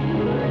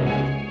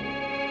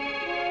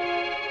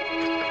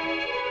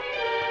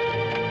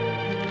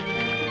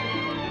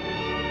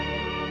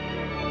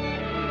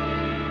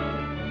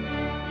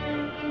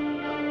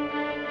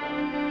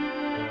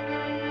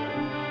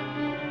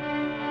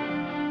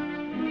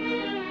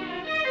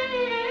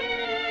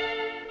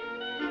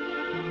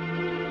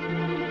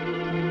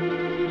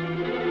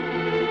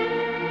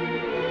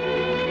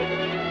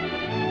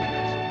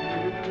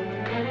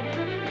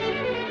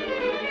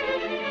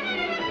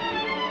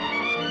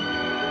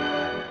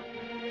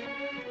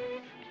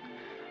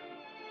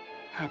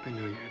 Happy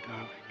New Year,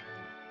 darling.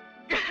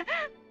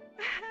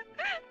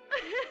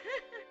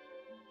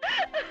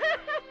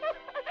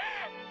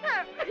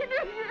 Happy New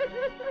Year.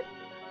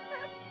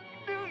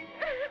 Happy New Year.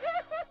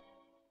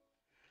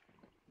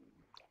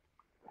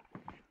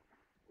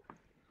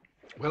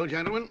 Well,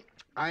 gentlemen,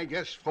 I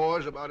guess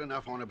 4's about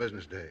enough on a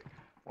business day.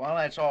 Well,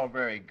 that's all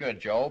very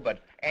good, Joe,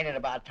 but ain't it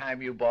about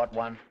time you bought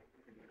one?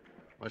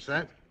 What's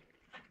that?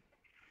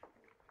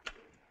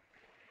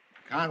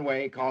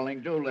 Conway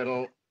calling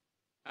Doolittle.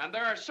 And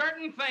there are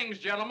certain things,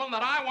 gentlemen,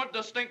 that I want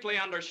distinctly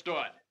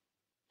understood.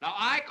 Now,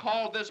 I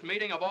called this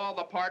meeting of all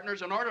the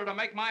partners in order to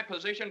make my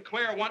position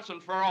clear once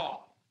and for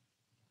all.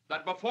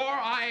 That before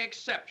I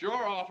accept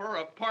your offer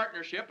of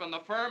partnership in the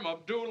firm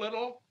of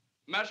Doolittle,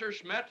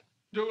 Messerschmitt,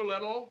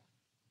 Doolittle,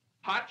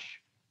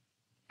 Hutch,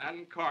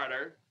 and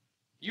Carter,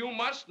 you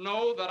must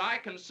know that I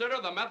consider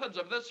the methods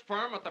of this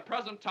firm at the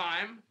present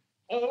time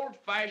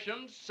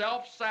old-fashioned,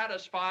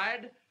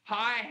 self-satisfied,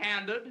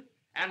 high-handed,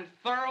 and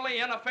thoroughly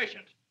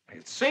inefficient.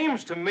 It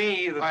seems to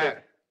me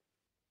that...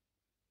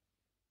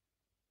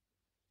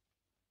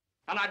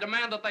 And I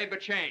demand that they be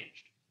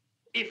changed,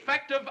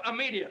 effective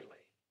immediately.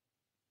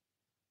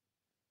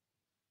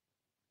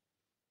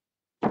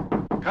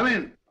 Come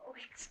in. Oh,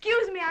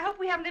 excuse me, I hope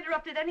we haven't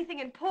interrupted anything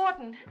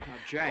important. Now,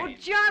 Jane. Oh,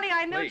 Johnny,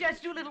 I know please. Judge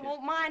Doolittle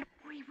won't mind.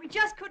 We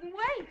just couldn't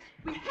wait.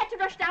 We had to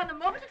rush down the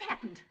moment it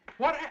happened.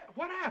 What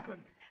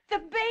happened? The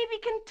baby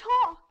can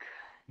talk.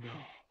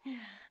 No.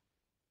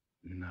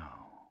 No.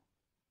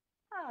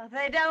 Oh,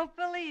 they don't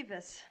believe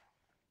us.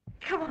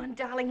 Come on,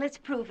 darling, let's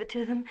prove it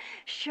to them.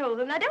 Show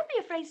them. Now, don't be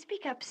afraid.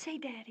 Speak up. Say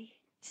Daddy.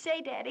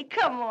 Say Daddy.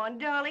 Come on,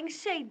 darling.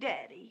 Say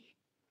Daddy.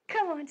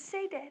 Come on,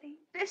 say Daddy.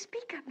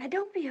 Speak up. Now,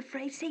 don't be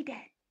afraid. Say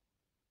Daddy.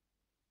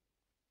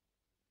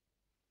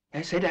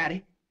 Say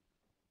Daddy.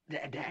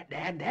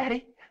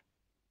 Daddy.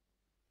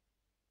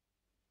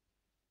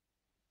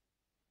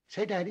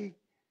 Say Daddy.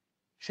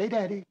 Say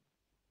Daddy.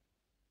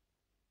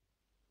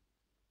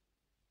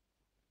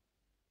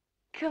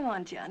 Come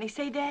on, Johnny.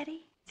 Say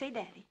Daddy. Say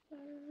Daddy.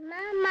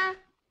 Mama.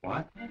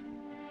 What?